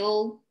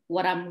feel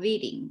what I'm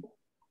reading.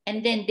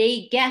 And then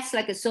they guess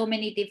like so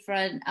many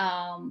different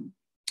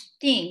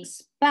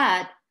things,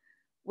 but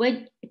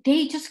when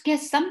they just get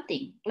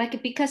something,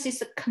 like because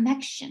it's a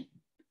connection,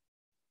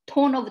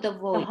 tone of the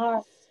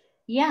voice.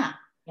 Yeah.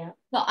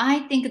 So I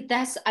think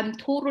I'm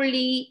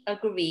totally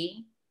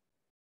agree.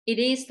 It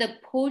is the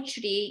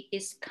poetry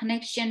is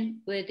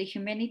connection with the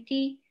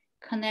humanity,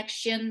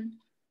 connection,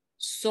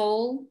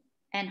 soul,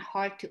 and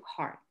heart to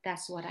heart.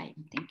 That's what I'm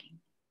thinking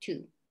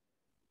too.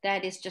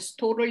 That is just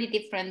totally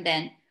different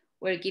than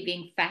we're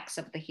giving facts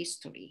of the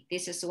history.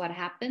 This is what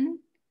happened,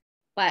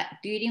 but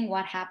during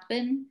what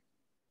happened,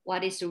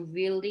 what is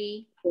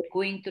really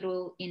going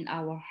through in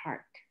our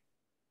heart.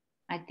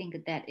 I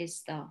think that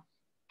is the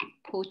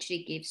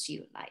poetry gives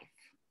you life.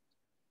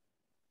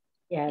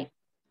 Yeah.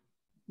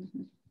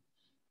 Mm-hmm.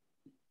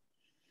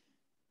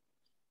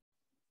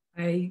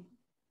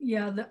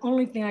 The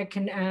only thing I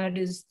can add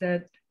is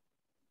that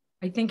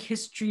I think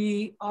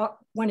history,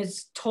 when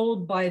it's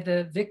told by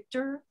the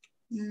victor,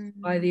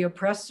 by the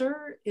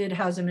oppressor, it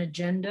has an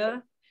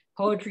agenda.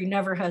 Poetry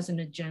never has an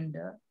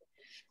agenda.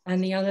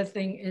 And the other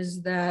thing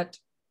is that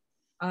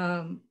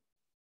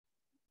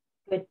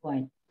Good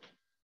point.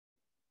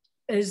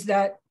 Is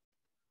that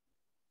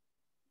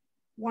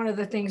one of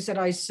the things that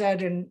I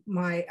said in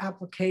my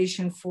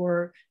application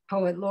for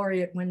Poet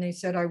Laureate when they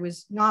said I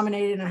was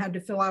nominated and I had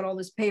to fill out all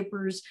these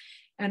papers.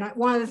 And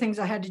one of the things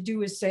I had to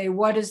do is say,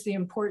 what is the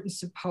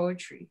importance of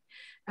poetry?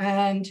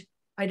 And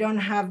I don't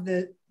have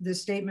the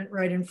statement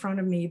right in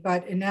front of me,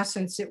 but in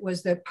essence, it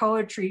was that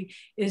poetry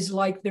is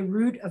like the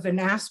root of an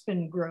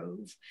aspen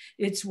grove.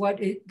 It's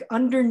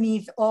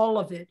underneath all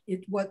of it,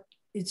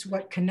 it's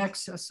what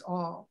connects us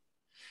all,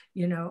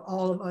 you know,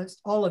 all of us,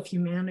 all of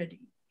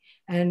humanity.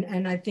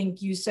 And I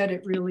think you said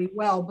it really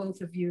well,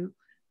 both of you,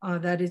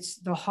 that it's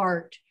the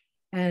heart.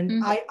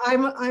 And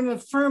I'm a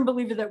firm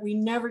believer that we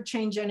never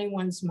change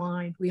anyone's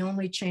mind. We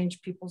only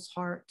change people's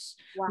hearts.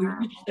 Wow. We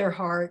reach their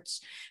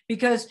hearts.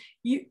 Because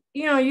you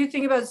know, you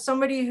think about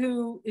somebody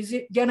who is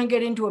gonna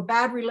get into a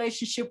bad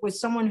relationship with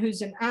someone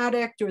who's an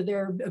addict or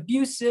they're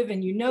abusive,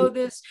 and you know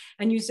this,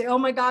 and you say, oh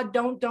my God,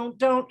 don't.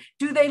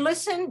 Do they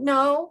listen?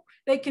 No,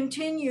 they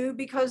continue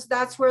because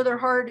that's where their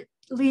heart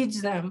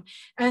leads them.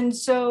 And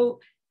so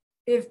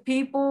if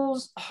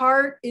people's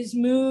heart is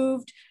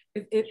moved,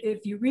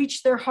 if you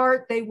reach their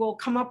heart, they will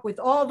come up with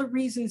all the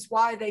reasons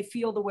why they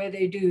feel the way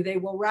they do. They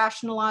will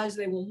rationalize,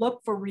 they will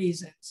look for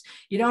reasons.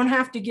 You don't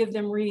have to give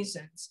them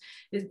reasons.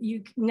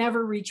 You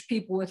never reach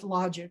people with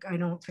logic, I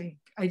don't think.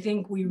 I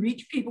think we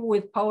reach people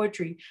with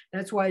poetry.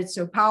 That's why it's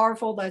so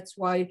powerful. That's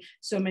why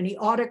so many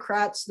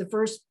autocrats, the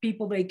first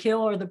people they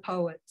kill are the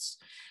poets,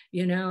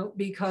 you know,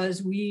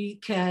 because we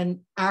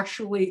can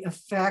actually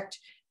affect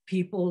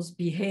people's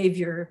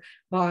behavior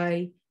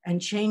and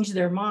change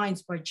their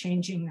minds by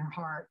changing their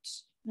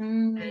hearts.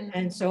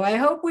 And so I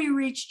hope we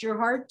reached your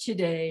heart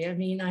today. I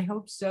mean, I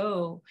hope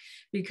so,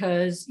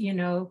 because, you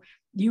know,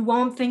 you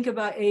won't think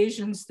about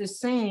Asians the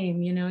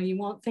same, you know, you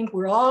won't think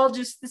we're all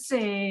just the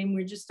same.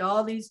 We're just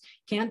all these,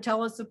 can't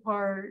tell us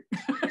apart.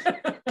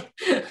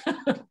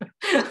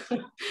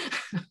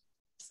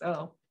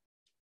 So.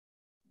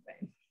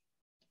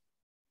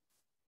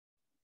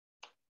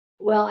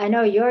 Well, I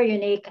know you're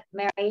unique,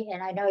 Mary,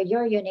 and I know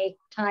you're unique,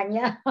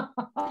 Tanya.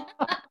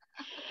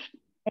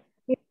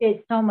 You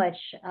did so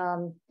much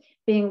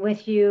being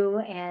with you,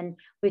 and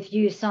with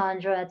you,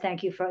 Sandra.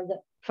 Thank you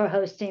for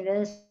hosting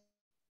this.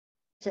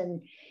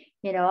 And,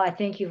 you know, I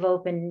think you've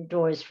opened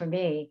doors for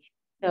me.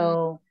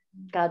 So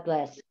God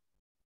bless.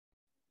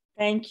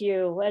 Thank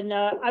you. And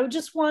I would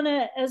just want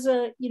to, as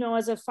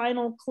a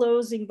final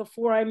closing,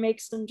 before I make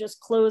some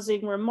just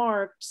closing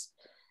remarks,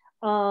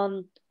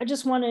 I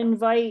just want to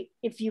invite,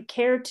 if you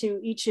care to,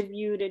 each of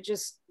you to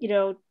just,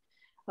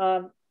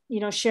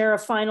 share a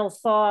final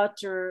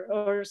thought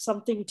or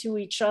something to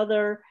each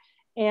other.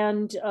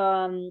 And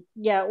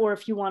or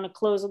if you want to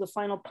close with a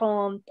final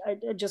poem,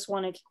 I just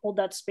want to hold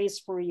that space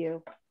for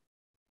you.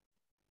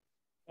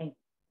 Okay.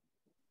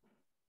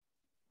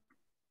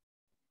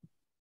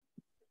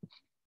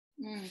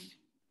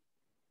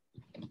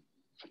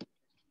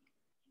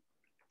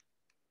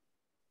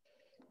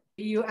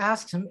 You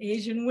ask some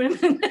Asian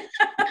women.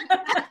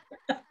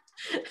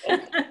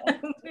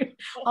 We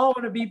all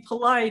want to be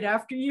polite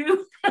after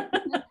you.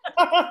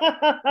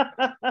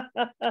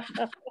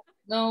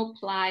 No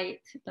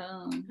polite.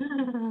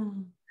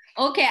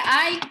 Okay,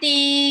 I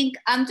think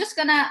I'm just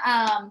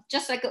gonna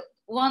just like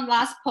one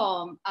last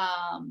poem.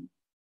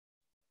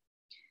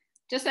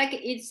 Just like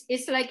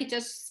it's like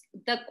just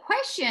the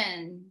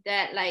question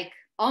that like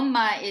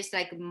Oma is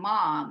like,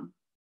 mom,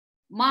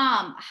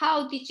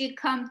 how did you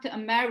come to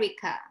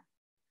America?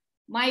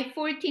 My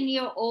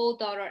 14-year-old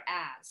daughter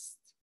asked.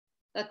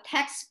 The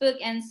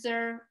textbook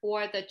answer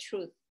or the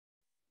truth?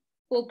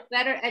 For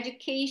better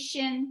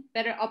education,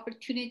 better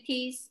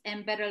opportunities,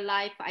 and better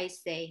life, I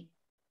say.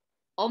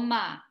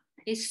 Oma,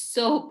 it's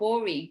so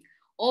boring.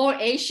 All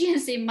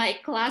Asians in my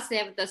class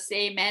have the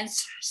same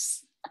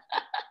answers.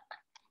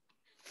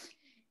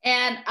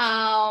 And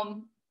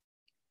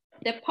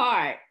the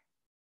part,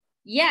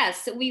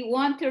 yes, we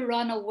want to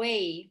run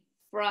away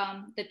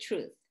from the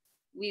truth.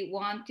 We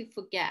want to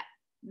forget,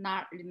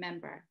 not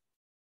remember.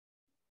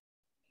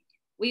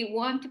 We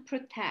want to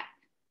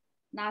protect,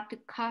 not to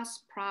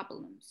cause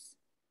problems.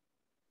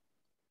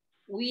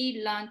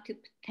 We learn to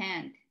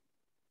pretend,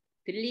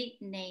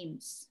 delete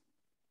names,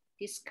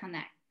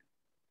 disconnect.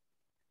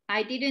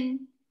 I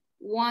didn't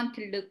want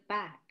to look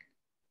back.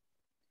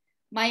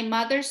 My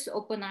mother's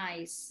open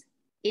eyes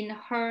in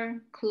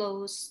her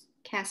closed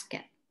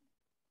casket.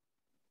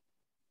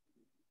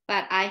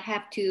 But I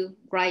have to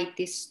write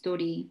this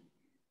story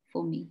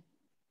for me.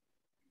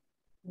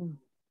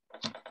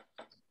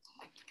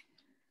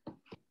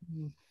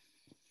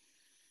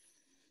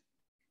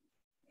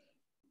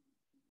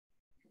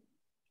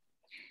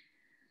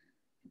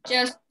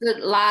 Just the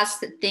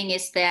last thing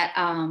is that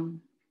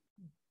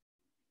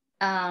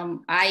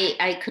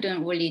I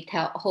couldn't really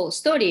tell a whole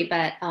story,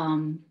 but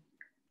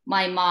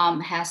my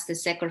mom has to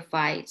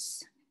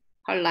sacrifice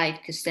her life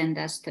to send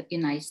us to the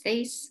United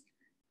States.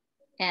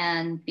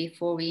 And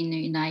before we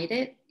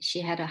united,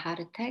 she had a heart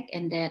attack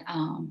and then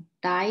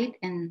died.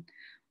 And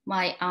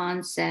my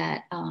aunt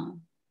said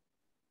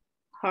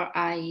her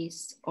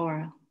eyes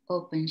or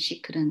open, she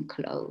couldn't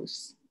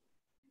close.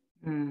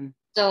 Mm.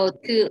 So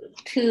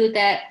to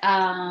that,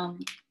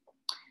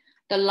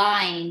 the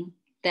line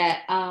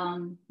that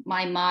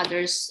my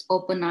mother's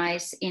open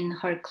eyes in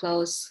her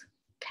closed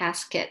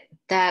casket,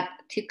 that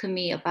took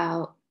me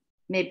about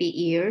maybe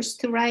years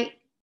to write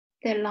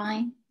that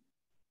line.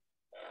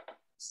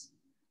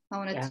 I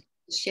wanted to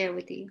share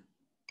with you.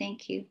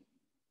 Thank you.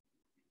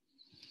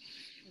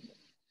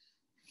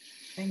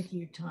 Thank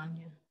you,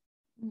 Tanya.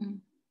 Mm.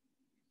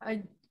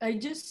 I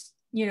just,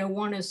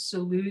 want to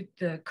salute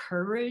the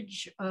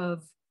courage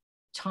of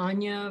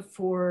Tanya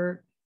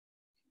for,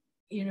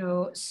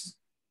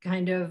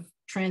 kind of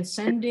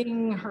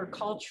transcending her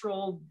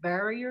cultural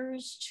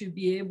barriers to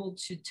be able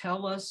to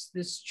tell us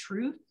this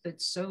truth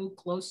that's so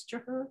close to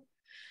her.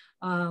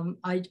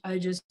 I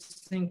just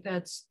think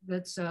that's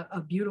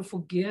a beautiful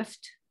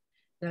gift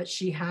that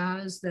she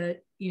has,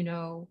 that,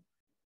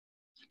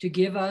 to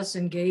give us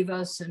and gave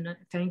us. And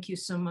thank you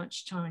so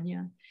much,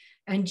 Tanya.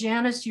 And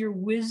Janice, your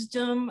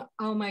wisdom,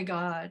 oh my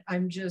God,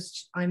 I'm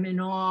in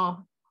awe.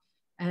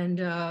 And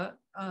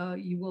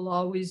you will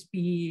always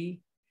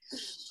be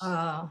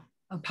a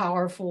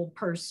powerful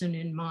person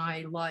in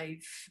my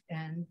life.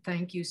 And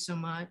thank you so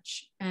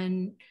much.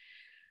 And,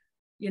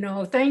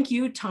 thank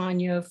you,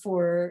 Tanya,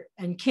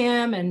 and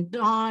Kim and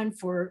Don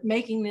for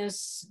making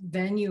this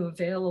venue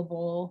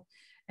available.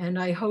 And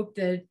I hope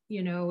that,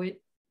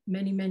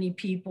 many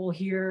people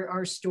hear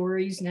our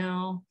stories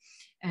now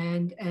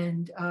and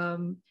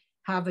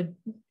have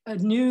a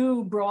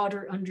new,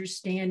 broader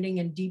understanding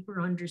and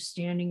deeper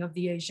understanding of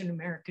the Asian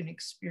American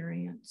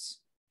experience.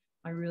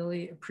 I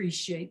really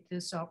appreciate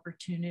this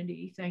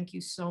opportunity. Thank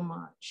you so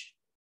much.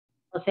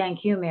 Well,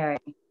 thank you, Mary,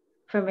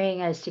 for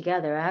bringing us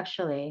together,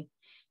 actually,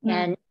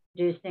 and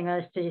introducing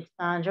us to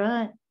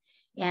Sandra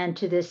and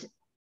to this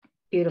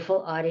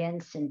beautiful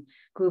audience and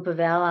group of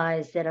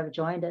allies that have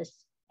joined us,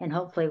 and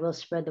hopefully we'll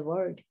spread the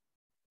word.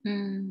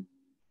 Mm.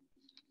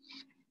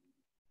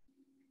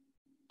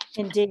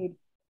 Indeed.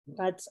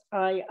 That's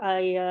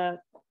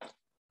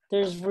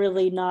there's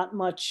really not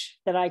much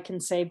that I can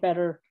say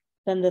better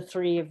than the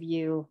three of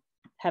you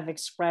have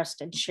expressed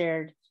and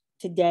shared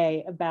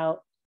today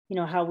about,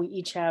 how we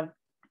each have,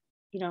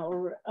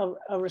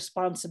 a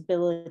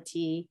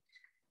responsibility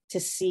to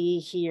see,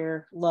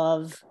 hear,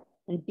 love,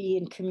 and be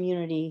in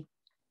community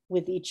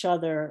with each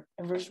other,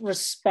 and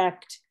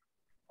respect,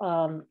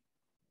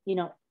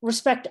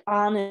 respect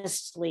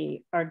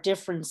honestly our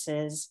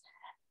differences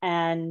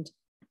and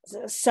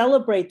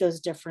celebrate those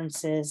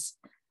differences,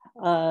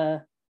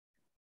 but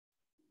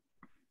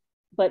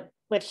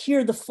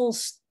hear the full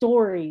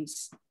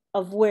stories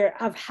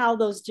of how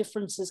those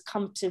differences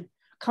come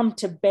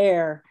to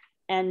bear,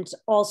 and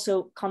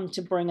also come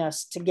to bring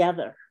us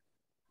together,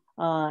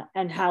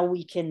 and how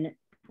we can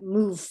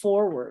move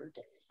forward,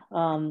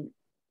 and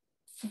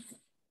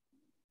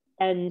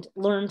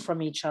learn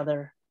from each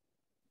other.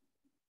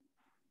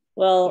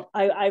 Well,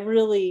 I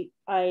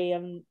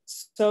am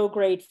so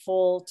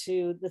grateful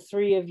to the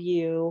three of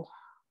you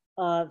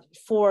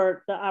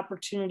for the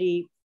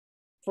opportunity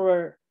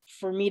for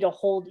me to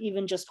hold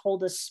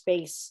a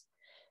space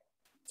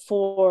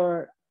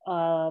for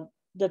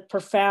the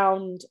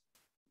profound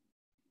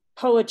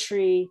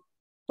poetry,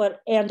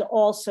 and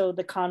also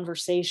the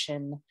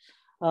conversation.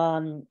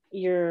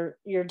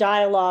 Your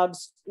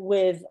dialogues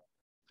with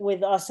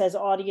us as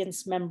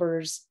audience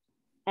members,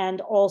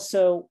 and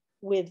also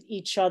with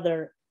each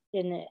other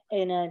in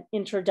an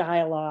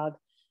interdialogue.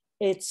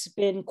 It's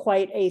been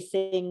quite a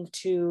thing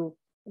to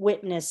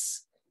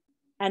witness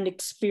and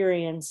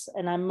experience,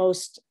 and I'm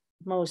most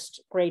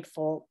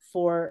grateful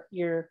for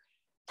your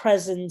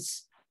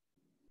presence,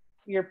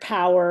 your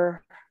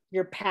power,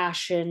 your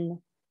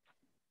passion,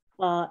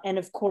 and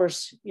of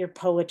course, your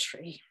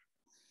poetry.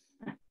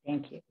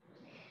 Thank you.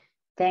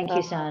 Thank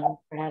you, Sandra,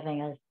 for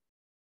having us.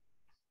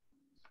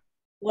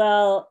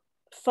 Well,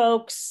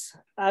 folks,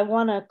 I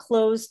want to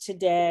close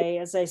today,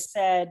 as I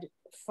said,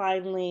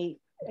 finally,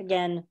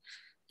 again,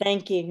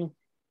 thanking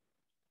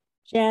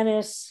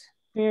Janice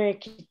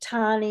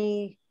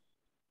Mirikitani,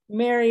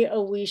 Mary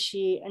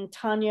Oishi, and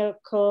Tanya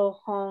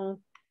Ko-hong.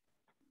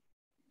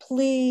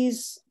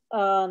 Please,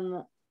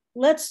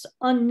 let's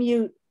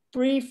unmute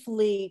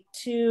briefly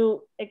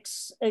to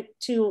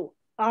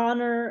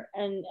honor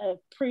and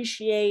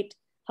appreciate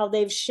how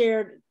they've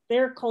shared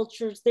their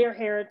cultures, their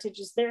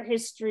heritages, their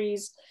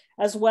histories,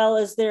 as well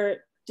as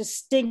their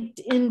distinct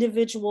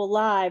individual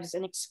lives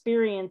and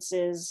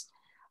experiences,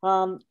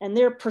 and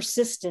their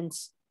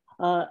persistence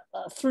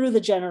through the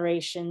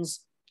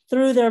generations,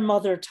 through their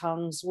mother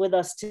tongues with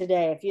us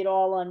today. If you'd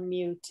all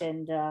unmute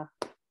and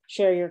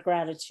share your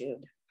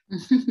gratitude.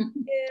 Thank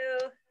you.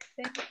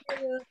 Thank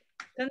you.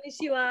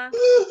 Konnichiwa.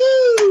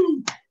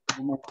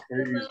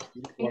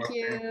 Thank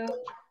you.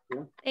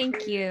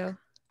 Thank you.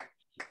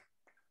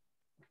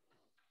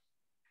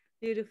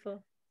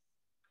 Beautiful.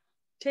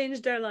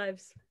 Changed our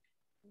lives.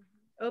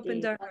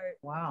 Opened our heart.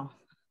 Wow.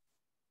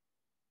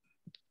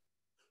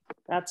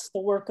 That's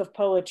the work of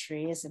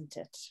poetry, isn't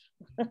it?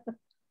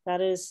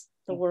 That is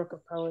the work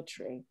of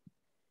poetry.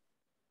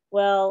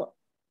 Well,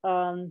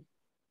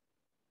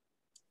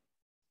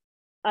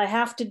 I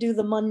have to do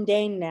the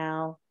mundane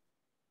now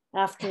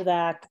after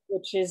that,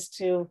 which is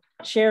to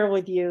share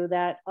with you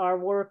that our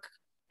work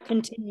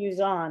continues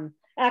on.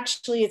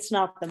 Actually, it's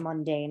not the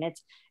mundane.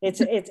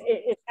 It's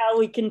how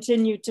we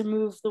continue to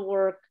move the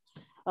work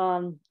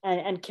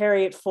and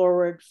carry it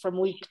forward from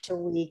week to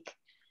week.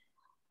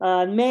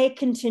 May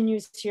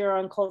continues here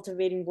on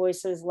Cultivating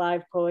Voices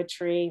Live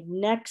Poetry.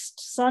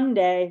 Next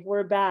Sunday,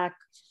 we're back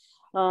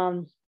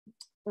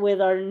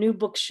with our new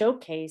book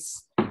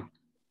showcase,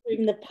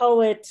 the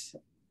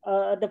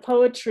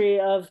poetry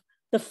of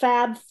the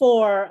Fab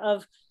Four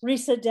of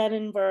Risa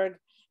Denenberg,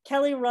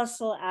 Kelly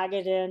Russell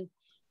Agadan,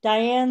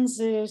 Diane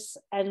Zeus,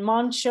 and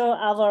Moncho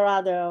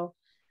Alvarado,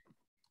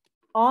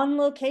 on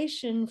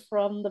location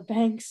from the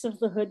banks of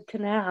the Hood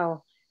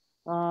Canal,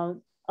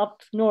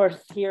 up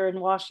north here in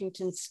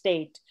Washington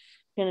State.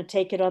 Going to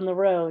take it on the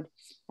road.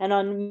 And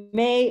on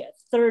May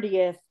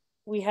 30th,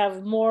 we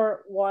have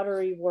more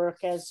watery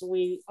work as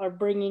we are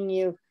bringing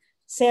you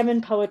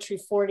Salmon Poetry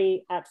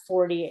 40 at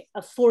 40,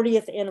 a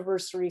 40th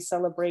anniversary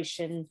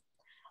celebration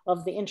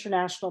of the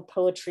International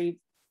Poetry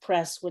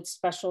Press with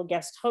special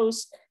guest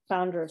host,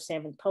 founder of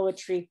Salmon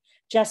Poetry,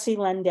 Jesse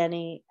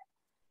Lendenny.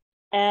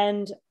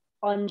 And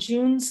on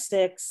June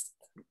 6th,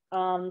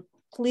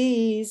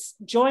 please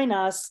join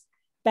us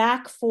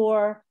back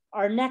for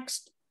our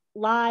next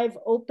live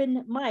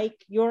open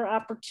mic, your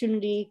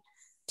opportunity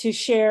to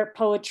share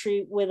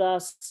poetry with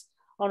us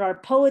on our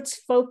Poets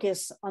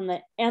Focus on the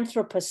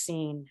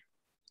Anthropocene.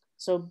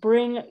 So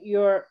bring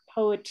your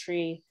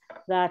poetry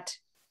that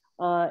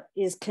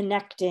is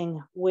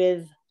connecting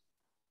with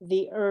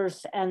the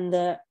earth and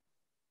the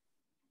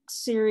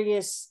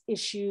serious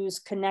issues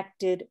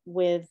connected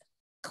with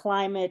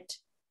climate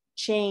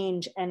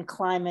change and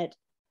climate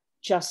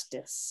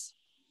justice.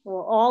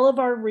 Well, all of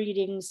our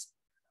readings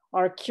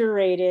are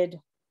curated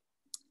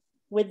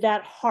with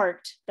that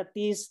heart that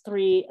these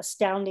three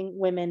astounding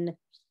women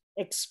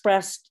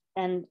expressed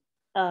and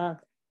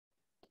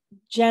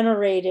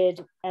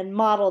generated and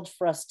modeled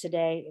for us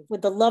today,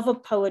 with the love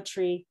of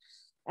poetry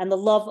and the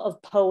love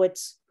of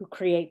poets who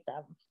create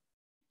them.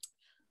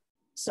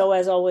 So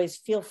as always,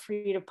 feel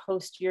free to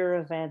post your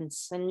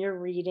events and your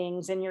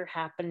readings and your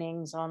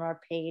happenings on our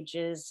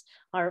pages,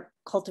 our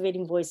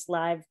Cultivating Voice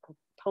Live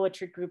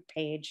poetry group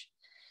page.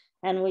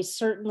 And we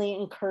certainly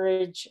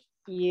encourage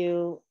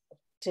you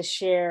to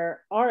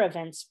share our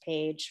events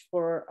page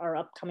for our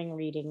upcoming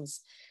readings,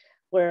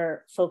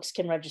 where folks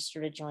can register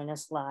to join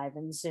us live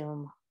in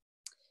Zoom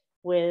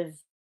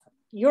with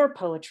your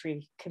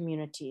poetry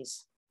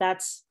communities.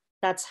 That's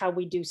how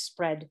we do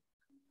spread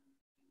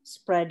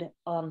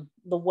the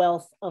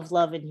wealth of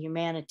love and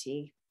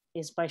humanity,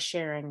 is by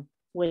sharing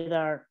with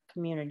our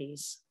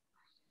communities.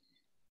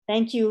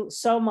 Thank you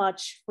so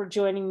much for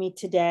joining me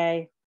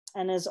today.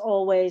 And as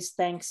always,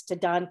 thanks to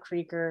Don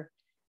Krieger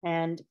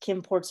and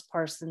Kim Ports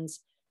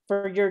Parsons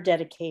for your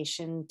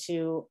dedication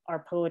to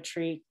our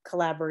poetry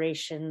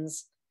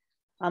collaborations.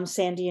 I'm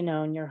Sandy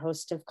Yannone, your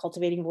host of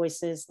Cultivating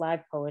Voices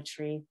Live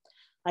Poetry.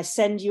 I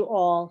send you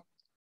all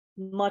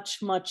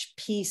much, much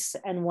peace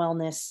and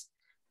wellness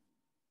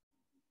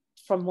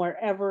from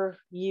wherever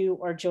you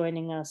are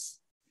joining us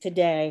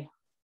today.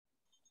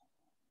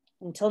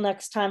 Until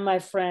next time, my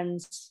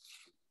friends,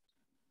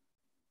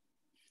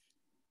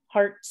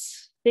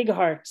 hearts, big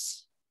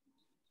hearts,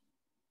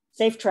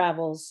 safe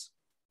travels,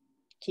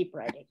 keep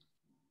writing.